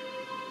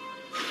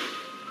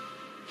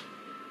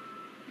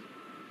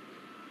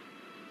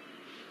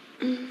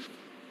 Take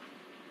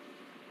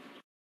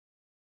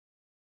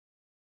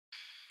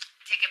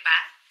a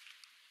bath,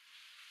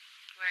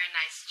 wear a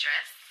nice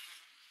dress,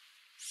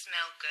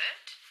 smell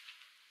good,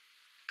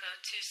 go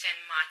to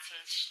St.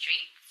 Martin's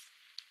Street.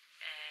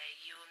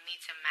 You will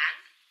meet a man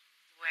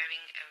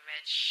wearing a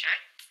red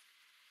shirt,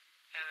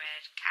 a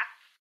red cap.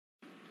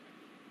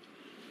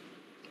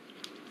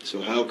 So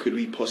how could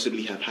we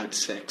possibly have had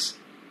sex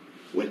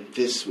when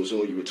this was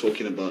all you were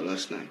talking about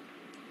last night?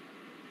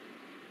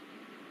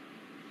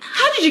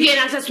 How did you get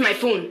access to my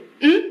phone?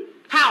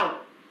 How?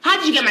 How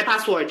did you get my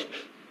password?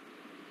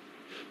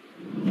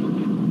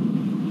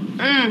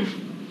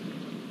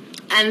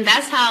 And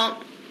that's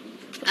how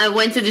I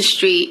went to the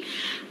street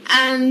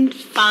and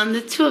found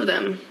the two of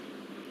them.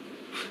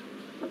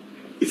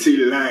 It's a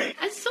lie.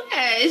 I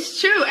swear,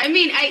 it's true. I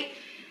mean,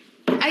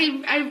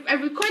 I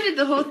recorded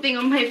the whole thing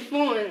on my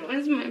phone.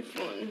 Where's my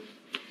phone?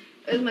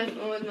 Where's my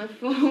phone? Where's my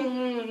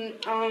phone?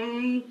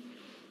 Oh,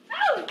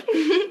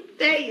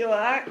 there you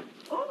are.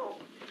 Oh.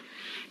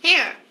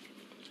 Here.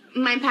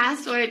 My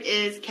password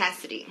is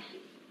Cassidy.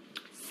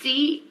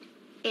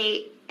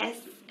 CASSIDY.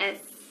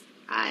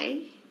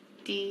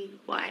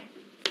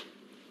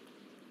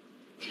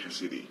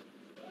 Cassidy.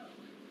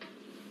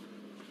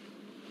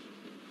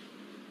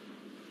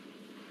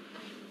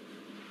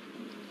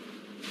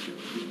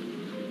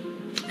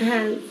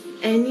 Has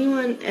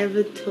anyone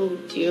ever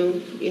told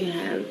you you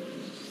have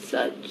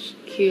such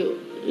cute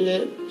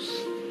lips?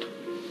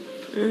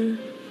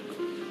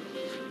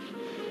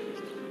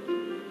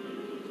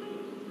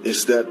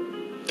 Is that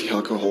the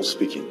alcohol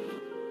speaking?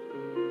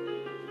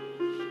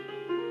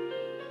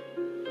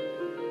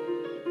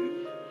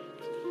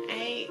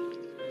 I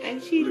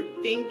actually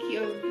think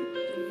you're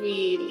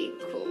really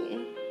cool.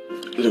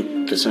 Look,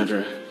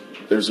 Cassandra,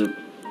 there's a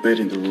bed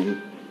in the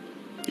room.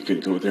 You can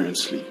go there and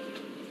sleep.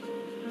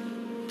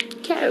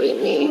 Carry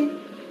me.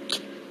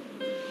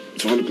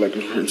 Do I look like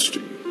Lawrence to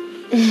you?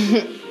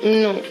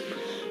 No,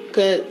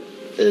 because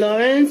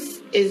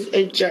Lawrence is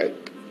a jerk,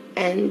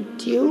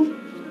 and you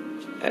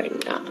are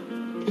not.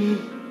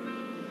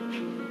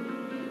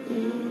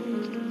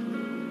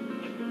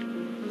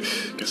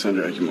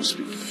 Cassandra, you must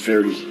be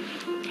very,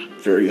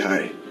 very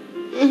high.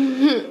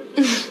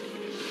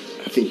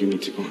 I think you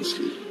need to go and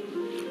sleep.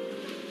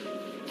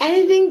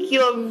 I think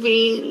you're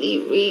really,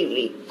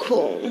 really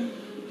cool.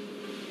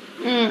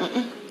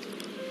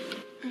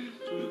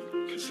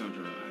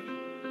 Cassandra,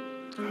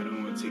 I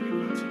don't want to take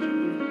advantage of you.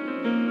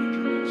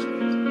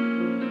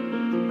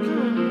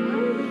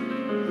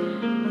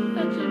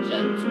 Such a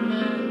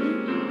gentleman.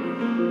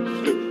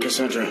 Look,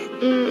 Cassandra, I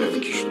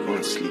think you should go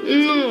and sleep.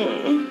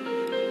 No.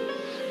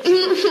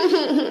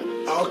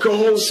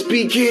 Alcohol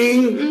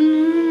speaking.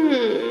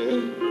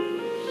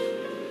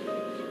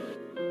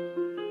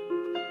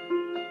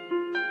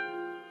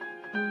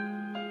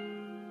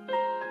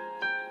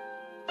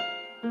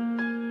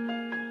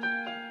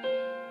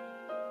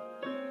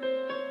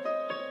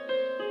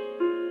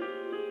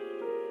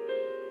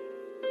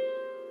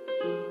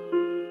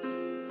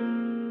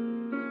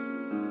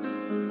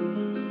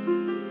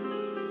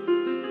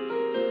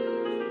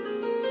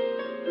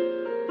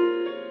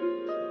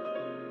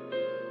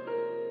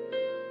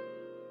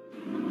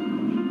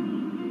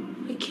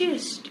 We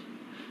kissed!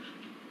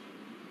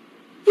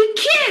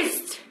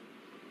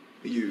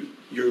 You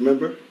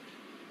remember?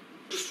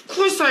 Of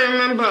course I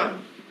remember.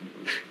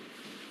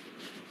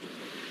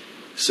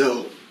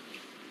 So,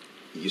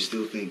 you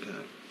still think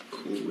I'm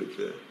cool with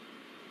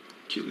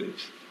cute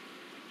lips?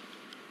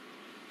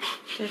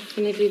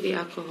 Definitely the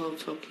alcohol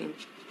talking.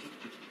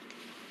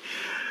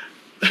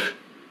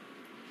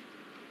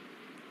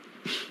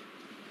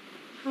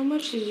 How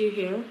much did you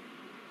hear?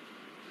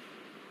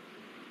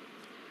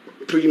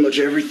 Pretty much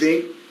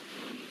everything.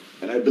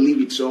 And I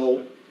believe it's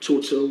all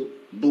total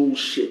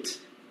bullshit.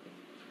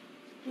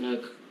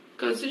 Look,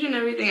 considering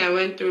everything I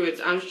went through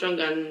with Armstrong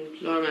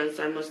and Lawrence,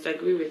 I must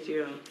agree with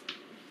you.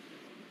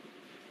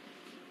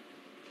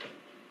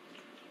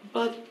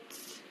 But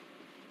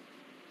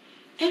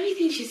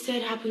everything she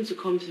said happened to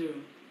come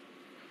through,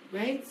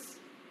 right?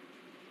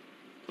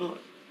 Well,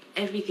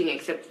 everything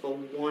except for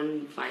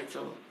one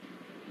vital.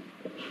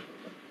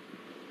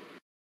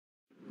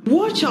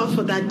 Watch out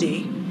for that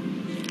day.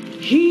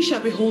 He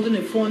shall be holding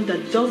a phone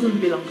that doesn't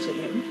belong to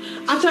him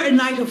after a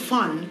night of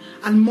fun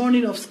and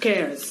morning of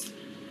scares.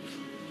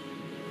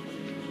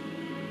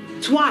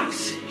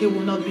 Twice he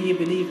will not be a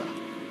believer.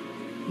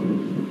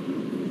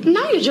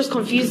 Now you're just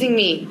confusing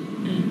me.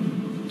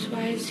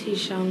 Twice he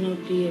shall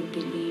not be a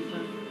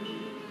believer.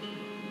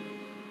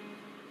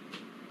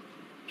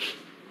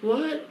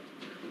 What?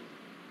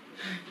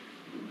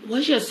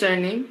 What's your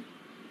surname?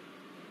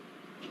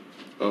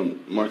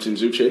 Martin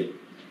Zucche.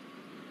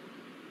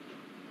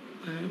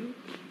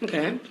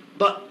 Okay.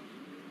 But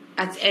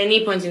at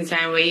any point in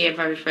time, were you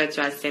ever referred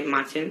to as St.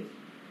 Martin?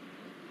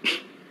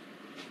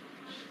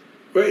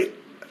 Wait,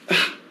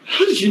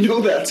 how did you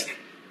know that?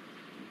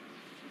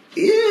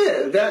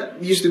 Yeah,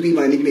 that used to be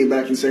my nickname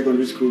back in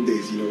secondary school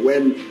days, you know,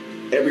 when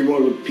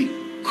everyone would pick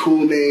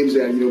cool names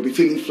and, you know, be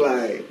feeling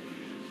fly.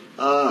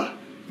 Ah,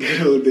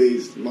 good old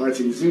days.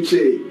 Martin's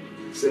Uche.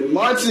 St.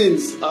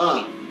 Martin's.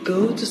 Ah.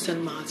 Go to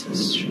St.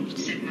 Martin's Street.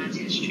 St.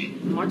 Martin's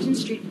Street. Martin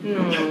Street?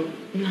 No.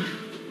 No.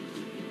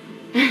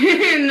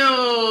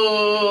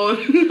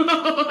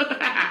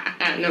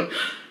 No.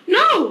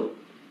 No.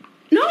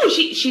 No,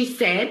 she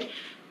said,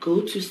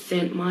 go to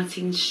St.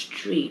 Martin's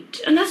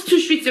Street. And that's 2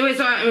 streets away,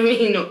 so I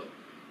mean, no.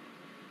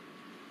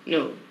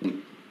 No.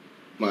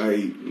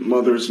 My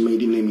mother's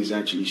maiden name is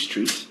actually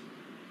Street.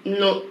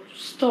 No,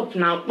 stop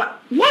now.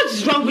 But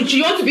what's wrong with you?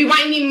 You ought to be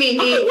whining me.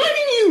 I'm not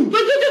whining you.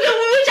 But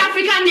which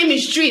African name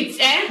is Street,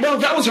 eh? Well,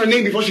 that was her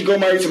name before she got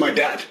married to my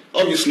dad,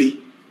 obviously.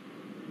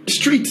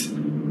 Street.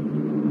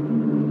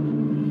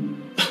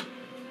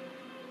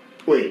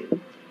 Wait.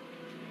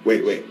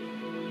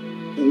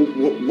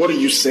 What are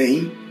you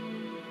saying?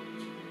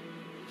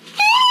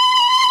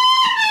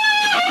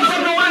 I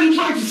don't know what you're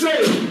trying to say.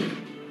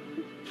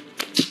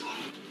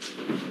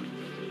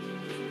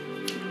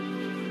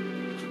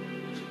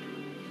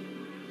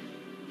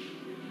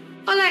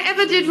 All I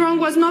ever did wrong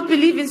was not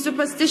believe in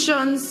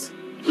superstitions.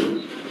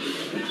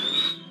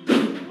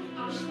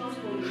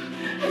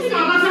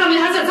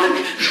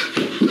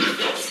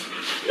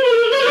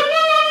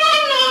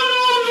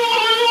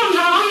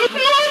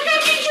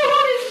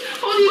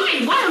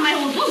 Why am I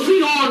on? What's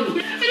going on?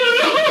 I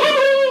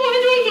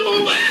don't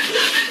know.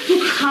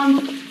 Look, calm.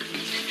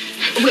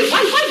 Wait, why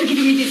are you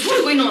giving me this?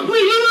 What's going on?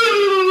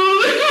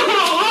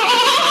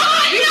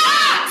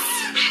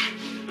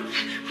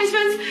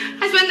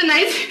 I spent the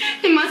night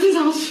in Martin's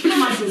house.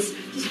 Martin's?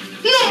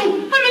 No!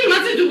 How many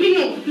Martins do we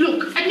know?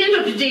 Look, at the end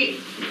of the day,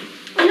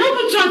 I now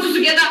put 2 and 2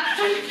 together,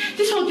 and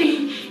this whole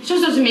thing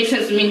just doesn't make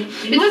sense to me.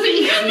 It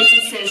doesn't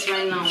make sense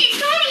right now. It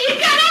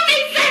cannot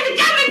make sense! It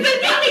can't make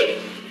sense to me!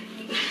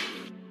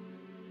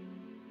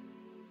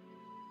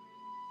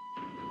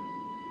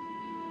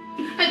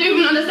 I don't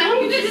even understand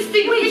how you do this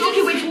thing. Wait,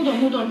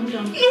 hold on. No, you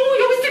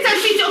always take that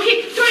feet. Okay,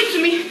 throw it to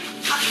me.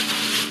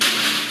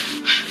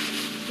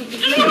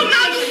 No,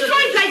 now you throw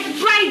it like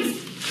brides.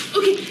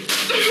 Okay.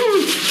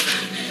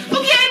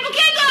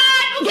 Okay,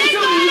 God.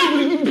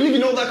 You believe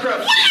in all that crap?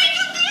 What are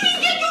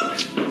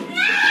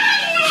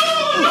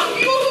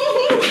you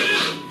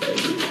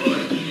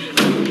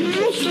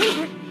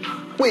doing?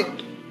 Wait,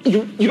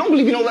 you don't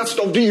believe in all that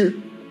stuff, do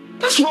you?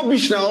 That's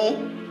rubbish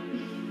now.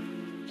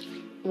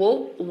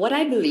 Well, what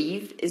I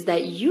believe is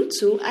that you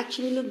two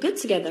actually look good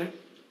together.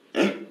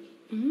 Eh?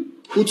 Mm-hmm.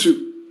 Who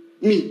two?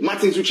 Me,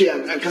 Martin Zuche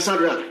and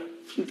Cassandra.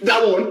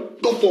 That one?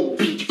 God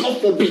forbid.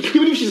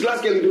 Even if she's the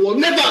last girl in the world,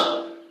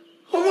 never!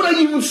 What are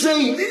you even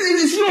saying?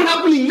 It's not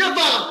happening, never!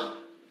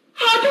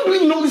 I don't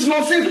believe in all this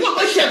nonsense.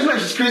 Why is she acting like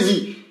she's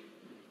crazy?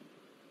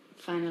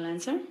 Final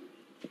answer?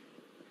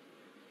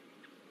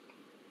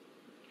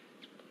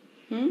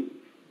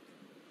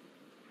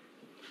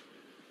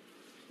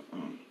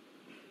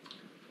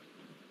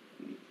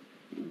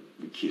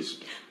 We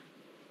kissed.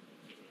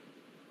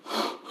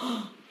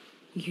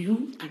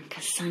 You and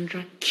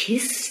Cassandra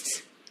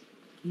kissed?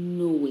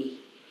 No way.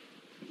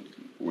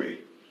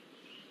 Wait.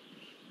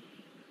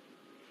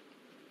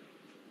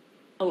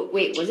 Oh,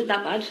 wait, was it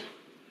that bad?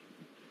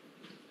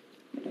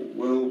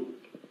 Well,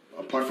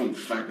 apart from the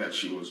fact that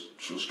she was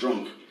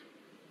drunk.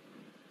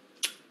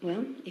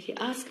 Well, if you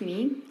ask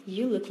me,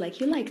 you look like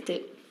you liked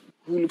it.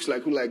 Who looks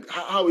like who? Like,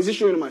 how is it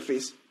showing on my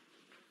face?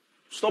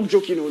 Stop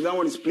joking, that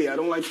one is play. I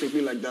don't like to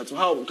play like that. So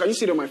how? Can you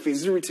see it on my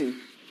face? It's written.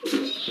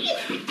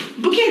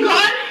 Bouquet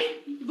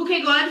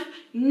God,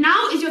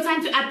 now is your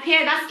time to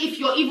appear. That's if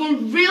you're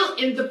even real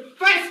in the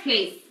first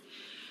place.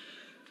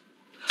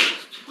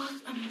 What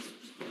am I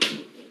supposed to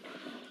do?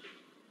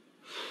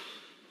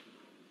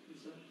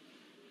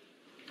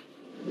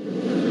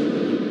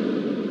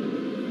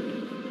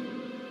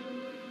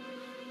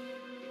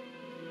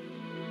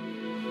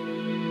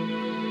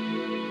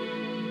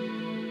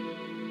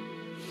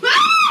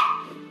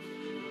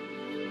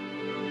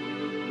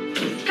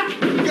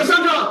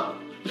 Cassandra!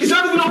 Is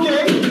everything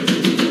okay?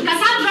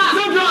 Cassandra!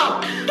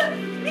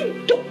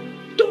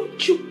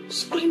 Don't you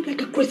scream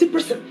like a crazy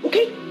person,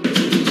 okay?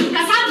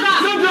 Cassandra!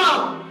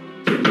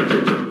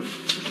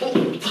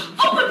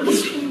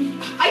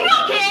 Are you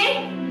okay?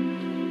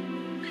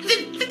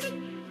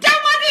 Tell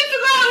Martin to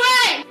go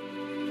away!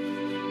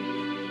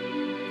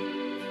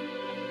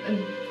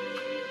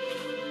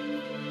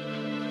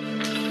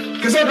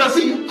 Cassandra,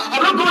 see,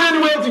 I'm not going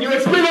anywhere until you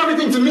explain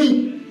everything to me.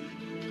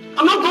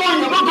 I'm not going.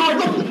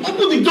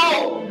 Open the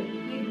door.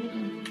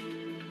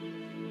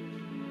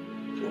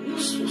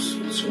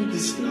 What's all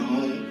this now?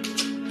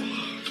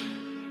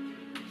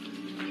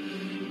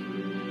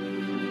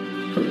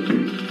 I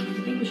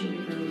think we should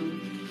leave her alone.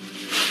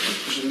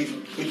 We should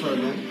leave her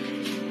alone.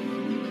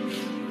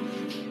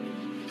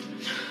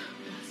 Oh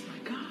my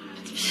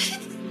God.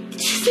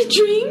 Is this a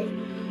dream?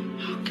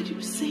 How could you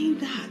be saying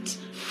that?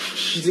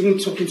 She's even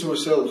talking to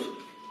herself.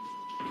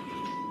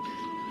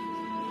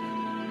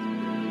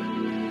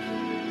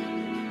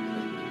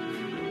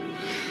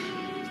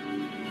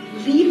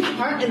 Leave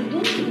her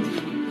alone.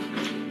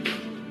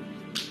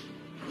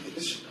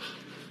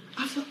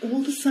 What are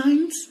all the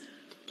signs?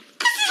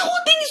 Because this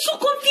whole thing is so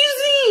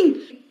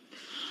confusing.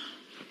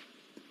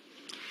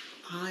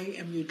 I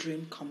am your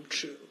dream come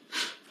true.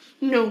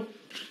 No.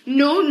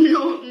 You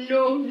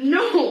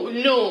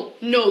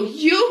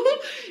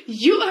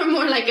are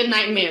more like a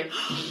nightmare.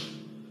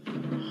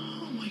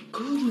 Oh my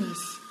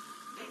goodness.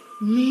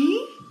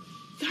 Me?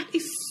 That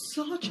is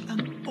such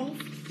an awful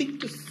thing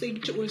to say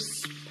to a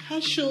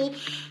special,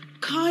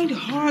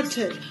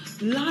 kind-hearted,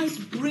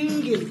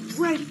 light-bringing,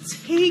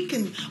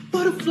 breathtaking,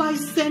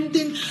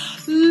 butterfly-sending,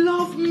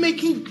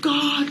 love-making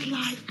God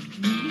like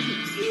me.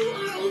 You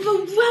are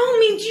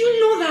overwhelming. Do you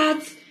know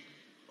that?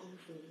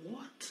 Over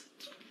what?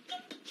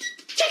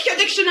 Check your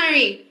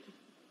dictionary.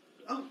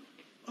 Oh,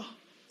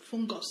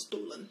 phone got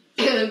stolen.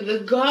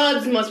 The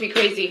gods must be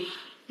crazy.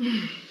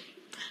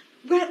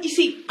 Well, you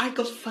see, I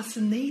got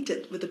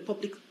fascinated with the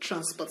public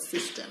transport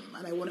system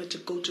and I wanted to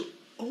go to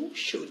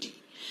Oshodi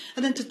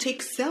and then to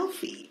take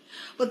selfie.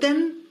 But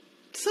then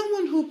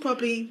someone who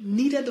probably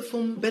needed the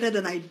phone better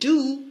than I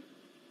do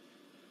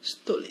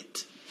stole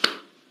it.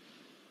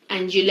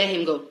 And you let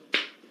him go?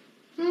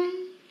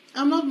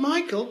 I'm not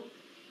Michael.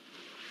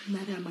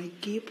 Neither am I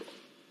Gabriel.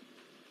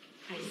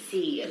 I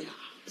see.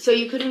 So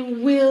you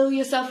couldn't will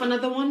yourself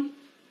another one?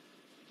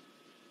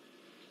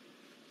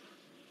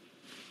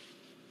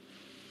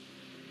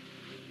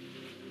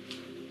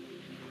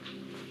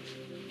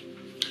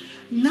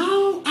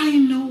 Now I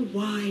know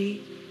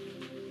why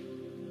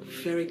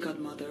Fairy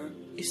Godmother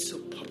is so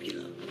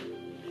popular.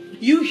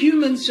 You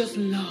humans just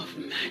love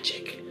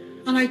magic.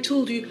 And I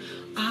told you,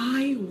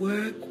 I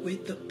work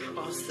with the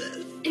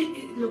process.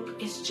 Look,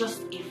 it's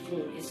just a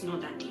phone. It's not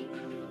that deep.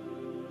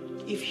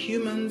 If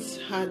humans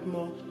had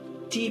more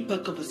deeper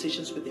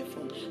conversations with their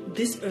phone,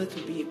 this earth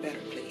would be a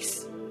better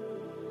place.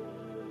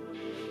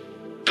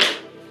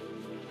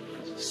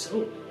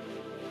 So,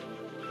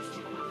 let's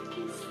talk about the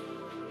kiss.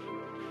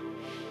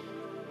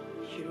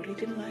 You really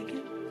didn't like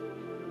it?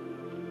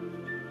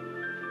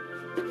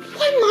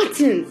 Why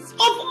Martins? Of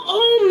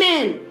all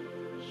men!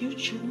 You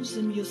chose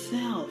him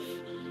yourself,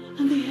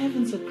 and the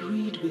heavens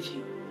agreed with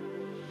you.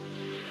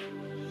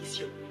 He's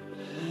your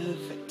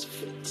perfect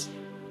fit.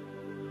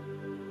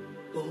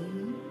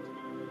 Bone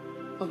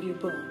of your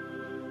bone.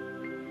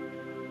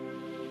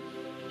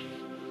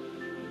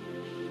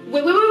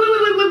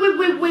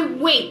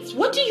 Wait.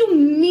 What do you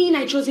mean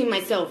I chose him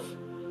myself?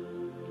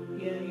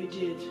 Yeah, you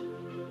did.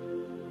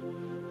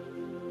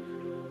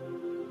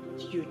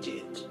 You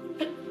did.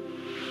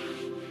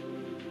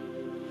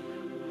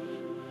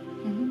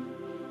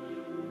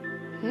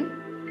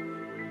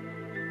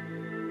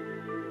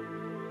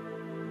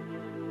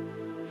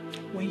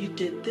 When you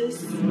did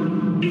this,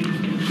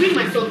 bring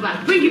my sword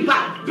back. Bring it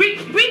back.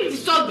 Bring the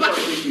sword back.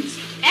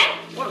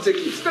 What take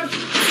it?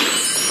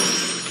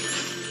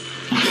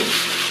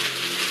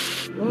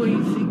 What were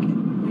you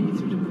thinking when you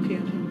threw the bouquet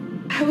at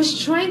him? I was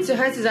trying to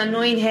hurt his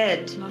annoying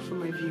head. Not from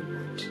my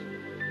viewpoint.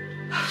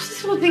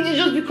 This whole thing is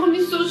just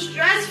becoming so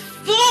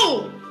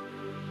stressful.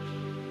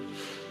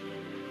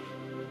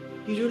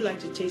 You do like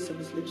the taste of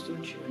his lips,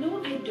 don't you?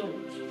 No, I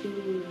don't.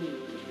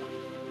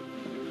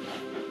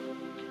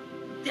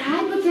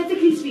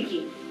 Hypothetically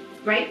speaking,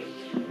 right?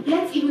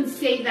 Let's even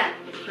say that.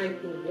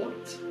 Hypo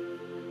what?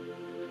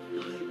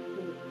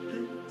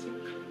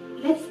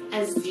 Let's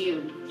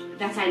assume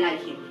that I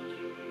like him.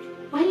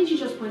 Why didn't you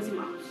just point him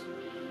out?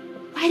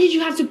 Why did you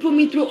have to put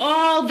me through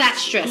all that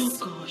stress? Oh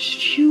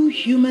gosh, you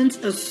humans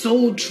are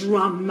so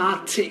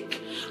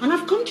dramatic. And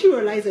I've come to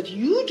realize that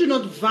you do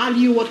not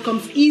value what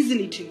comes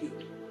easily to you.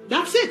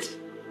 That's it.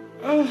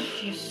 Oh,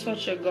 you're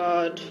such a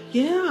god.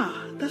 Yeah,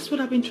 that's what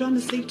I've been trying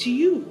to say to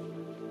you.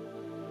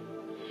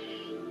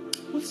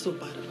 What's so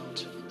bad about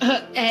him?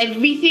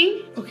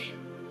 Everything? Okay,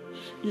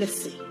 let's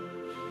see.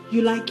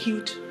 You like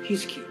cute,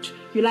 he's cute.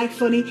 You like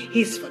funny,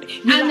 he's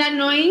funny.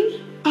 Annoying?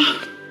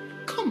 Oh,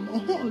 come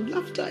on,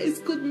 laughter is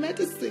good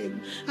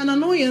medicine. And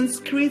annoyance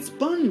creates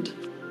bond.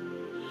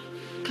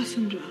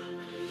 Cassandra,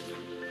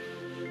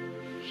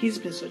 he's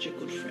been such a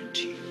good friend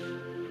to you.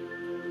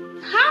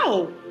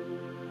 How?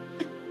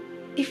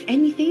 If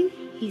anything,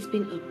 he's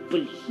been a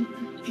bully.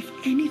 If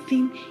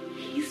anything,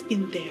 he's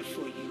been there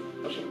for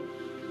you.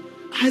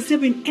 Has there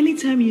been any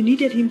time you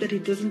needed him that he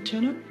doesn't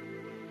turn up?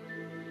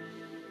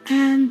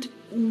 And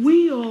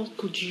we all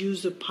could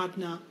use a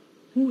partner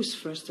who is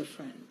first a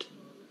friend.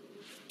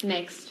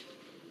 Next.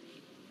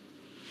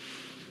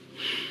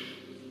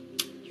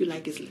 You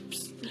like his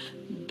lips.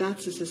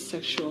 That is a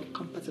sexual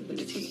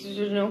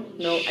compatibility. No,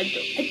 I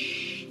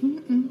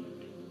don't.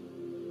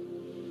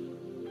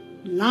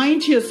 Lying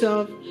to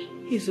yourself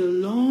is a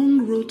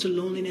long road to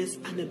loneliness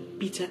and a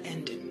bitter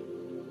ending.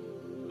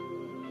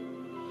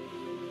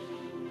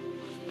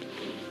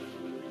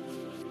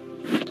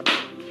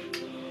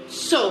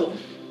 So,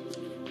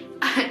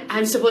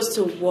 I'm supposed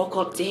to walk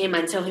up to him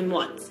and tell him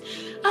what?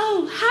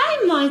 Oh,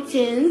 hi,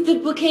 Martin. The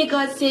bouquet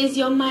god says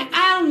you're my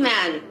Isle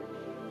man.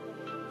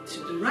 To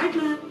the right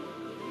man.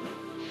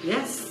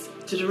 Yes,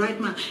 to the right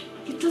man.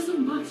 It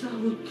doesn't matter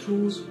who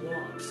throws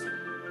what.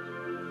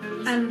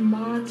 And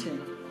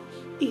Martin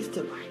is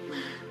the right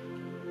man.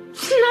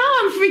 Now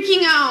I'm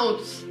freaking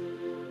out.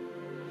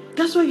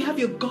 That's why you have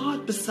your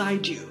God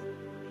beside you.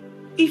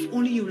 If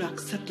only you will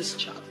accept this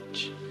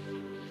challenge.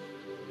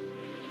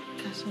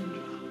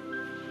 Cassandra,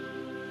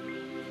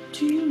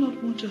 do you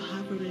not want to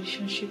have a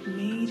relationship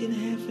made in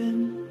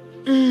heaven?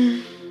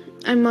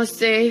 I must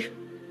say,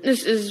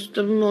 this is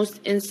the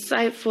most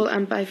insightful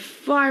and by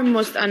far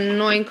most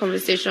annoying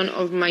conversation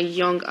of my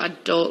young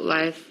adult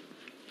life.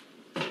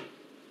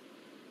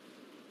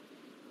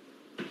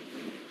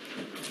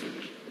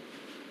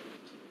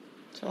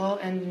 To all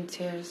end in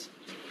tears.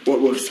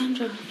 What?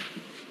 Cassandra.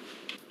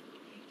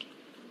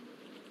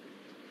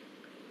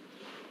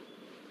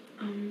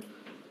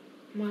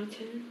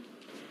 Martin.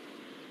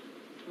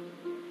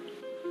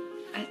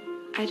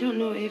 I don't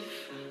know if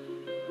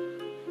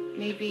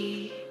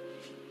maybe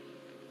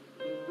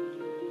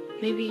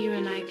you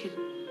and I could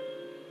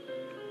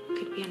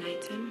be an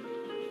item.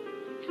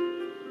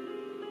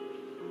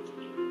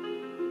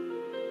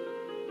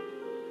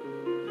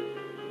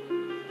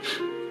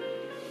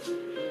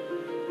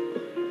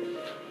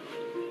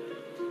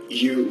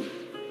 You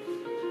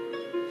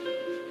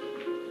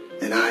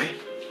and I?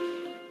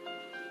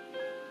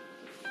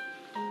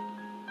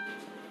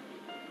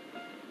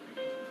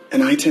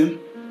 An item?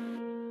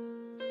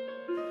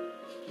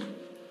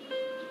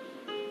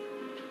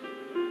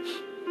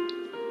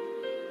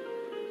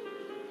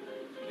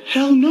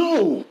 Hell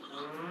no!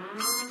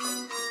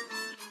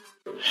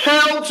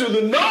 Hell to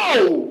the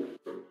no!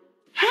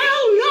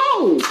 Hell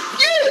no!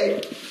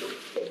 Yeah!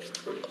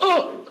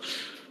 Oh!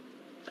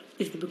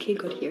 Is the bouquet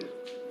got here?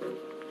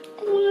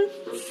 What?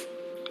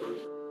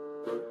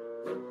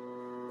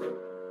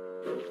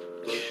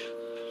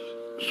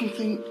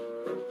 Something.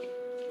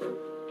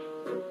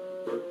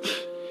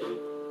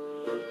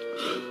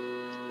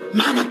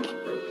 Man up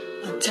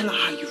and tell her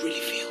how you really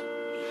feel.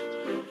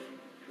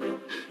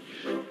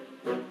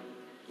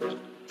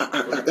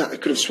 I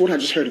could have sworn I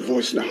just heard a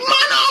voice now. Man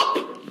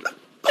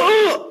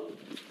up!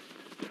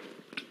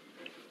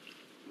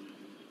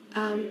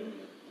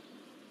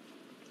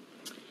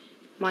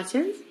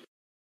 Martin?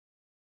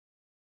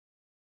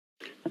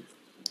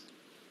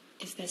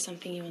 Is there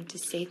something you want to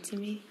say to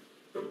me?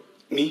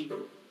 Me?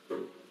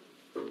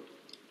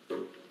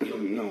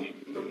 No,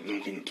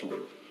 nothing at all.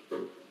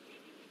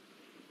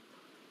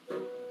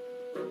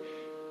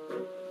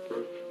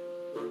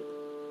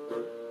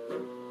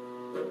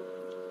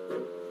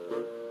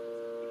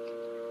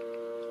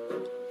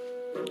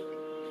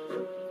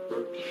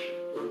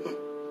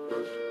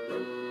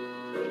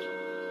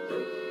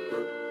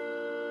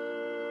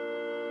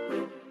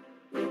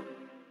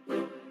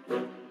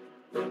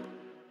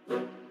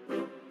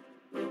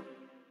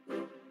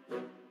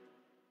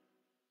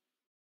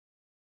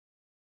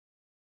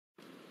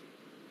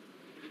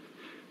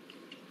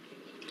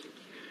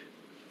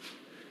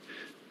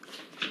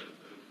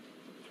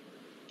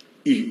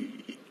 You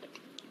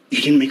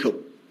didn't make up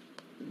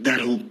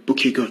that whole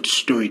bouquet god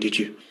story, did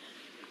you?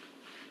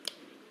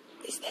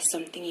 Is there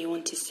something you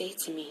want to say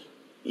to me?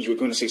 You were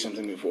going to say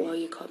something before. Well,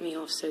 you cut me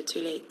off, so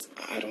too late.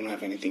 I don't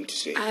have anything to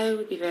say. I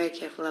would be very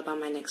careful about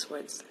my next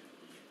words.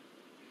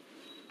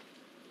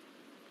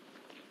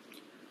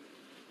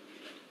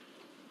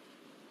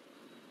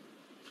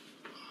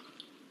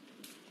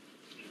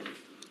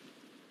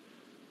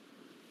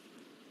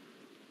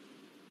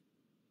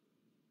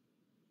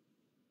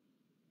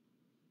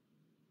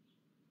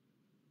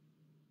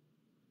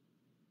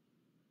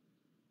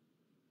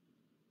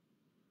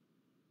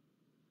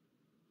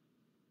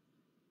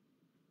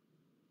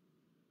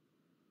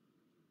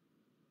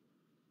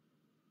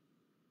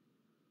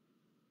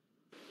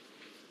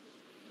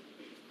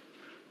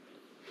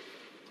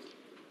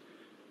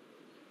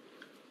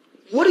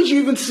 What did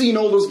you even see in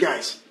all those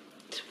guys?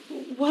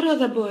 What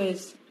other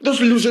boys?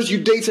 Those losers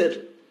you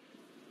dated.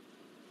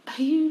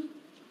 Are you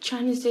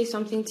trying to say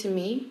something to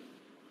me?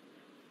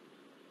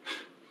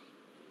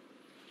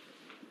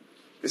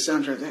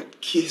 Cassandra,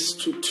 that kiss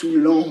took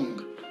too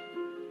long.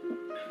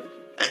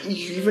 And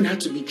you even had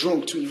to be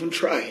drunk to even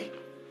try.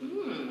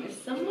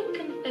 Is someone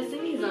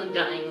confessing his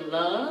undying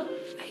love?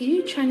 Are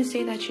you trying to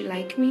say that you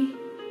like me?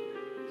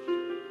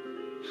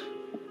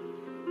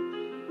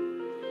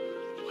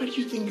 Why do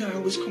you think I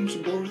always come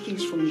to borrow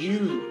things from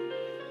you?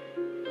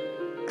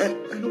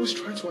 And I always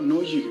try to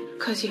annoy you.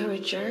 Because you're a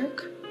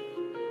jerk?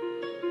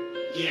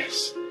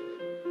 Yes.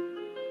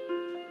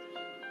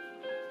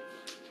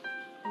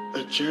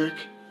 A jerk?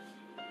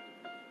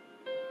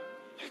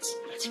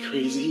 That's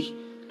crazy.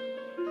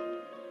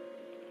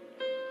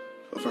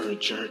 Over a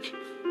jerk.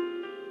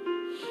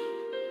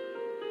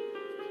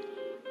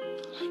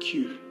 Like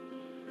you.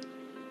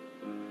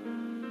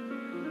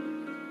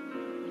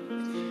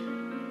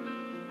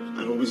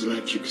 I always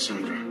liked you,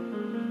 Cassandra.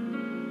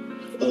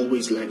 I've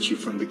always liked you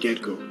from the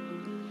get-go.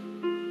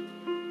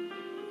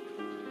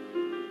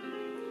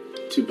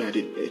 Too bad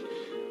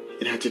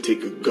it had to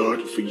take a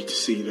God for you to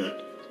see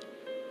that.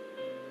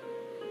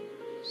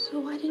 So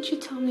why didn't you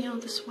tell me all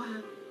this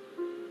while?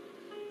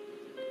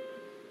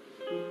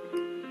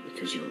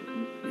 Because you're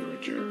a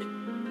jerk.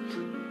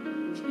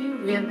 Do you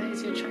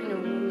realize you're trying to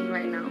woo me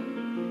right now?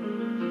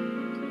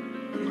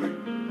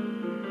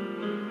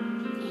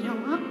 You know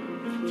what?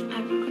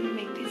 I'm going to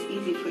make this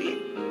easy for you.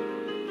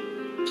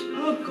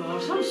 Oh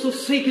gosh, I'm so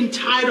sick and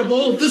tired of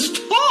all this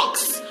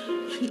talks.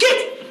 Get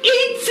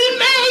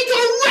intimate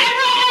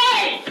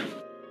already!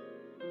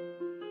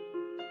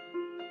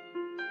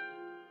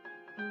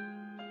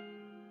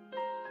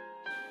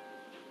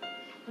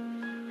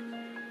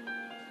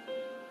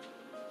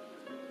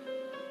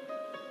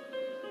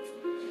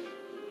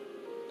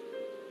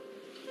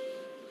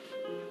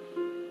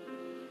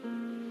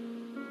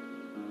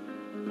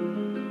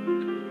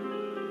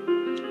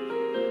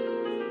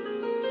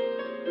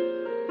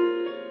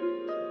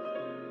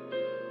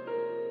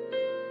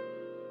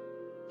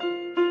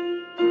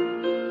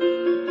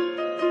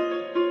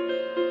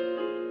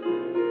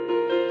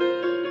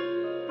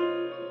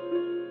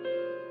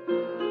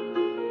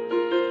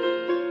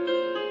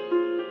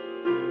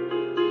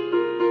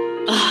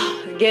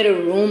 Get a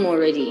room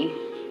already.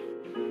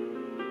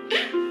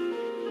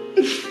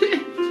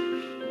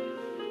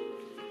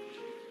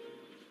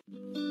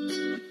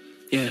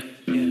 Yeah.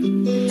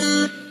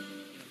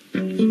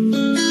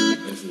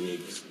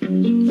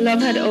 Love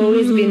had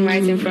always been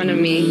right in front of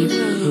me,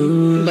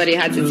 but it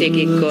had to take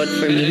a God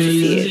for me to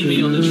see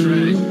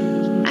it.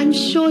 I'm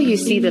sure you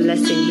see the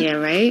lesson here,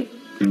 right?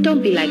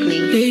 Don't be like me.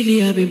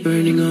 Lately I've been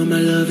burning all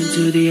my love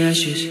into the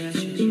ashes.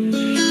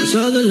 Cause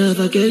all the love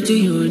I gave to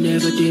you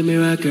never did me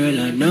right, girl,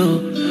 I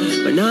know.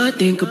 But now I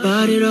think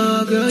about it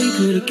all, girl, you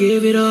could've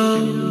gave it all.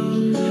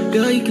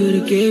 Girl, you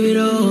could've gave it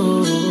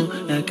all,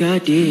 like I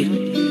did.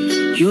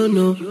 You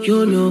know, it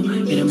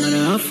don't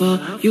matter how far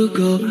you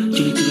go,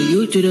 G to the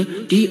U to the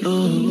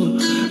D-O,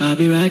 I'll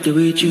be right there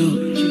with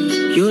you.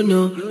 You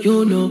know, it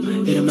don't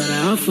matter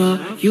how far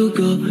you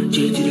go,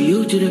 G to the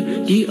U to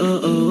the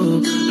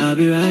D-O, I'll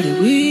be right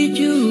there with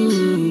you.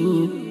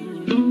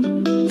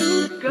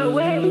 Go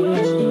away.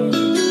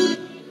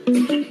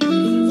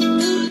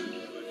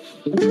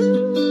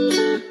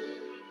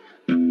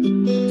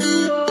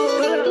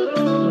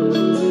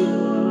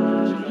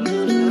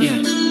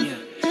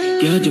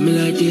 Girl, do me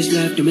like this,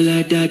 life, do me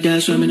like that,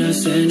 that's why I'm not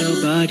saying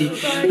nobody.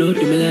 No,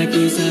 do me like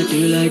this, I do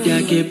you like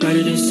that, get part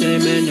of the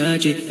same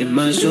energy. In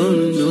my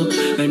zone, no,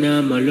 and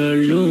I'm all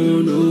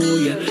alone, oh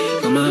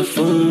yeah. On my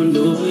phone,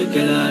 no,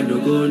 girl, I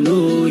don't go,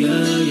 no,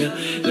 yeah.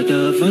 Got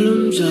the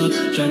volumes up,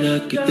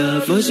 tryna get the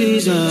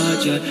voices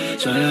out, yeah.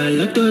 So I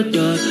lock the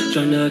door,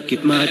 tryna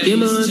keep my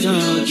demons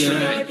out,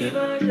 yeah. Keep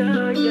my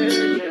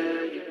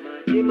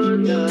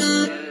demons out,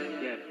 yeah.